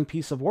compelling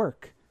piece of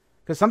work?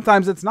 Because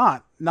sometimes it's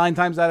not. 9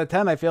 times out of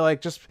 10, I feel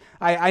like just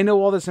I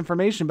know all this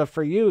information, but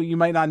for you, you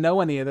might not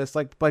know any of this.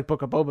 Like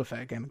Book of Boba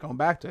Fett, again, going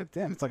back to it,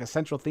 damn, it's like a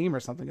central theme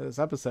or something of this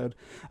episode.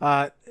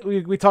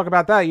 We talk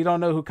about that. You don't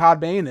know who Cad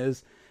Bane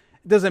is.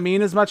 Does it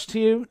mean as much to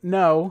you?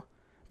 No.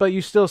 But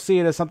you still see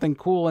it as something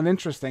cool and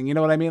interesting. You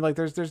know what I mean? Like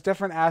there's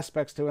different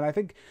aspects to it. And I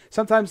think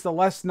sometimes the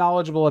less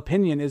knowledgeable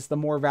opinion is the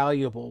more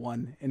valuable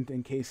one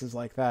in cases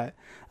like that.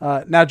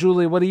 Now,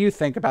 Julie, what do you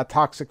think about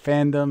toxic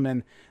fandom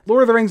and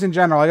Lord of the Rings in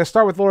general? I guess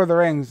start with Lord of the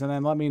Rings and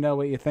then let me know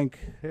what you think,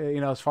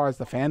 as far as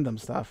the fandom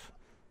stuff.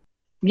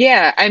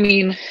 Yeah, I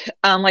mean,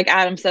 like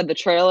Adam said, the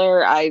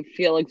trailer, I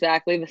feel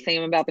exactly the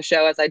same about the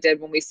show as I did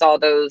when we saw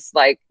those,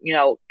 like,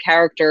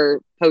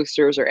 character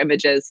posters or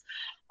images.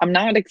 I'm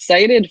not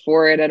excited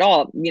for it at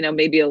all.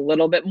 Maybe a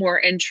little bit more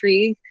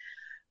intrigue.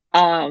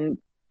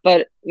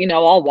 But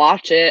I'll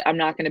watch it. I'm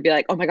not going to be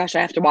like, oh my gosh,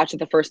 I have to watch it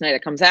the first night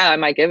it comes out. I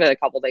might give it a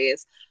couple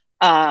days.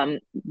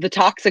 The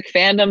toxic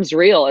fandom's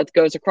real. It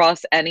goes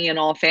across any and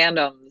all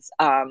fandoms.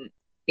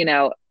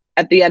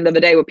 At the end of the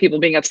day, with people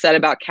being upset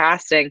about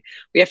casting,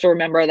 we have to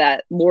remember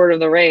that Lord of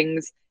the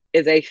Rings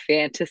is a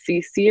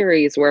fantasy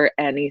series where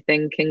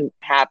anything can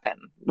happen.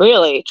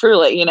 Really,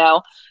 truly,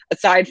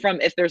 aside from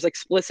if there's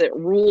explicit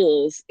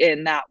rules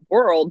in that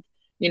world,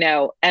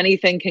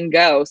 anything can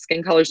go.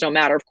 Skin colors don't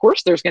matter. Of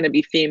course, there's going to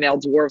be female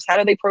dwarves. How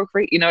do they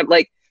procreate?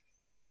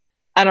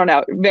 I don't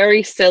know.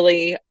 Very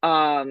silly.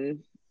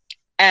 And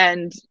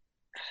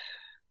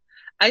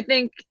I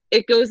think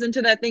it goes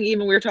into that thing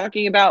even we were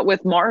talking about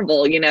with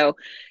Marvel,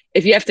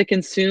 if you have to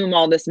consume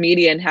all this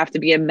media and have to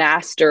be a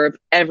master of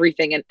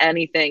everything and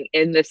anything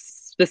in this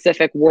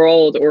specific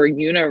world or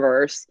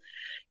universe,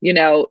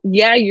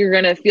 yeah, you're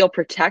going to feel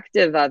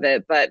protective of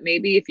it. But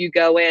maybe if you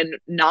go in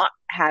not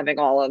having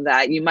all of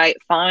that, you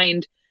might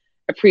find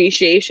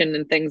appreciation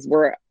in things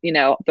where,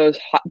 those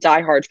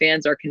diehard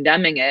fans are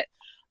condemning it.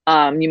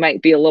 You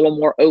might be a little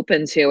more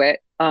open to it.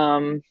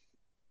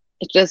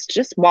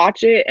 Just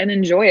watch it and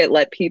enjoy it.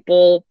 Let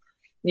people,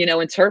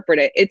 interpret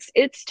it.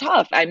 It's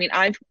tough. I mean,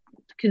 I've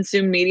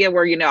consumed media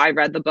where, I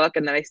read the book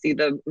and then I see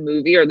the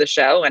movie or the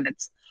show and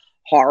it's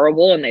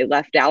horrible and they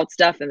left out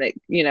stuff and they,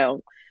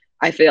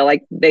 I feel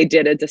like they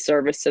did a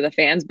disservice to the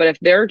fans. But if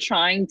they're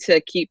trying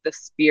to keep the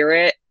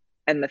spirit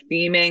and the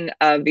theming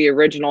of the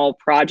original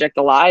project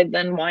alive,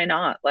 then why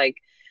not? Like,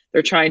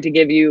 they're trying to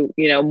give you,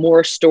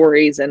 more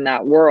stories in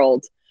that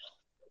world.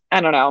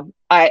 I don't know.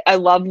 I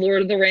love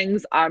Lord of the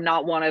Rings. I'm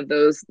not one of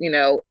those,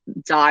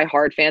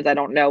 die-hard fans. I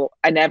don't know.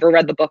 I never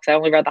read the books. I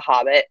only read The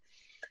Hobbit.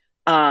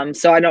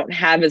 So I don't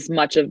have as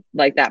much of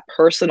like that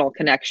personal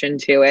connection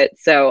to it.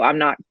 So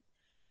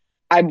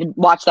I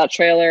watched that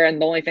trailer and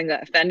the only thing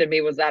that offended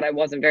me was that I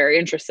wasn't very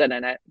interested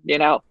in it.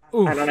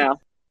 Oof. I don't know.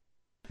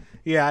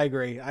 Yeah, I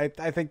agree. I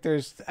think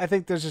there's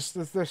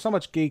so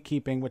much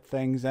gatekeeping with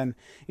things, and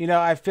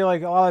I feel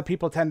like a lot of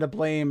people tend to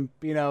blame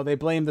they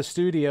blame the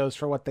studios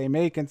for what they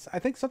make, and I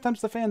think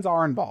sometimes the fans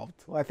are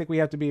involved. I think we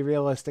have to be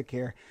realistic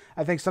here.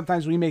 I think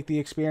sometimes we make the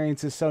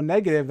experiences so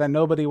negative that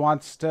nobody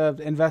wants to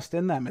invest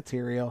in that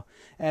material,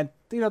 and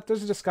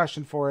there's a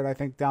discussion for it. I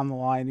think down the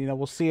line,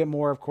 we'll see it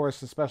more, of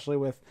course, especially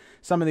with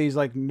some of these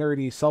like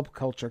nerdy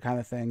subculture kind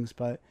of things,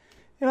 but.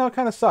 It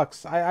kind of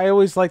sucks. I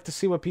always like to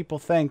see what people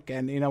think.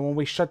 And, when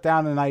we shut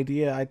down an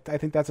idea, I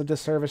think that's a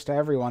disservice to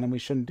everyone and we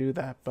shouldn't do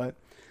that. But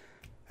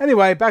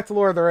anyway, back to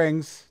Lord of the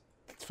Rings.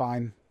 It's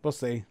fine. We'll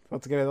see.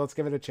 Let's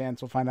give it a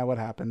chance. We'll find out what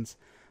happens.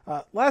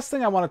 Last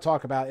thing I want to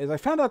talk about is I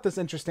found out this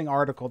interesting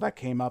article that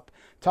came up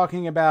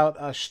talking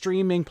about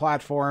streaming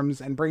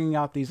platforms and bringing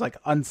out these like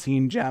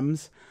unseen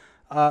gems.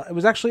 It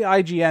was actually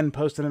IGN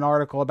posted an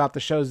article about the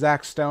show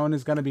Zack Stone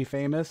is going to be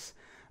famous.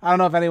 I don't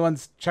know if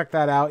anyone's checked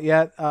that out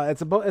yet.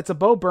 It's a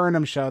Bo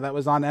Burnham show that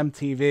was on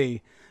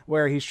MTV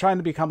where he's trying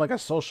to become like a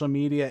social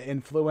media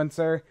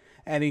influencer,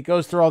 and he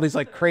goes through all these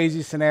like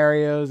crazy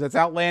scenarios. It's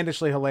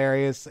outlandishly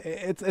hilarious.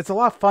 It's a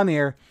lot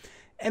funnier,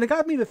 and it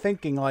got me to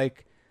thinking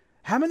like,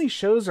 how many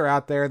shows are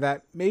out there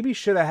that maybe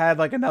should have had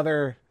like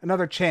another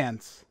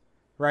chance,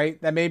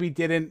 right? That maybe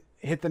didn't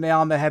hit the nail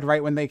on the head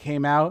right when they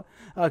came out.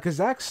 because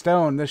Zach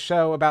Stone, this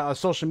show about a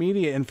social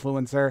media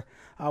influencer,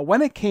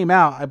 when it came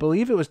out, I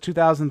believe it was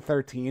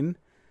 2013.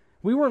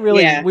 We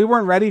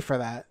weren't ready for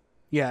that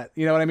yet.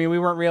 You know what I mean? We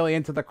weren't really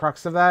into the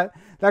crux of that.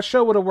 That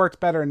show would have worked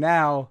better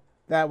now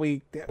that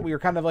we were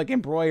kind of like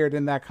embroidered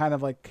in that kind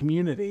of like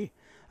community.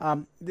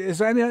 Is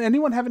there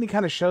anyone have any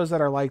kind of shows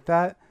that are like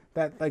that?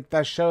 That like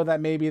that show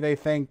that maybe they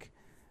think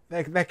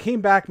that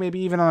came back maybe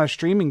even on a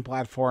streaming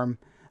platform.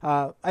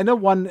 I know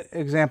one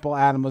example,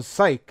 Adam, was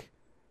Psych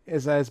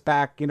is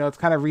back. You know, it's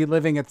kind of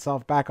reliving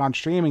itself back on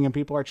streaming and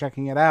people are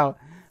checking it out.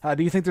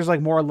 Do you think there's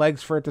like more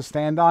legs for it to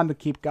stand on to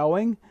keep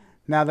going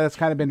now that it's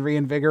kind of been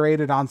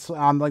reinvigorated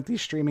on like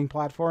these streaming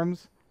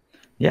platforms?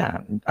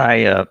 Yeah,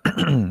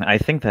 I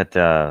think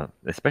that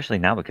especially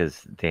now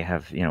because they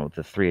have, you know,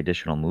 the 3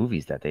 additional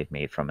movies that they've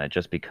made from it,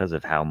 just because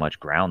of how much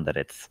ground that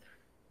it's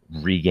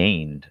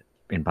regained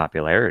in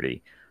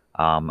popularity.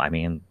 I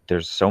mean,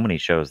 there's so many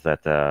shows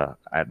that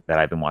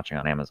I've been watching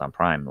on Amazon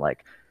Prime,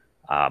 like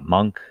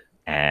Monk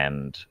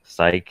and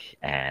Psych,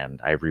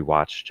 and I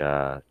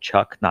rewatched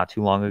Chuck not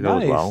too long ago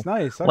as well.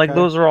 Nice. Okay. Like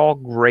those are all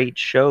great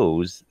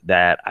shows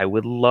that I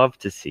would love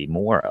to see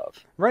more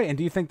of. Right, and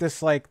do you think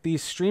this like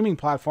these streaming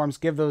platforms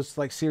give those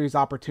like series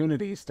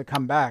opportunities to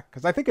come back?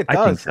 Because I think it does.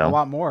 I think so. A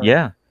lot more.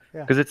 Yeah,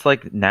 because it's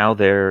like now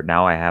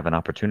I have an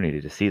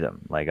opportunity to see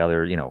them. Like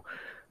other, you know,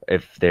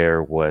 if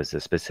there was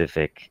a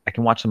specific, I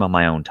can watch them on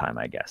my own time,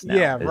 I guess. Now,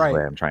 yeah, is right.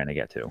 Where I'm trying to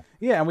get to.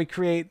 Yeah, and we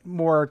create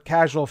more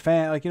casual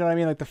like, you know what I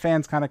mean? Like the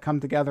fans kind of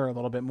come together a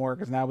little bit more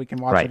because now we can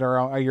watch it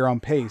at your own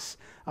pace.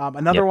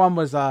 Another one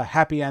was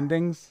Happy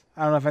Endings.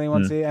 I don't know if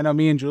anyone see it. I know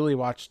me and Julie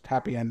watched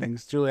Happy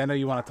Endings. Julie, I know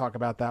you want to talk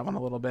about that one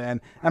a little bit, and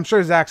I'm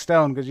sure Zach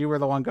Stone, because you were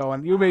the one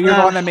going. You're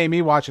the one that made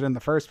me watch it in the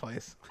first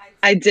place.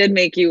 I did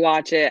make you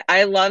watch it.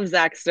 I love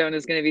Zach Stone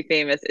is going to be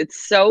famous.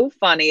 It's so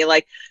funny.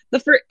 Like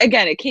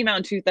again, it came out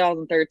in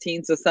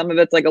 2013, so some of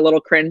it's like a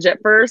little cringe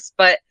at first,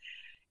 but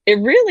it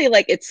really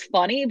like it's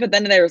funny. But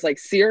then there's like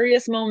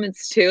serious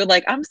moments too.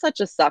 Like I'm such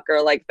a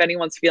sucker. Like if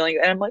anyone's feeling,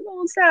 and I'm like,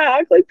 oh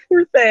Zach, like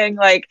poor thing,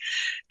 like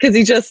because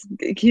he just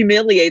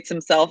humiliates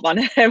himself on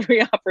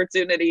every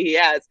opportunity he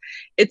has.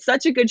 It's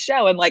such a good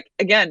show, and like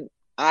again,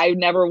 I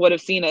never would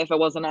have seen it if it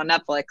wasn't on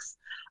Netflix.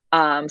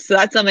 So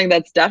that's something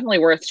that's definitely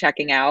worth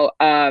checking out.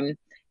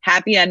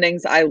 Happy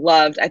Endings, I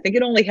loved. I think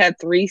it only had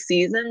 3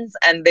 seasons,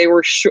 and they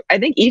were I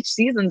think each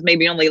season's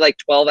maybe only like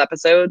 12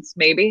 episodes,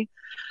 maybe.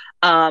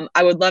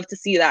 I would love to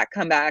see that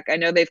come back. I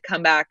know they've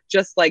come back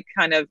just like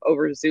kind of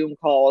over Zoom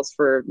calls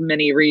for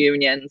mini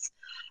reunions.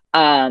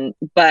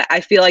 But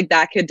I feel like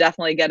that could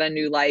definitely get a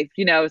new life,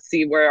 you know,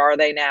 see where are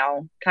they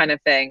now kind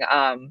of thing.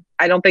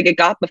 I don't think it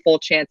got the full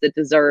chance it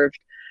deserved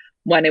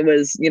when it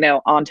was, you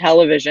know, on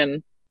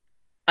television.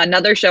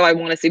 Another show I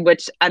want to see,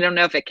 which I don't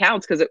know if it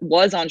counts because it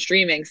was on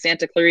streaming,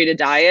 Santa Clarita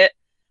Diet.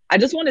 I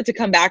just wanted to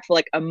come back for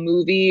like a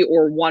movie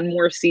or one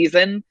more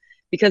season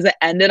because it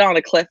ended on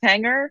a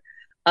cliffhanger.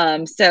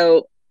 And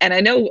I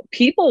know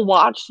people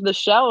watched the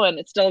show and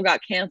it still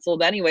got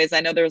canceled anyways. I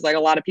know there was like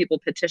a lot of people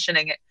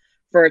petitioning it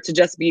for it to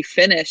just be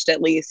finished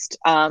at least.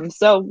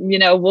 So, you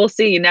know, we'll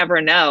see. You never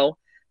know.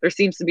 There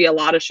seems to be a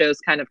lot of shows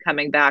kind of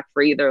coming back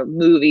for either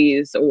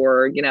movies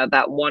or, you know,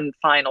 that one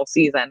final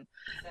season.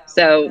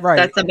 So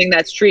that's something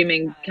that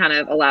streaming kind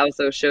of allows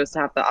those shows to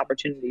have the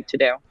opportunity to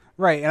do.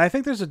 Right. And I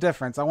think there's a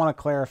difference. I want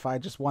to clarify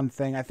just one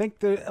thing. I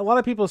think a lot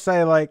of people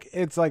say like,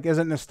 it's like, is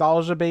it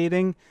nostalgia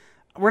baiting?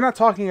 We're not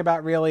talking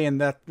about really in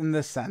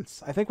this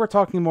sense. I think we're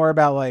talking more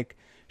about like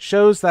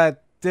shows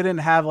that didn't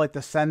have like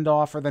the send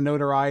off or the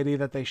notoriety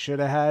that they should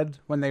have had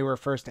when they were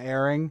first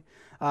airing.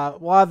 A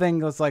lot of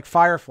things like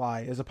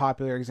Firefly is a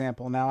popular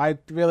example. Now, I've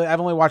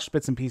only watched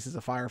bits and pieces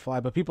of Firefly,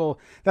 but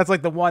that's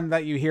like the one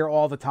that you hear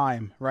all the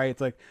time, right?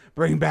 It's like,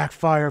 bring back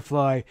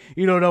Firefly.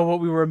 You don't know what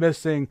we were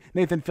missing.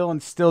 Nathan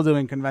Fillon's still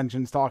doing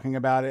conventions talking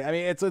about it. I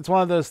mean, it's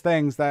one of those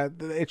things that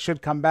it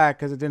should come back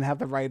because it didn't have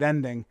the right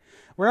ending.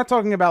 We're not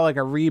talking about like a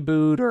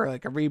reboot or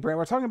like a rebrand.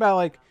 We're talking about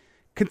like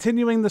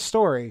continuing the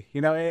story.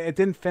 You know, it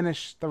didn't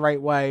finish the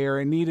right way or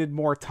it needed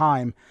more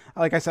time.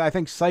 Like I said, I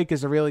think Psych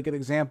is a really good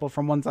example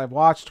from ones I've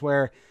watched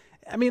where,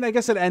 I mean, I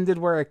guess it ended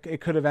where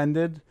it could have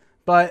ended,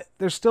 but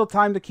there's still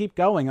time to keep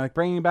going. Like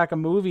bringing back a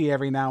movie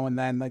every now and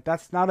then, like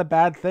that's not a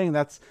bad thing.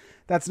 That's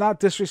not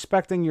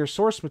disrespecting your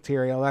source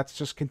material. That's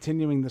just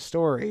continuing the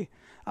story.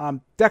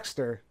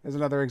 Dexter is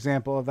another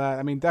example of that.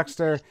 I mean,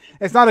 Dexter,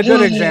 it's not a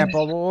good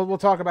example. We'll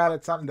talk about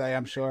it someday,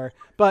 I'm sure.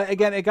 But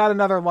again, it got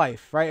another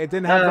life, right? It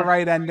didn't have the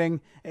right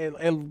ending. It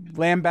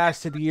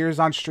lambasted years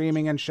on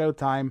streaming and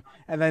Showtime,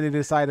 and then it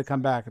decided to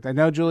come back. I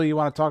know, Julie, you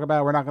want to talk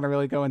about it. We're not going to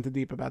really go into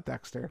deep about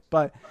Dexter.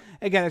 But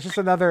again, it's just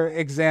another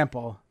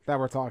example that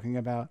we're talking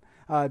about.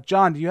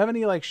 John, do you have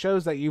any like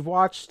shows that you've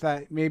watched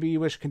that maybe you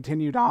wish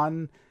continued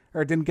on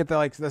or didn't get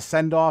the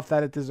send-off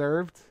that it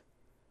deserved?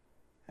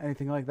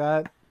 Anything like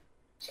that?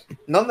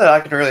 None that I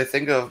can really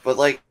think of, but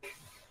like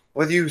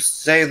with you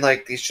saying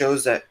like these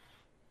shows that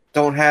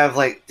don't have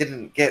like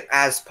didn't get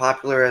as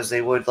popular as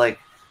they would like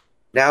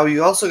now,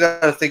 you also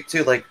got to think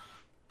too like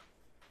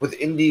with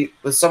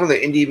some of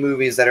the indie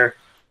movies that are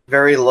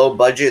very low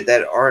budget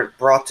that aren't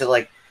brought to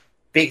like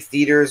big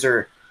theaters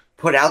or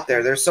put out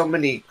there. There's so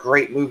many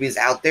great movies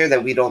out there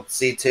that we don't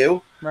see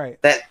too.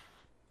 Right. That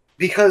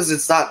because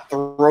it's not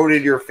thrown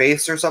in your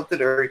face or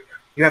something, or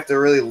you have to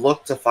really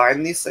look to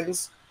find these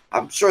things.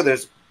 I'm sure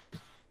there's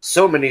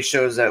so many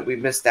shows that we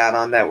missed out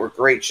on that were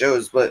great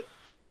shows, but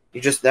you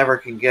just never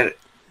can get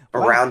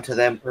around to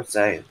them per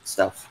se and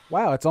stuff.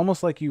 Wow, it's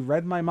almost like you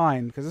read my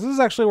mind, because this is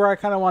actually where I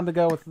kind of wanted to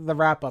go with the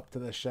wrap up to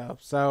this show.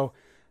 So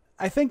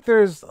I think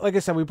there's, like I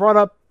said, we brought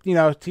up,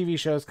 TV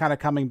shows kind of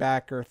coming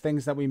back or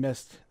things that we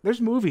missed. There's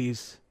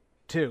movies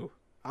too.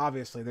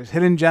 Obviously, there's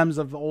hidden gems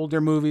of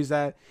older movies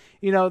that,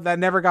 that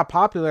never got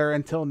popular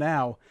until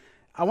now.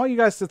 I want you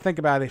guys to think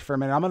about it for a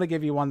minute. I'm going to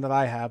give you one that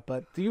I have,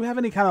 but do you have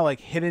any kind of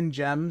like hidden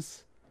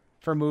gems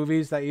for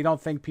movies that you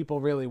don't think people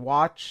really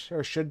watch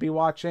or should be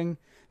watching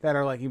that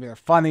are like either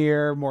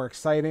funnier, more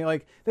exciting?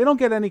 Like they don't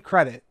get any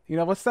credit.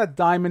 What's that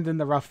diamond in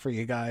the rough for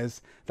you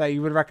guys that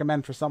you would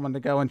recommend for someone to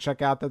go and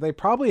check out that they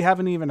probably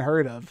haven't even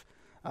heard of?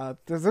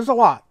 There's a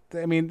lot.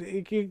 I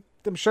mean,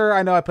 I'm sure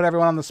I know I put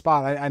everyone on the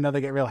spot. I know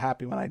they get real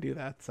happy when I do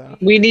that. So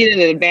we needed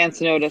an advance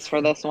notice for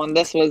this one.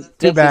 This was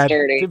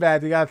dirty. Too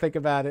bad. You gotta think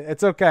about it.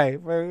 It's okay.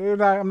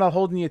 I'm not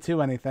holding you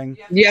to anything.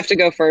 You have to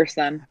go first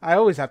then. I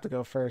always have to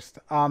go first.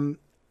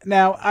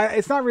 Now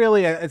it's not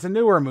really it's a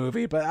newer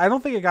movie, but I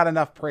don't think it got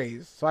enough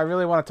praise. So I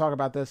really want to talk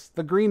about this.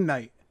 The Green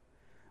Knight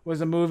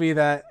was a movie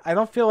that I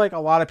don't feel like a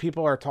lot of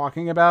people are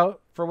talking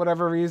about for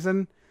whatever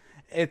reason.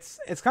 It's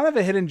kind of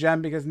a hidden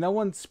gem because no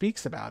one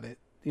speaks about it.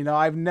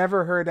 I've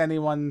never heard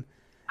anyone.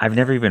 I've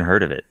never even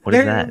heard of it. What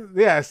is that?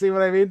 Yeah, see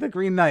what I mean? The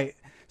Green Knight.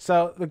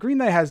 So The Green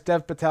Knight has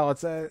Dev Patel.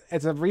 It's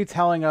a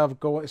retelling of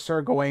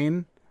Sir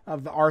Gawain,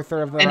 of the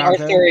Arthur of the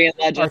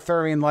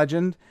Arthurian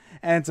legend.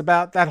 And it's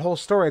about that whole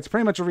story. It's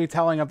pretty much a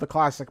retelling of the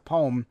classic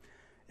poem.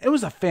 It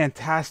was a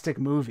fantastic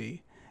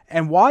movie.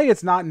 And why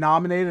it's not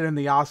nominated in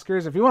the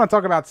Oscars, if you want to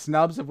talk about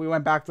snubs, if we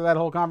went back to that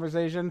whole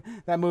conversation,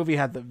 that movie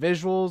had the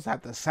visuals,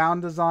 had the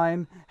sound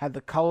design, had the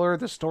color,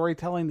 the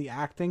storytelling, the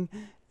acting.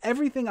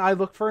 Everything I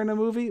look for in a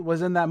movie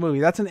was in that movie.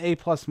 That's an A+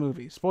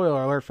 movie.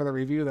 Spoiler alert for the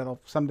review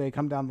that'll someday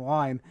come down the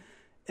line.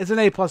 It's an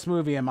A+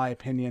 movie in my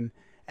opinion.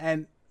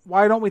 And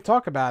why don't we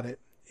talk about it?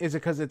 Is it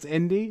because it's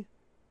indie?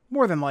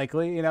 More than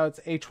likely. It's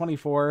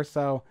A24,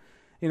 so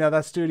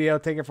that studio,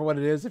 take it for what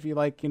it is. If you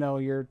like,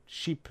 your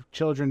sheep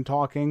children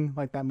talking,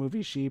 like that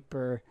movie Sheep,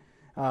 or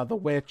The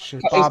Witch,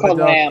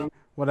 Babadook,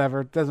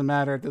 whatever. It doesn't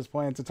matter at this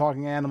point. It's a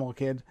talking animal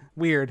kid.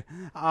 Weird.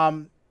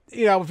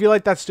 If you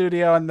like that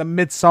studio and the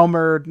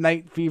Midsummer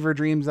Night Fever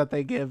dreams that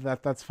they give,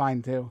 that's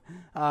fine too.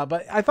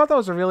 But I thought that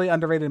was a really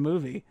underrated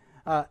movie.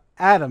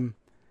 Adam,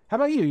 how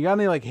about you? You got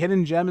any like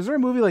hidden gem? Is there a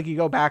movie like you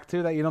go back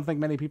to that you don't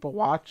think many people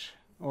watch?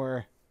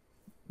 Or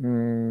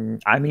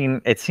I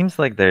mean, it seems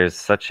like there's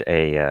such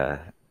a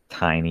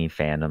tiny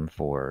fandom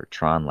for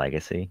Tron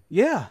Legacy.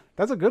 Yeah,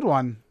 that's a good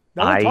one.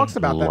 No one talks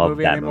about that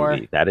movie anymore.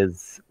 That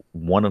is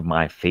one of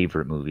my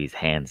favorite movies,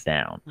 hands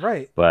down.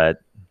 Right.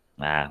 But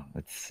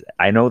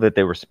I know that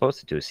they were supposed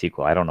to do a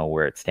sequel. I don't know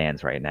where it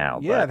stands right now.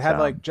 Yeah, but, it had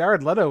like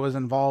Jared Leto was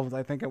involved,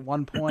 I think, at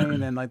one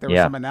point, and like there were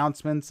some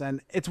announcements.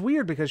 And it's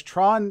weird because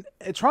Tron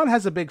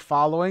has a big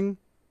following,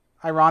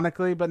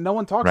 ironically, but no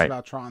one talks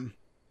about Tron.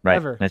 Right.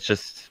 Ever. It's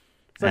just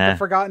it's like the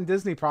forgotten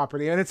Disney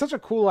property, and it's such a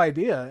cool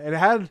idea.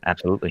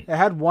 It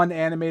had one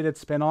animated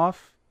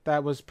spin-off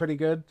that was pretty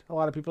good. A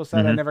lot of people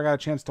said. I never got a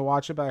chance to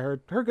watch it, but I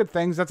heard good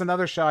things. That's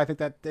another show I think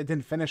that it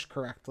didn't finish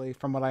correctly,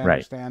 from what I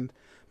understand.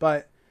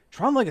 But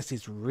Tron Legacy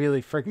is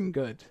really freaking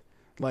good.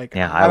 Like,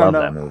 I love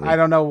that movie. I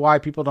don't know why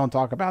people don't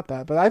talk about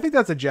that, but I think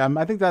that's a gem.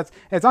 I think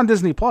it's on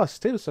Disney Plus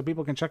too, so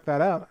people can check that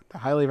out. I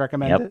highly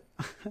recommend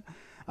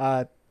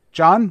it.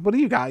 John, what do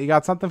you got? You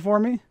got something for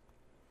me?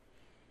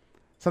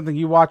 Something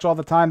you watch all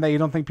the time that you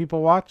don't think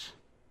people watch?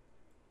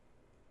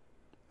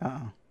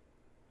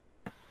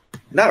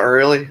 Not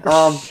really.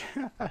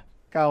 Gotta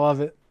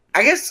love it.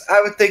 I guess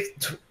I would think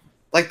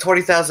like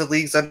 20,000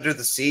 Leagues Under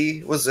the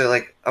Sea was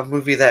a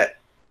movie that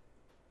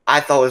I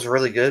thought was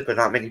really good, but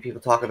not many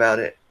people talk about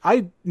it.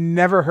 I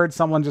never heard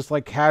someone just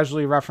like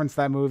casually reference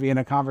that movie in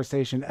a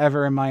conversation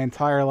ever in my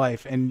entire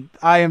life, and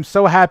I am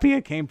so happy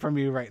it came from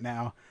you right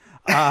now.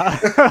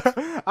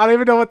 I don't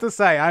even know what to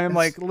say. I am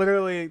like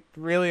literally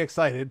really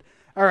excited.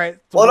 All right.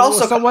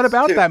 So what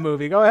about that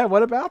movie? Go ahead.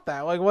 What about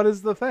that? Like, what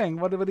is the thing?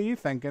 What are you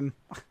thinking?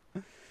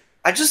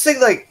 I just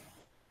think like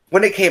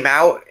when it came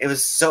out, it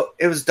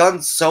was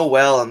done so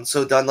well and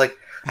so done. Like,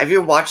 have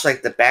you watched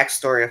like the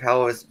backstory of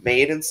how it was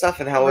made and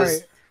stuff, and how it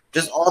was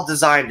just all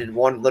designed in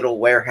one little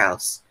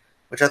warehouse,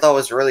 which I thought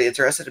was really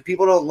interesting. And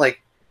people don't like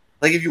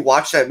if you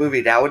watch that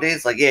movie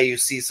nowadays, like, yeah, you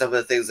see some of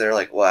the things that are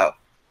like, wow,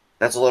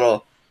 that's a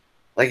little,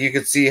 like, you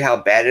could see how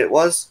bad it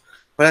was,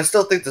 but I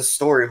still think the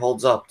story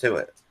holds up to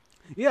it.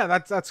 Yeah,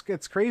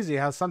 it's crazy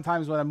how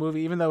sometimes when a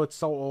movie, even though it's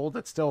so old,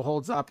 it still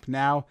holds up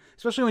now,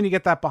 especially when you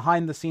get that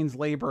behind the scenes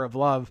labor of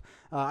love.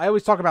 I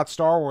always talk about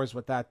Star Wars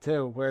with that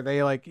too, where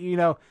they like,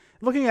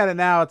 looking at it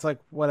now, it's like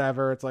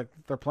whatever. It's like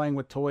they're playing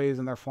with toys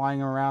and they're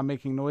flying around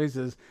making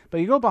noises.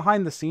 But you go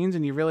behind the scenes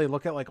and you really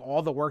look at like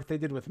all the work they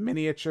did with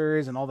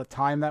miniatures and all the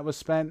time that was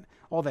spent,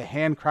 all the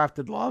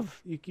handcrafted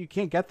love. You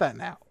can't get that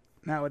now.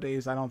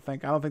 nowadays. I don't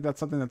think that's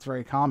something that's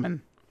very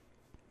common.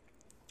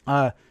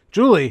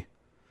 Julie,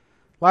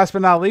 last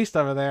but not least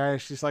over there,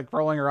 she's like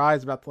rolling her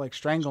eyes, about to like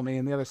strangle me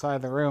in the other side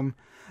of the room.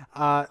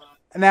 Now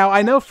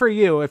I know for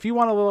you, if you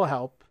want a little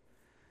help,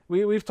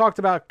 we've talked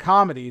about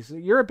comedies.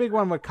 You're a big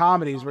one with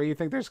comedies, where you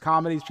think there's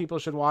comedies people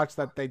should watch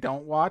that they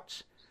don't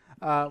watch.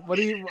 What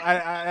do you?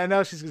 I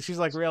know she's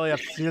like really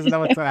upset. She doesn't know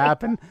what's gonna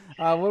happen.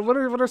 What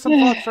are some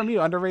thoughts from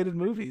you? Underrated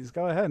movies.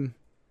 Go ahead.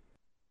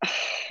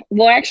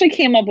 Well, I actually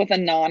came up with a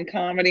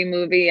non-comedy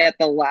movie at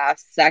the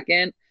last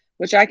second,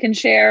 which I can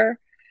share.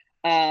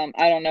 I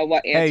don't know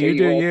what answer. Hey, you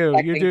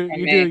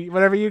do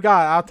whatever you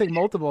got. I'll take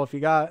multiple if you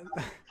got.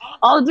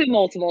 I'll do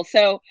multiple.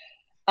 So,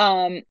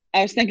 I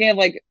was thinking of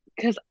like,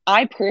 because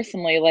I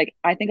personally like,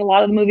 I think a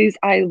lot of the movies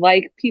I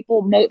like,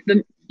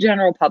 the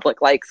general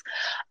public likes.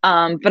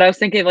 But I was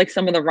thinking of like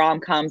some of the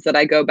rom-coms that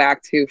I go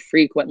back to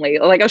frequently.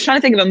 Like I was trying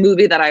to think of a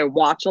movie that I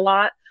watch a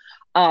lot.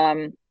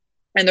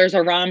 And there's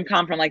a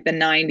rom-com from like the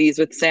 90s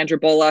with Sandra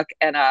Bullock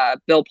and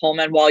Bill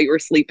Pullman, While You Were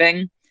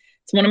Sleeping.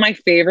 It's one of my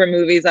favorite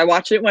movies. I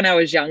watched it when I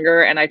was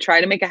younger, and I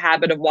try to make a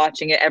habit of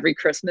watching it every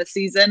Christmas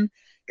season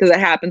because it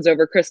happens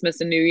over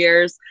Christmas and New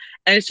Year's.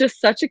 And it's just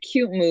such a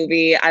cute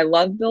movie. I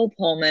love Bill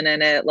Pullman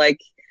in it. Like,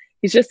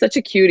 he's just such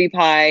a cutie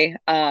pie.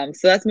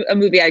 So that's a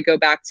movie I go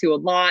back to a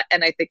lot.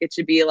 And I think it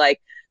should be like,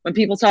 when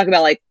people talk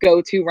about like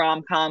go-to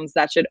rom-coms,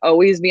 that should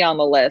always be on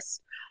the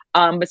list.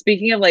 But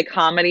speaking of like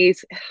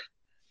comedies,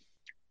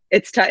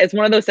 it's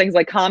one of those things,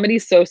 like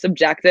comedy's so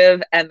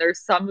subjective, and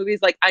there's some movies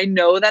like I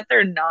know that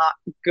they're not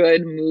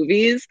good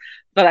movies,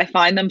 but I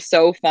find them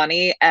so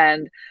funny.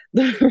 And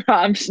the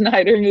Rob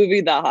Schneider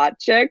movie, The Hot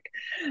Chick,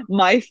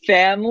 my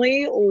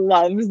family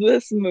loves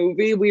this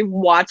movie. We've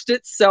watched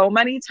it so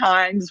many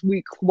times.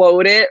 We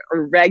quote it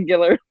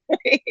regularly.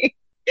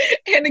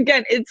 And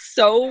again, it's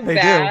so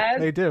bad.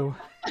 They do.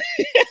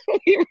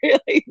 We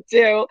really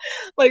do.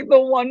 Like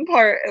the one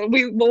part,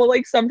 we will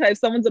like sometimes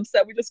someone's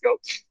upset, we just go,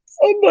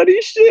 somebody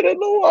shit in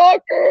the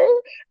locker,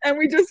 and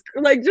we just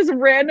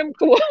random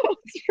quotes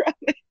from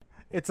it.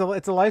 It's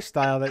a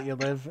lifestyle that you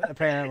live,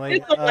 apparently.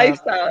 It's a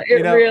lifestyle.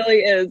 It really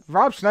is.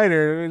 Rob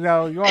Schneider, you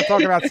want to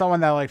talk about someone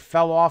that like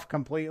fell off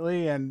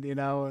completely, and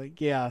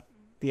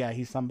yeah,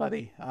 he's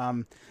somebody.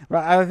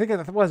 I think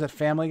it was a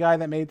Family Guy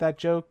that made that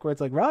joke where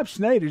it's like Rob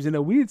Schneider's in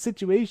a weird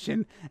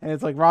situation, and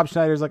it's like Rob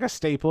Schneider's like a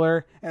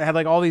stapler, and it had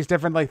like all these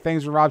different like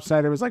things where Rob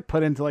Schneider was like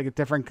put into like a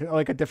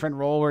different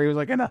role where he was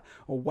like in a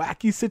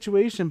wacky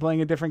situation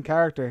playing a different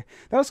character.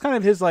 That was kind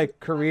of his like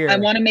career. I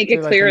want to make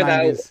it clear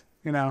though.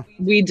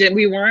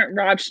 We weren't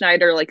Rob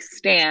Schneider like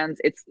stans.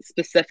 It's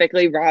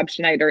specifically Rob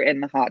Schneider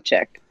in The Hot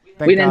Chick.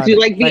 We didn't do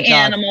like The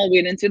Animal.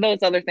 We didn't do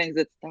those other things.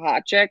 It's The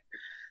Hot Chick.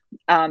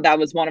 That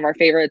was one of our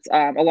favorites,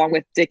 along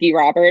with Dickie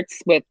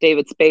Roberts with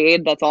David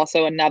Spade. That's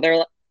also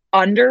another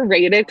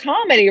underrated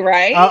comedy,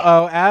 right?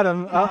 Uh-oh,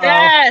 Adam. Uh-oh.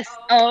 Yes.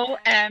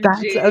 OMG.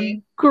 That's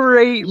a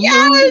great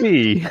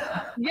movie.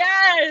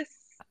 Yes.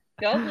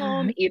 Go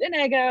home, eat an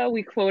Eggo.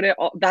 We quote it.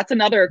 That's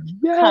another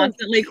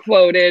constantly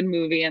quoted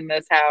movie in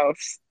this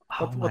house.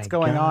 What's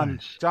going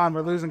on? John,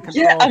 we're losing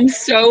control. Yeah, I'm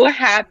so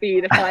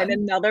happy to find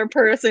another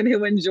person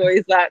who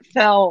enjoys that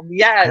film.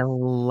 Yes. I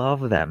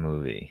love that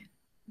movie.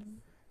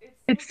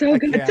 It's so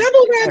good.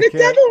 Devil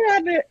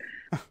Rabbit.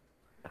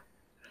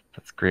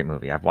 That's a great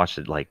movie. I've watched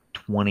it like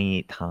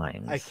 20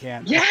 times. I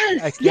can't.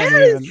 Yes. I can't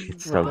even.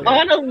 It's so good.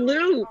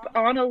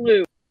 On a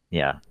loop.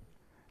 Yeah.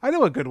 I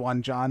know a good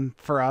one, John,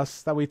 for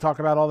us that we talk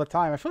about all the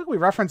time. I feel like we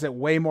reference it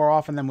way more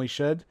often than we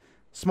should.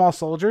 Small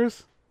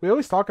Soldiers. We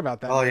always talk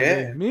about that. Oh, movie.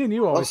 yeah. Me and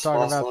you always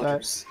talk about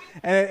Soldiers. that.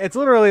 And it's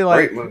literally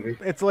like, great movie.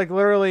 It's like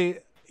literally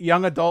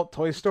young adult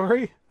Toy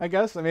Story, I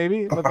guess,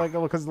 maybe, but like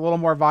because it's a little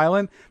more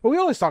violent. But we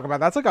always talk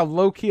about that. That's like a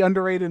low-key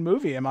underrated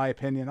movie, in my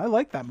opinion. I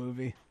like that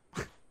movie.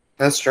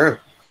 That's true.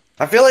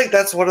 I feel like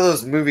that's one of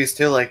those movies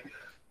too. Like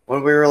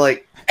when we were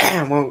like,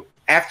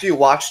 after you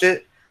watched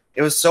it,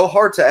 it was so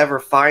hard to ever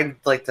find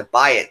like to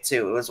buy it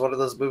too. It was one of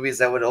those movies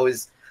that would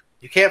always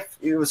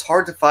it was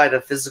hard to find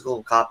a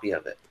physical copy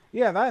of it.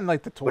 Yeah, that and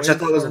like the toys. Which I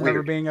thought was never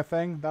weird. being a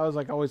thing. That was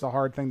like always a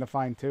hard thing to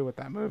find too with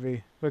that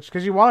movie. Which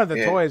because you wanted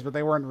the toys, but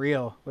they weren't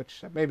real.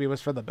 Which maybe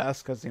was for the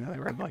best because they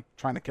were like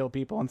trying to kill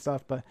people and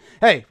stuff. But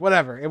hey,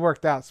 whatever, it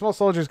worked out. Small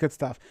Soldiers, good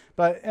stuff.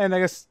 And I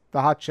guess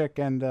The Hot Chick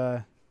and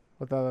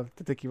with the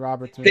Dickie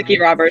Roberts. Dickie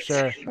Roberts.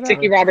 Sure.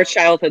 Dickie Roberts,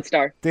 childhood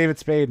star. David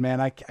Spade, man,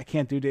 I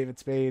can't do David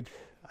Spade.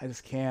 I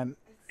just can't.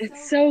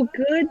 It's so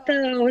good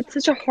though. It's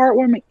such a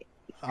heartwarming.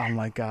 Oh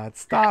my God!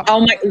 Stop. Oh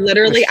my!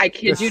 Literally, I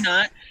kid you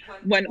not.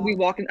 When we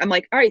walk in, I'm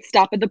like, all right,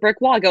 stop at the brick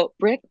wall. I go,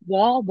 brick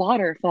wall,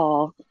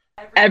 waterfall.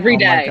 Every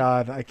day. Oh my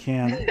God, I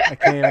can't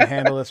even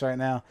handle this right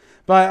now.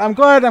 But I'm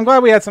glad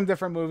we had some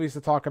different movies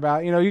to talk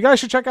about. You guys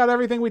should check out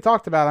everything we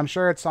talked about. I'm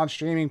sure it's on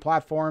streaming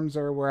platforms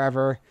or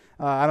wherever.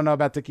 I don't know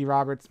about Dickie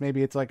Roberts.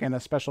 Maybe it's like in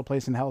a special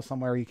place in hell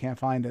somewhere you can't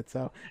find it.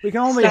 So we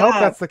can only hope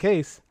that's the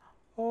case.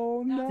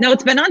 Oh no! No,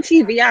 it's been on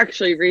TV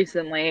actually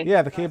recently.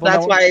 Yeah, the cable.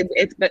 That's why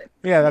it's been.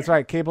 Yeah, that's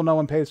right. Cable no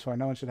one pays for.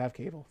 No one should have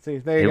cable. See,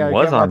 there you go. It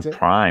was on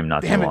Prime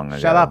not too long ago.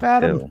 Shut up,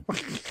 Adam.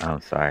 Oh,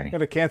 sorry.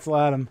 Gonna cancel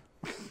Adam.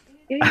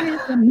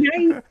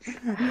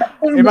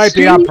 It might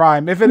be on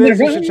Prime. If it is,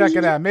 you should check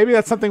it out. Maybe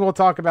that's something we'll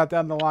talk about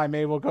down the line.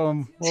 Maybe we'll go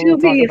and we'll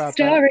talk about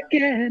that.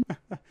 Again.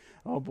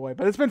 Oh boy,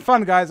 but it's been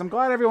fun, guys. I'm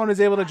glad everyone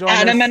was able to join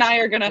Adam us. and I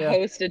are gonna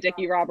host a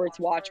Dickie Roberts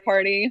watch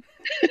party.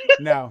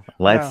 No,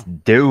 let's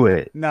do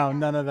it. No,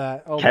 none of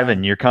that. Oh,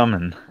 Kevin, you're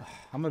coming.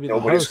 I'm gonna be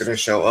Nobody's the host. gonna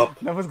show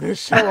up. No one's gonna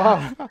show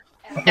up.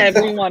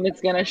 Everyone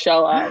is gonna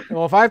show up.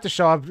 Well, if I have to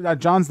show up,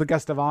 John's the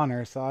guest of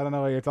honor, so I don't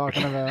know what you're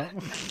talking about.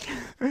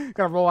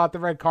 Gotta roll out the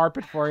red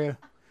carpet for you.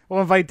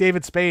 We'll invite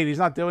David Spade. He's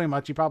not doing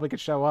much. He probably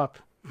could show up.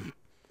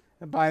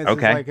 Buying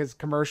his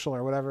commercial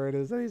or whatever it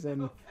is that he's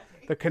in.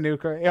 The canoe.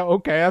 Yeah,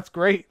 okay, that's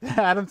great.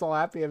 Adam's all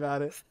happy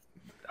about it.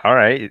 All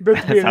right.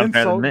 But to be an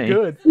insult,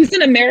 good. He's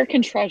an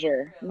American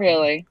treasure,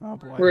 really. Oh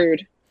boy.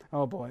 Rude.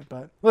 Oh boy.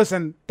 But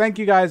listen, thank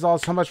you guys all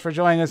so much for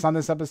joining us on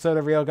this episode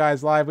of Real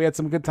Guys Live. We had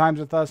some good times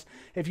with us.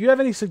 If you have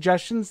any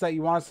suggestions that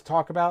you want us to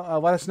talk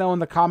about, let us know in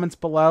the comments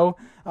below.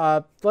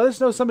 Let us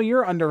know some of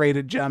your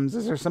underrated gems.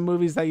 Is there some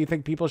movies that you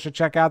think people should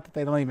check out that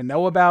they don't even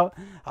know about?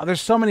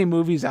 There's so many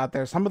movies out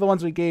there. Some of the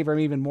ones we gave are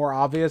even more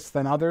obvious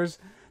than others.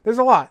 There's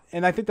a lot,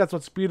 and I think that's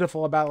what's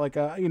beautiful about like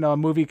a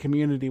movie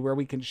community where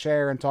we can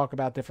share and talk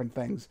about different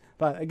things.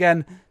 But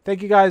again,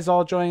 thank you guys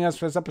all joining us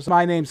for this episode.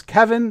 My name's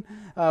Kevin.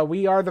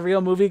 We are the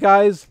Real Movie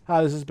Guys.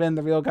 This has been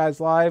the Real Guys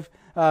Live.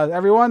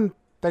 Everyone,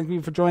 thank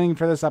you for joining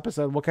for this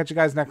episode. We'll catch you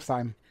guys next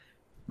time.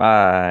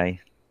 Bye.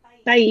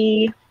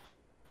 Bye.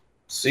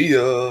 See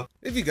ya.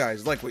 If you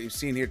guys like what you've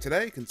seen here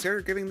today, consider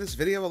giving this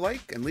video a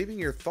like and leaving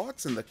your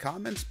thoughts in the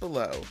comments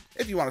below.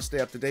 If you want to stay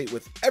up to date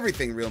with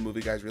everything Real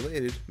Movie Guys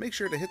related, make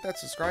sure to hit that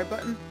subscribe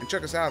button and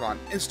check us out on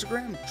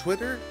Instagram,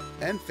 Twitter,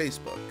 and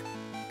Facebook.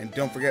 And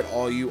don't forget,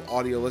 all you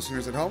audio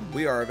listeners at home,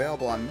 we are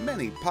available on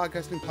many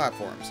podcasting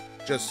platforms.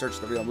 Just search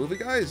The Real Movie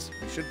Guys,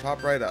 you should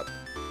pop right up.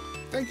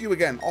 Thank you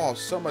again all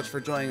so much for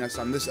joining us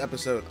on this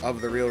episode of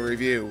The Real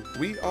Review.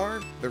 We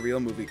are The Real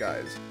Movie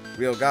Guys.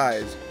 Real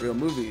guys, real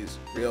movies,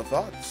 real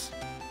thoughts.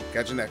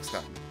 Catch you next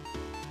time.